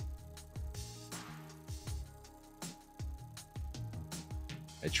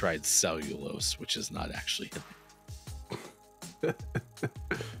 I tried cellulose, which is not actually in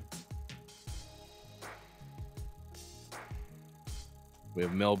We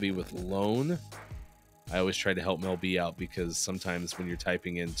have Mel B with loan. I always try to help Mel B out because sometimes when you're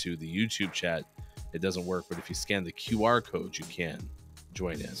typing into the YouTube chat, it doesn't work. But if you scan the QR code, you can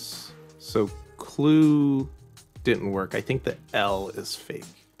join in. So Clue didn't work. I think the L is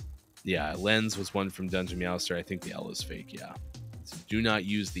fake. Yeah, Lens was one from Dungeon Meowster. I think the L is fake, yeah. So do not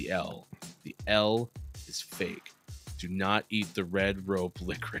use the L. The L is fake. Do not eat the red rope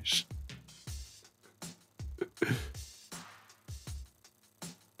licorice.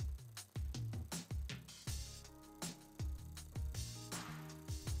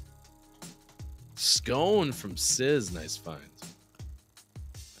 Scone from Sizz, nice find.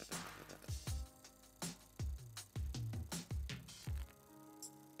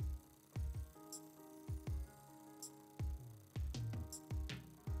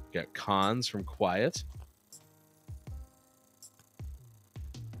 Got Cons from Quiet.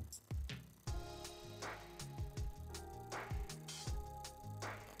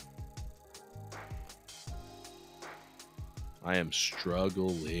 I am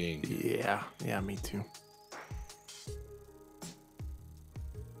struggling. Yeah, me too.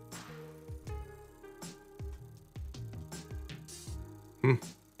 I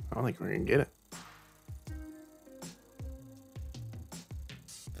don't think we're gonna get it.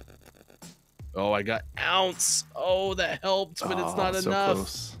 Oh, I got ounce. Oh, that helped, but it's not so enough.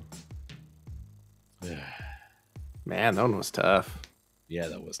 Close. Man, that one was tough. Yeah,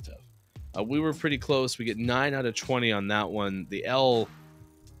 that was tough. We were pretty close. We get 9 out of 20 on that one. The L,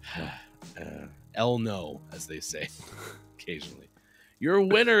 L no, as they say occasionally. Your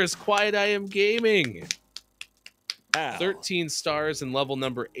winner is Quiet I Am Gaming. Ow. 13 stars in level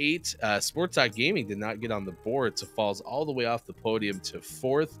number 8. Sports.gaming did not get on the board, so falls all the way off the podium to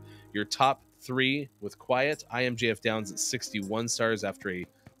 4th. Your top 3 with Quiet. IMJF Downs at 61 stars after a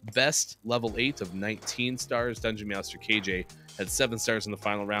best level 8 of 19 stars. Dungeon Master KJ had 7 stars in the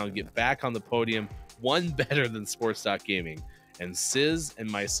final round. Get back on the podium, 1 better than Sports.gaming. And Sizz and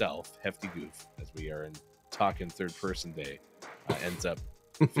myself, Hefty Goof, as we are in talking third person day, ends up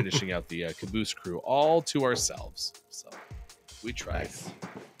finishing out the caboose crew all to ourselves. So We tried. Nice.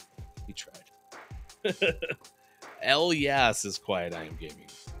 We tried. Hell yeah, says Quiet I Am Gaming.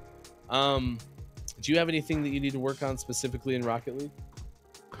 Do you have anything that you need to work on specifically in Rocket League?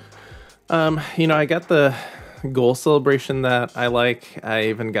 I got the goal celebration that I like. I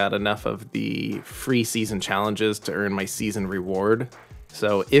even got enough of the free season challenges to earn my season reward.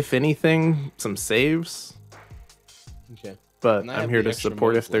 So if anything, some saves. Okay. But And I I'm have here the to extra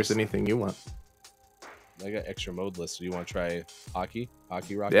support modes if there's list. anything you want. I got extra mode lists. So you want to try hockey?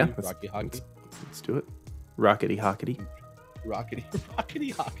 Hockey, Rocky? Yeah, Rocky, hockey? Let's do it. Rockety hockety. Rockety,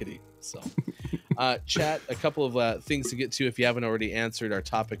 rockety, hockety. So, chat, a couple of things to get to. If you haven't already answered our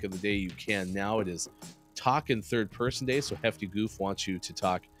topic of the day, you can now. It is Talk in Third Person Day. So Hefty Goof wants you to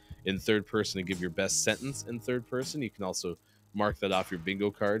talk in third person and give your best sentence in third person. You can also mark that off your bingo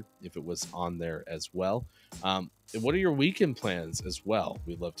card if it was on there as well. And what are your weekend plans as well?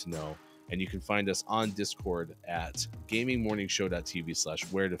 We'd love to know. And you can find us on Discord at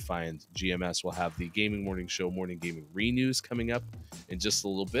gamingmorningshow.tv/where to find GMS. We'll have the Gaming Morning Show Morning Gaming Renews coming up in just a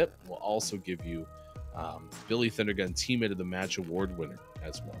little bit. We'll also give you Billy Thundergun Teammate of the Match Award winner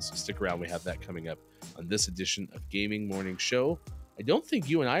as well. So stick around. We have that coming up on this edition of Gaming Morning Show. I don't think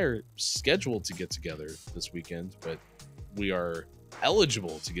you and I are scheduled to get together this weekend, but we are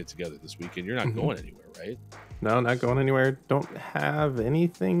eligible to get together this weekend. You're not going anywhere, right? No, not going anywhere. Don't have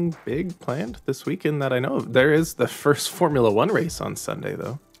anything big planned this weekend that I know of. There is the first Formula One race on Sunday,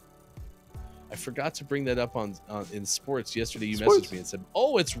 though. I forgot to bring that up on in sports. Yesterday you Sports? messaged me and said,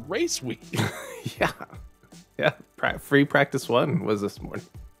 oh, it's race week. Yeah. Free practice one was this morning.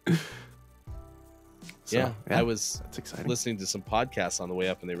 So, I was that's exciting. listening to some podcasts on the way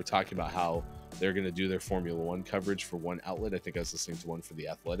up, and they were talking about how they're going to do their Formula One coverage for one outlet. I think I was listening to one for The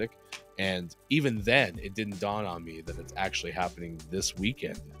Athletic. And even then, it didn't dawn on me that it's actually happening this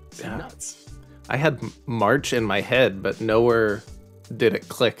weekend. It's nuts. I had March in my head, but nowhere did it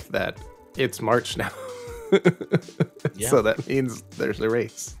click that it's March now. So that means there's a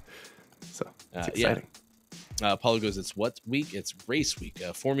race. So it's exciting. Paulo goes, it's what week? It's race week.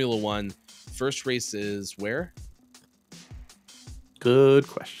 Formula One. First race is where? Good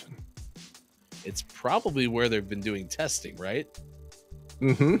question. It's probably where they've been doing testing, right?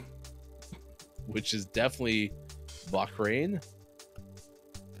 Mm-hmm. Which is definitely Bahrain.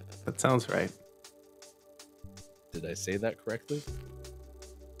 That sounds right. Did I say that correctly?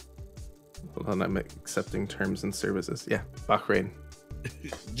 Hold on, I'm accepting terms and services. Yeah, Bahrain.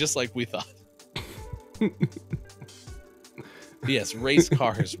 Just like we thought. Yes, race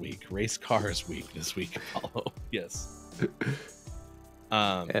cars week. Race cars week this week, Apollo. Yes.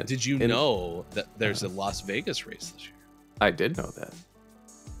 Did you know that there's a Las Vegas race this year? I did know that.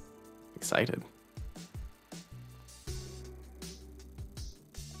 Excited.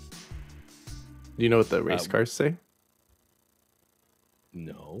 Do you know what the race cars say?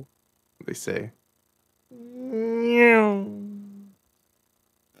 No. They say,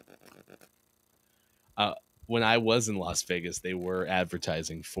 when I was in Las Vegas, they were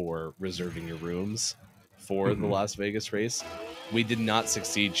advertising for reserving your rooms for the Las Vegas race. We did not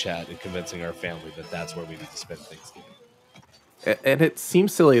succeed, chat, in convincing our family that that's where we need to spend Thanksgiving. And it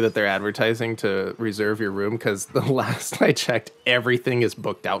seems silly that they're advertising to reserve your room because the last I checked, everything is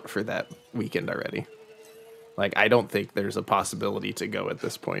booked out for that weekend already. Like, I don't think there's a possibility to go at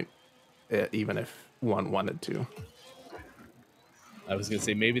this point, even if one wanted to. I was going to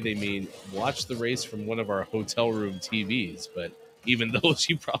say maybe they mean watch the race from one of our hotel room TVs, but even those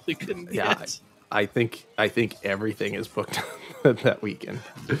you probably couldn't get. Yeah, I think everything is booked that weekend.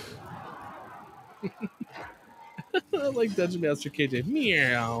 Like Dungeon Master KJ.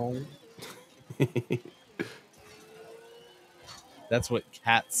 Meow. That's what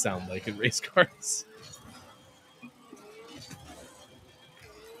cats sound like in race cars.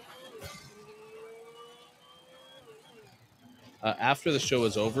 After the show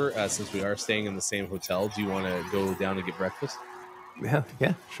is over, since we are staying in the same hotel, do you want to go down and get breakfast? Yeah,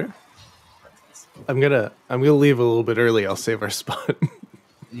 sure. I'm gonna leave a little bit early. I'll save our spot.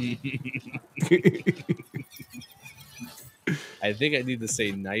 I think I need to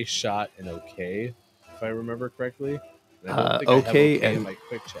say nice shot and okay, if I remember correctly. And I don't think okay, I have okay and in my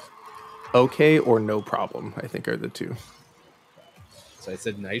quick chat. Okay or no problem, I think, are the two. So I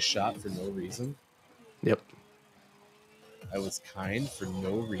said nice shot for no reason. Yep. I was kind for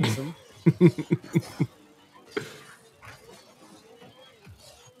no reason.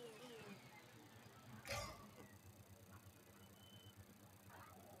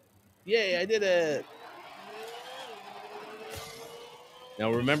 Yay, I did it.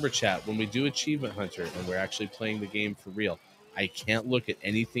 Now remember, chat, when we do Achievement Hunter and we're actually playing the game for real, I can't look at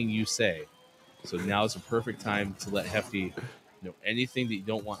anything you say. So now is a perfect time to let Hefty Anything that you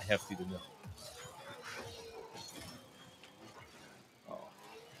don't want Hefty to know. Oh,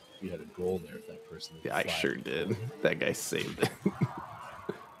 you had a goal there if that person. Yeah, I sure did. That guy saved it.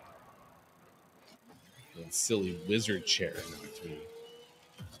 That silly wizard chair knocked me.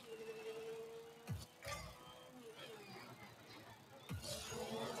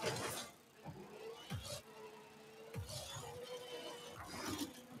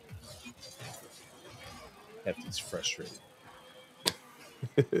 Hefty's frustrated.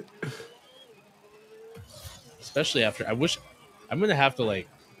 Especially after, I'm going to have to like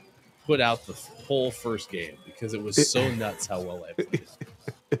put out the whole first game because it was so nuts how well I played.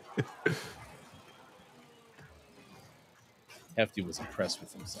 Hefty was impressed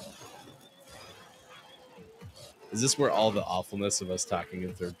with himself. Is this where all the awfulness of us talking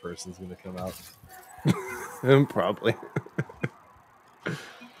in third person is going to come out? Probably.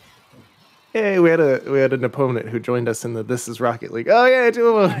 Hey, we had an opponent who joined us in the This Is Rocket League. Oh yeah, 2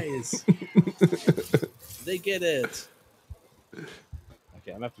 of them. Nice. They get it. Okay,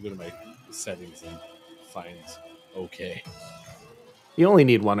 I'm gonna have to go to my settings and find okay. You only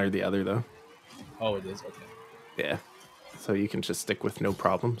need one or the other though. Oh, it is okay. Yeah. So you can just stick with no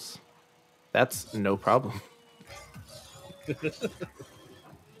problems. That's no problem.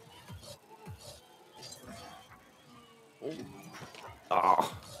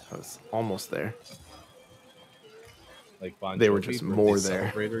 Oh, I was almost there. Like Bon They were Jovi, just birthday more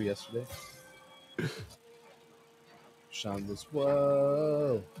there. Celebrator yesterday. Sean was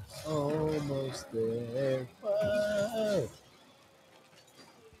whoa, almost there. Whoa.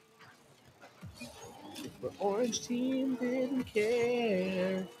 The orange team didn't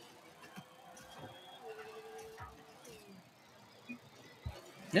care.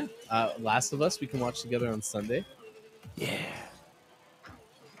 Yeah, Last of Us we can watch together on Sunday. Yeah.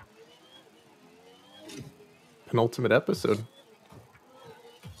 Penultimate episode.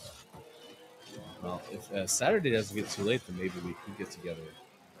 Well, if Saturday doesn't get too late, then maybe we could get together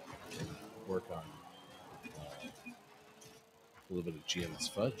and work on a little bit of GMS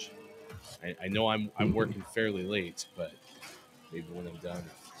fudge. I know I'm working fairly late, but maybe when I'm done,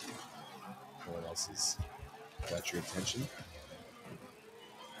 if no one else has got your attention,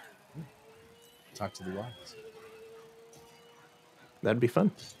 talk to the wives. That'd be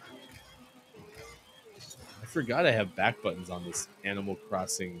fun. I forgot I have back buttons on this Animal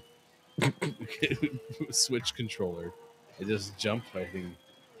Crossing Switch controller. I just jumped by hitting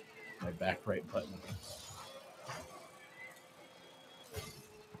my back right button.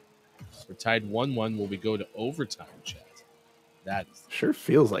 We're tied 1-1. Will we go to overtime, chat? That is Sure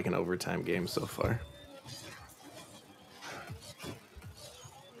feels like an overtime game so far.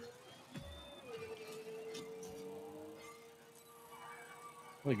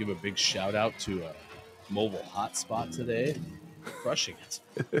 I want to give a big shout out to Mobile Hotspot today, crushing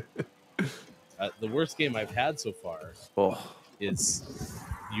it. The worst game I've had so far is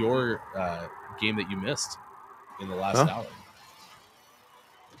your game that you missed in the last hour.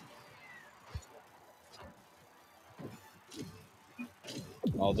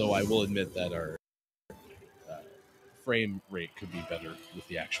 Although I will admit that our frame rate could be better with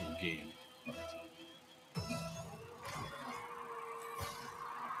the actual game.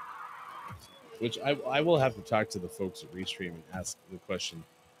 Which I will have to talk to the folks at Restream and ask the question.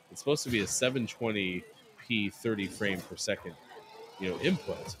 It's supposed to be a 720p 30 frame per second,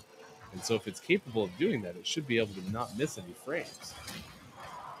 input. And so if it's capable of doing that, it should be able to not miss any frames.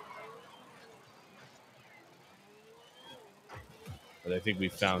 But I think we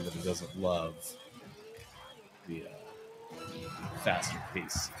found that it doesn't love the faster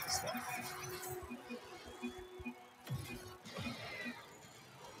pace stuff.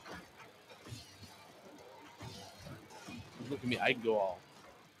 Look at me, I can go all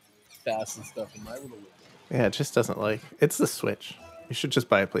fast and stuff in my little window. Yeah, it just doesn't like. It's the Switch. You should just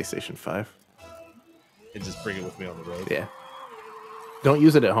buy a PlayStation 5. And just bring it with me on the road. Yeah. Don't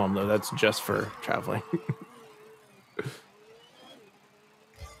use it at home, though. That's just for traveling.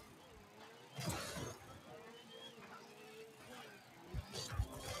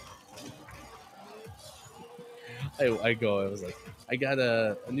 I was like, I got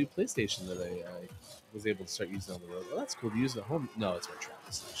a new PlayStation that I was able to start using on the road. Well, that's cool to use at home. No, it's my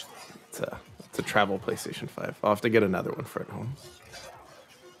travel station. It's a travel PlayStation 5. I'll have to get another one for at home.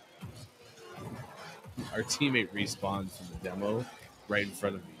 Our teammate respawned from the demo right in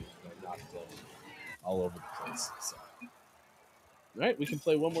front of me. I knocked them all over the place. So. All right, we can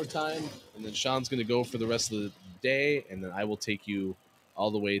play one more time, and then Sean's going to go for the rest of the day, and then I will take you all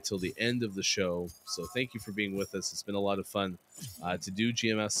the way till the end of the show. So thank you for being with us. It's been a lot of fun to do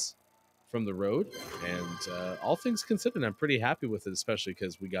GMS from the road, and all things considered, I'm pretty happy with it, especially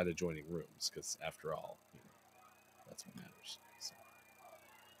because we got adjoining rooms. Because after all, that's what matters. So.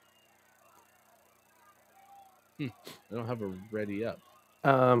 I don't have a ready up.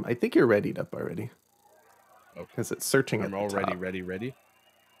 I think you're readied up already. Okay. Because it's searching I'm at the already top. ready.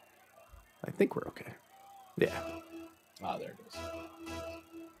 I think we're okay. Yeah. Ah, there it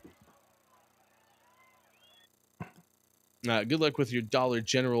goes. Good luck with your Dollar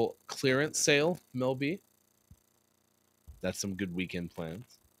General clearance sale, Mel B. That's some good weekend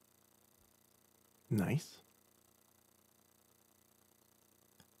plans. Nice.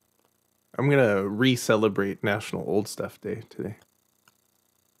 I'm going to re-celebrate National Old Stuff Day today.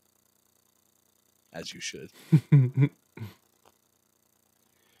 As you should.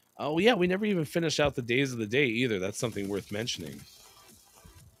 Oh, yeah, we never even finished out the days of the day either. That's something worth mentioning.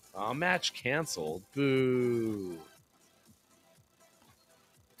 Match canceled. Boo.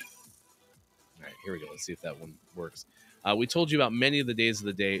 All right, here we go. Let's see if that one works. We told you about many of the days of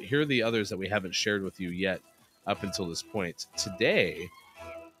the day. Here are the others that we haven't shared with you yet up until this point. Today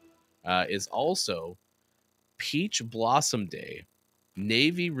is also Peach Blossom Day,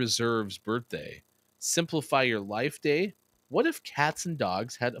 Navy Reserve's birthday, Simplify Your Life Day. What if cats and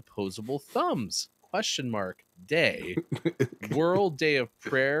dogs had opposable thumbs? ? Day. World Day of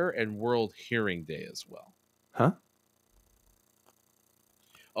Prayer and World Hearing Day as well. Huh?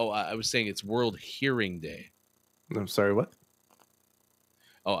 Oh, I was saying it's World Hearing Day. I'm sorry, what?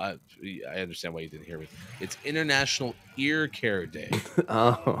 Oh, I understand why you didn't hear me. It's International Ear Care Day.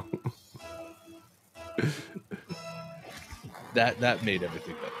 Oh. That made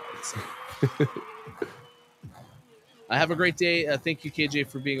everything better. I have a great day. Thank you, KJ,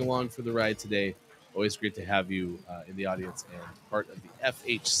 for being along for the ride today. Always great to have you in the audience and part of the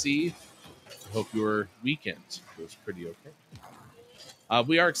FHC. I hope your weekend goes pretty okay.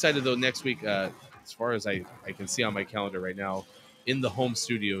 We are excited, though, next week, as far as I can see on my calendar right now, in the home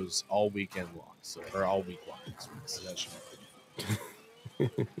studios all weekend long, or all week long next week. So that should be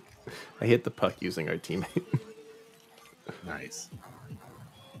pretty fun. I hit the puck using our teammate. Nice.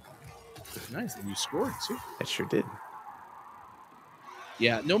 Nice. And you scored, too. I sure did.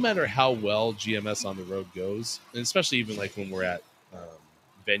 Yeah, no matter how well GMS on the road goes, and especially even like when we're at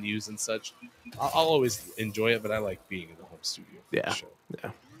venues and such, I'll always enjoy it, but I like being in the home studio for the show.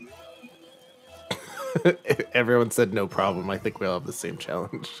 Yeah. Everyone said no problem. I think we all have the same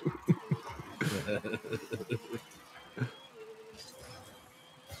challenge.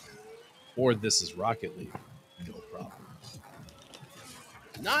 Or this is Rocket League. No problem.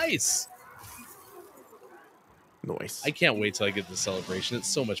 Nice! Nice. I can't wait till I get the celebration. It's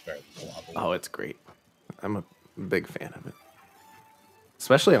so much better than the lava. Oh, it's great. I'm a big fan of it.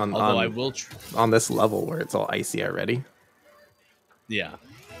 Especially on I will on this level where it's all icy already. Yeah.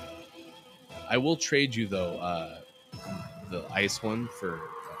 I will trade you, though, the ice one for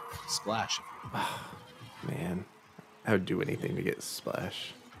Splash. Man, I would do anything to get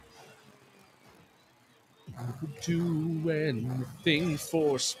Splash. I would do anything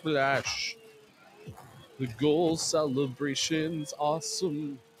for Splash. The goal celebration's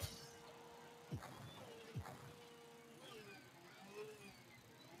awesome.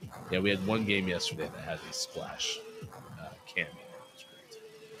 Yeah, we had one game yesterday that had a Splash cameo. It was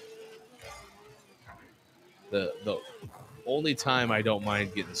great. The only time I don't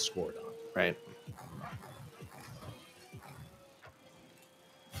mind getting scored on. Right.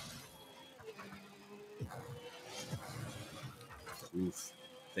 Oof.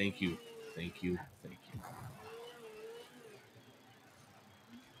 Thank you. Thank you. Thank you.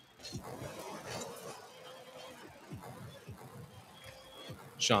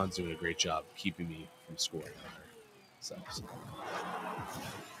 Sean's doing a great job keeping me from scoring on her. So.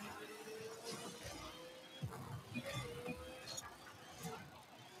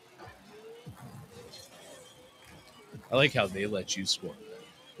 I like how they let you score,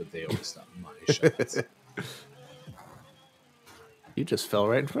 but they always stop my shots. You just fell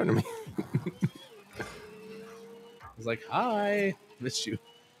right in front of me. I was like, hi, missed you.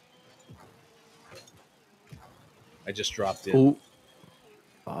 I just dropped in. Ooh.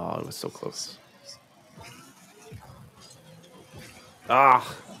 Oh, it was so close.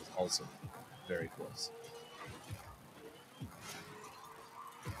 Ah. Also, very close.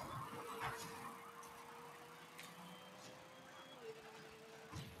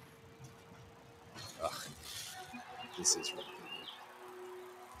 Ugh. This is really good.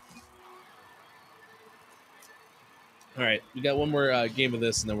 All right, we got one more game of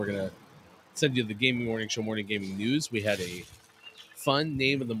this, and then we're going to send you the Gaming Morning Show Morning Gaming News. We had a fun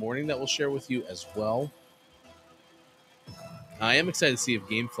name of the morning that we'll share with you as well. I am excited to see if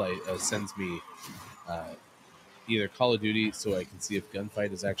Gamefly sends me either Call of Duty so I can see if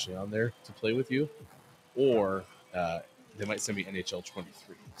Gunfight is actually on there to play with you, or they might send me NHL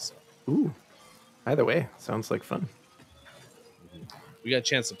 23. So Ooh. Either way, sounds like fun. we got a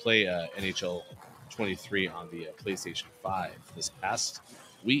chance to play NHL 23 on the PlayStation 5 this past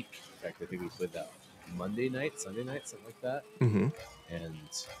week. In fact, I think we played that Monday night, Sunday night, something like that. Mm-hmm. And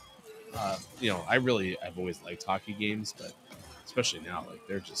I've always liked hockey games, but especially now, like,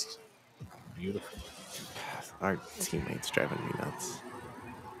 they're just beautiful. Our teammates driving me nuts.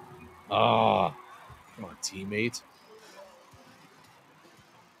 Oh, come on, teammate.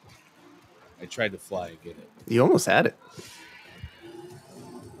 I tried to fly and get it. You almost had it.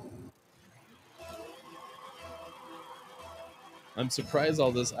 I'm surprised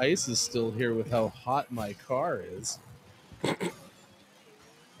all this ice is still here with how hot my car is.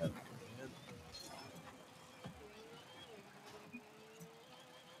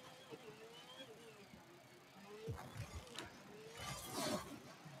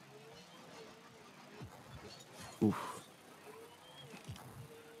 Oof.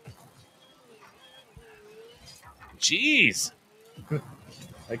 Jeez.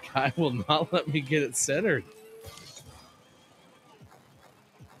 That guy will not let me get it centered.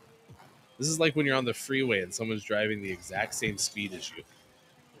 This is like when you're on the freeway and someone's driving the exact same speed as you.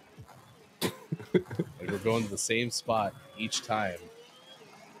 Like, we're going to the same spot each time.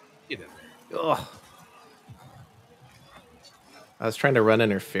 Get in there. Ugh. I was trying to run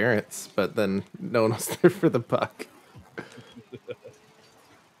interference, but then no one was there for the puck.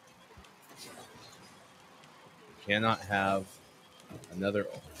 Cannot have another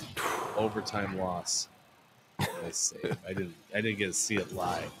overtime loss. Nice save. I didn't get to see it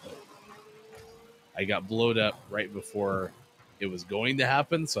live, but I got blowed up right before it was going to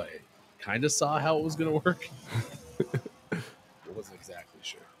happen, so I kind of saw how it was going to work. I wasn't exactly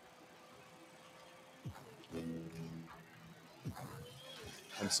sure.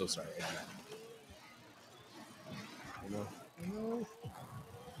 I'm so sorry. I know.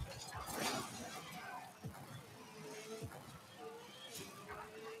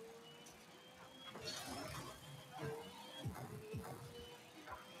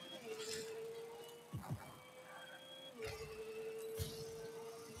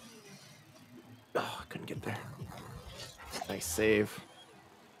 Oh, I couldn't get there. Nice save.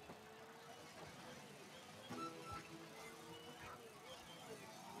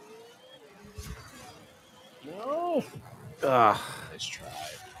 No. Ugh. Nice try.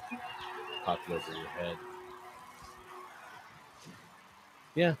 Popped it over your head.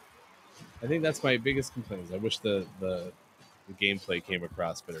 Yeah. I think that's my biggest complaint. I wish the gameplay came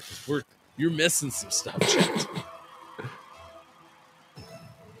across better, because you're missing some stuff, chat.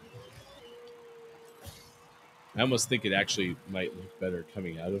 I almost think it actually might look better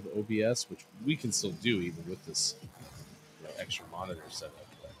coming out of OBS, which we can still do even with this extra monitor setup.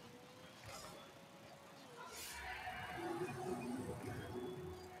 But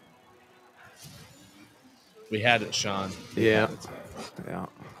we had it, Sean. Yeah. Yeah.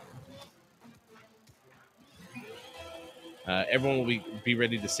 Everyone will be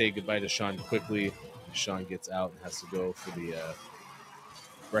ready to say goodbye to Sean quickly. Sean gets out and has to go for the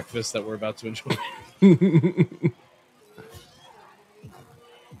breakfast that we're about to enjoy.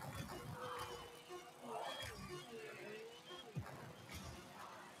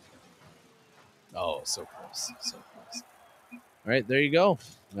 Oh, so close. So close. All right, there you go.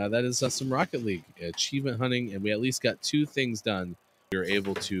 That is some Rocket League achievement hunting, and we at least got 2 things done. We were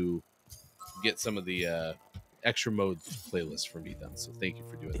able to get some of the extra mode playlist for me done. So thank you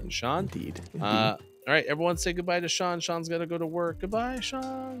for doing that, Sean. Indeed. All right, everyone say goodbye to Sean. Sean's got to go to work. Goodbye,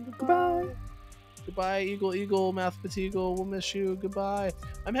 Sean. Goodbye. Goodbye, Eagle, Math Eagle. We'll miss you. Goodbye.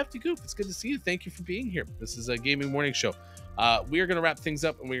 I'm Hefty Goop. It's good to see you. Thank you for being here. This is a gaming morning show. We are going to wrap things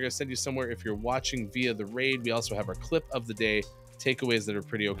up, and we're going to send you somewhere if you're watching via the raid. We also have our clip of the day, takeaways that are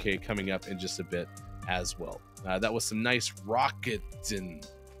pretty okay, coming up in just a bit as well. That was some nice rocketing.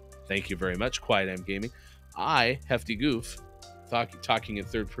 Thank you very much, Quiet M Gaming. I, Hefty Goof, talking in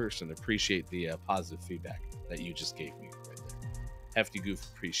third person, appreciate the positive feedback that you just gave me right there. Hefty Goof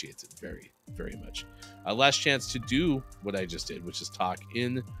appreciates it very, very much. Last chance to do what I just did, which is talk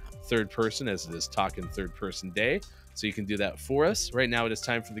in third person, as it is Talk in Third Person Day. So you can do that for us. Right now it is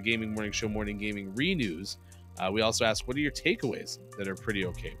time for the Gaming Morning Show Morning Gaming Renews. We also ask, what are your takeaways that are pretty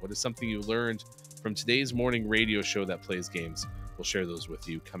okay? What is something you learned from today's morning radio show that plays games? We'll share those with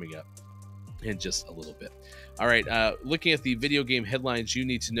you coming up in just a little bit. All right, looking at the video game headlines you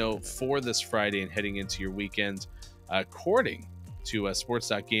need to know for this Friday and heading into your weekend. According to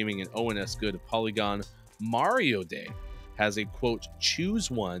Sports.Gaming and ONS Good Polygon, Mario Day has a quote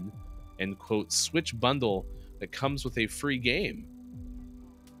choose one and quote switch bundle that comes with a free game.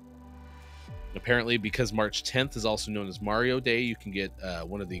 Apparently, because March 10th is also known as Mario Day, you can get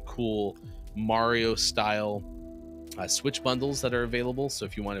one of the cool Mario style Switch bundles that are available. So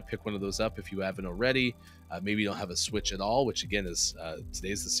if you want to pick one of those up, if you haven't already, maybe you don't have a Switch at all, which again is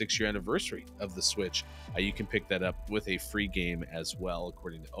today's the 6-year anniversary of the Switch, you can pick that up with a free game as well,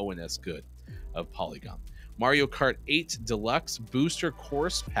 according to ONS Good of Polygon. Mario Kart 8 Deluxe Booster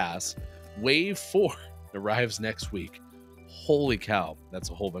Course Pass Wave 4 arrives next week. Holy cow, that's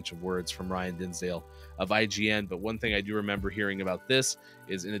a whole bunch of words from Ryan Dinsdale of IGN. But one thing I do remember hearing about this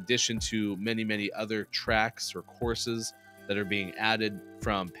is, in addition to many other tracks or courses that are being added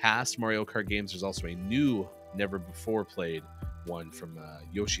from past Mario Kart games, there's also a new, never before played one from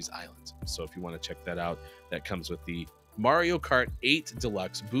Yoshi's Island. So if you want to check that out, that comes with the Mario Kart 8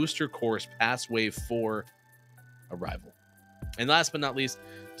 Deluxe Booster Course Pass Wave 4 arrival. And last but not least,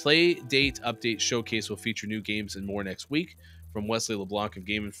 Play Date Update Showcase will feature new games and more next week. From Wesley LeBlanc of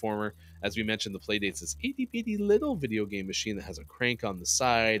Game Informer. As we mentioned, the Playdate's this itty-bitty little video game machine that has a crank on the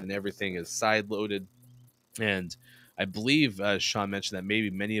side and everything is side-loaded. And I believe Sean mentioned that maybe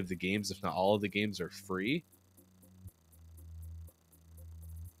many of the games, if not all of the games, are free.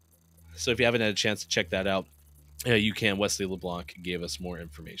 So if you haven't had a chance to check that out, you can. Wesley LeBlanc gave us more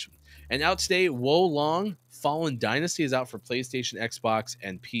information. And out today, Wo Long Fallen Dynasty is out for PlayStation, Xbox,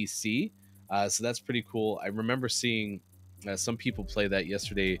 and PC. So that's pretty cool. I remember seeing some people play that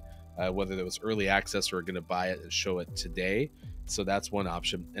yesterday, whether that was early access or going to buy it and show it today. So that's one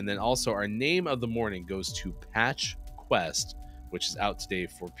option. And then also our name of the morning goes to Patch Quest, which is out today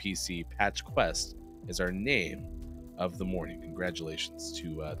for PC. Patch Quest is our name of the morning. Congratulations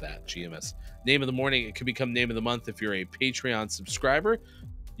to that GMS. Name of the morning. It could become name of the month if you're a Patreon subscriber.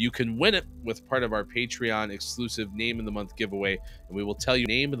 You can win it with part of our Patreon exclusive name of the month giveaway. And we will tell you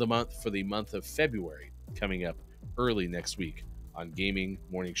name of the month for the month of February coming up early next week on Gaming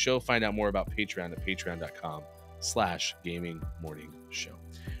Morning Show. Find out more about Patreon at patreon.com/Gaming Morning Show.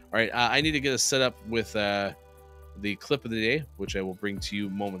 All right, I need to get us set up with the clip of the day, which I will bring to you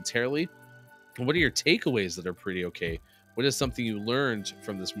momentarily. What are your takeaways that are pretty okay? What is something you learned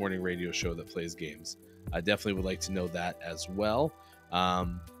from this morning radio show that plays games? I definitely would like to know that as well.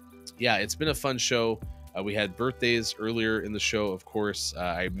 Yeah, it's been a fun show. We had birthdays earlier in the show, of course.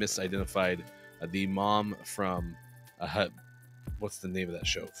 I misidentified the mom from what's the name of that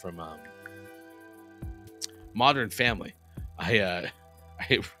show from Modern Family. I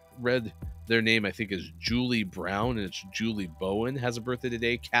read their name, I think, is Julie Brown, and it's Julie Bowen has a birthday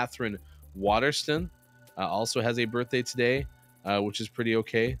today. Catherine Waterston also has a birthday today, which is pretty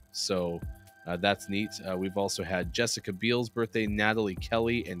okay. So that's neat. We've also had Jessica Biel's birthday, Natalie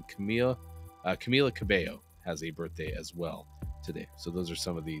Kelly, and Camila Cabello has a birthday as well today. So those are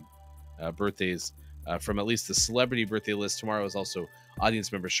some of the birthdays from at least the celebrity birthday list. Tomorrow is also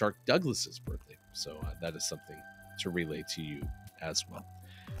audience member Shark Douglas's birthday. So that is something to relay to you as well.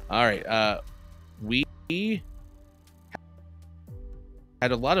 All right. We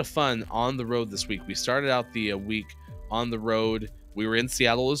had a lot of fun on the road this week. We started out the week on the road. We were in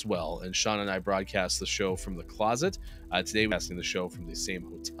Seattle as well, and Sean and I broadcast the show from the closet. Today we're casting the show from the same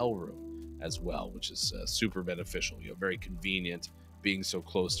hotel room as well, which is super beneficial. Very convenient being so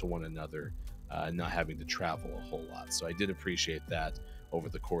close to one another, not having to travel a whole lot. So I did appreciate that over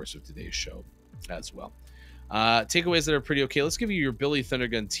the course of today's show as well. Takeaways that are pretty okay. Let's give you your Billy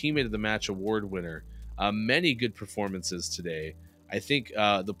Thundergun Teammate of the Match award winner. Many good performances today. I think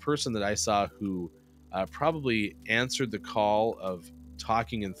the person that I saw who probably answered the call of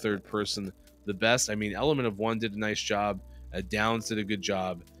talking in third person the best. I mean, Element of One did a nice job. Downs did a good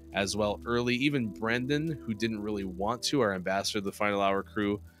job as well early. Even Brendan, who didn't really want to, our ambassador of the Final Hour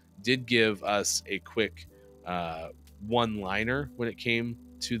crew, did give us a quick one-liner when it came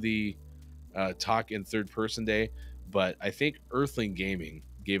to the talk in third person day. But I think Earthling Gaming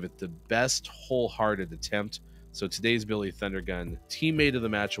gave it the best wholehearted attempt. So today's Billy Thundergun Teammate of the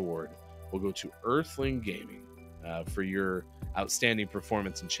Match award will go to Earthling Gaming for your outstanding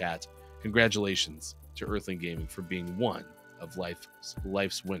performance in chat. Congratulations to Earthling Gaming for being one of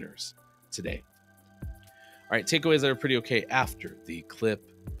life's winners today. All right, takeaways that are pretty okay after the clip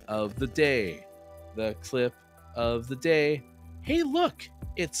of the day. The clip of the day. Hey, look,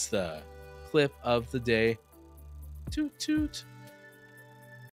 it's the clip of the day. Toot toot.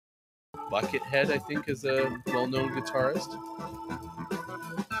 Buckethead, I think, is a well-known guitarist.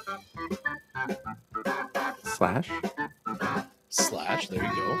 Slash, there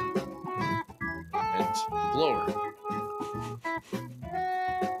you go. And Blower.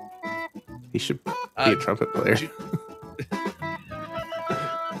 He should be a trumpet player.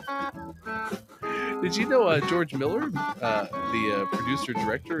 Did you know George Miller, the producer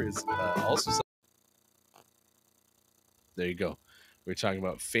director, is also? There you go. We're talking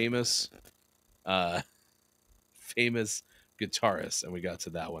about famous guitarists, and we got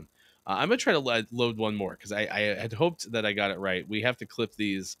to that one. I'm gonna try to load one more because I had hoped that I got it right. We have to clip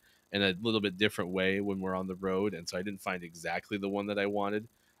these in a little bit different way when we're on the road, and so I didn't find exactly the one that I wanted.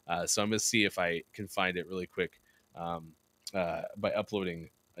 So I'm gonna see if I can find it really quick by uploading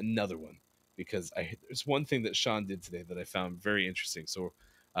another one, because there's one thing that Sean did today that I found very interesting. So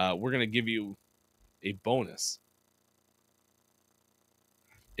we're gonna give you a bonus.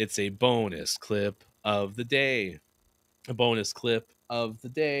 It's a bonus clip of the day. A bonus clip of the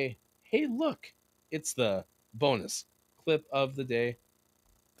day. Hey, look, it's the bonus clip of the day.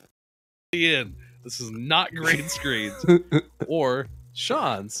 Ian, this is not green screen or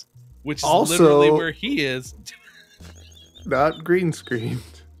Sean's, which is Also, literally where he is. Not green screen.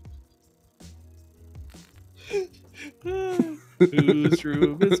 Whose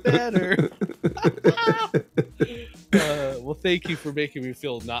room is better? Well, thank you for making me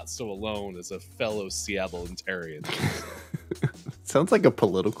feel not so alone as a fellow Seattleitarian. Sounds like a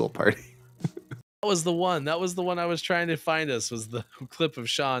political party. That was the one. That was the one I was trying to find us, was the clip of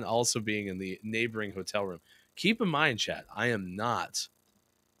Sean also being in the neighboring hotel room. Keep in mind, chat, I am not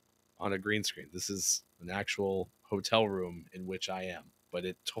on a green screen. This is an actual hotel room in which I am, but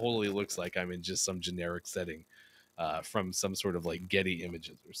it totally looks like I'm in just some generic setting from some sort of like Getty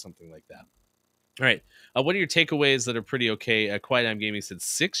Images or something like that. All right. What are your takeaways that are pretty okay? Quiet Time Gaming said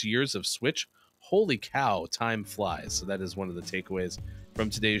 6 years of Switch. Holy cow, time flies. So that is one of the takeaways from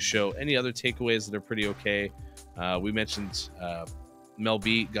today's show. Any other takeaways that are pretty okay? We mentioned Mel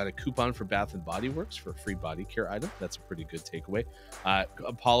B got a coupon for Bath and Body Works for a free body care item. That's a pretty good takeaway.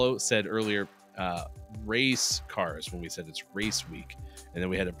 Apollo said earlier race cars when we said it's race week. And then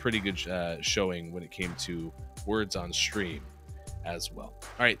we had a pretty good showing when it came to words on stream as well.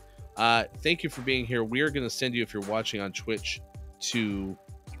 All right. Thank you for being here. We are going to send you, if you're watching on Twitch, to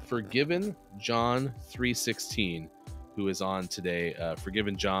Forgiven John 316, who is on today.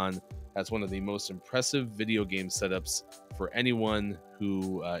 Forgiven John has one of the most impressive video game setups for anyone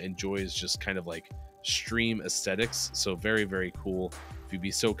who enjoys just kind of like stream aesthetics. So very, very cool. If you'd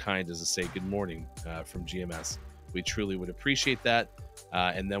be so kind as to say good morning from GMS, we truly would appreciate that.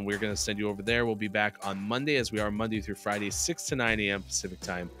 And then we're going to send you over there. We'll be back on Monday, as we are Monday through Friday, 6 to 9 a.m. Pacific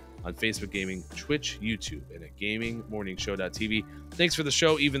time, on Facebook Gaming, Twitch, YouTube, and at gamingmorningshow.tv. Thanks for the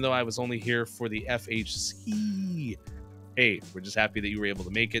show, even though I was only here for the FHC. Hey, we're just happy that you were able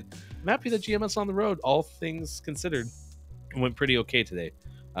to make it. I'm happy that GMS on the road, all things considered, went pretty okay today.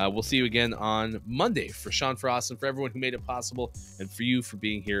 We'll see you again on Monday. For Sean Frost and for everyone who made it possible, and for you for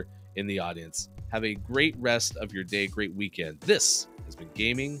being here in the audience. Have a great rest of your day, great weekend. This has been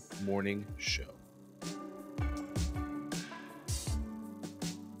Gaming Morning Show.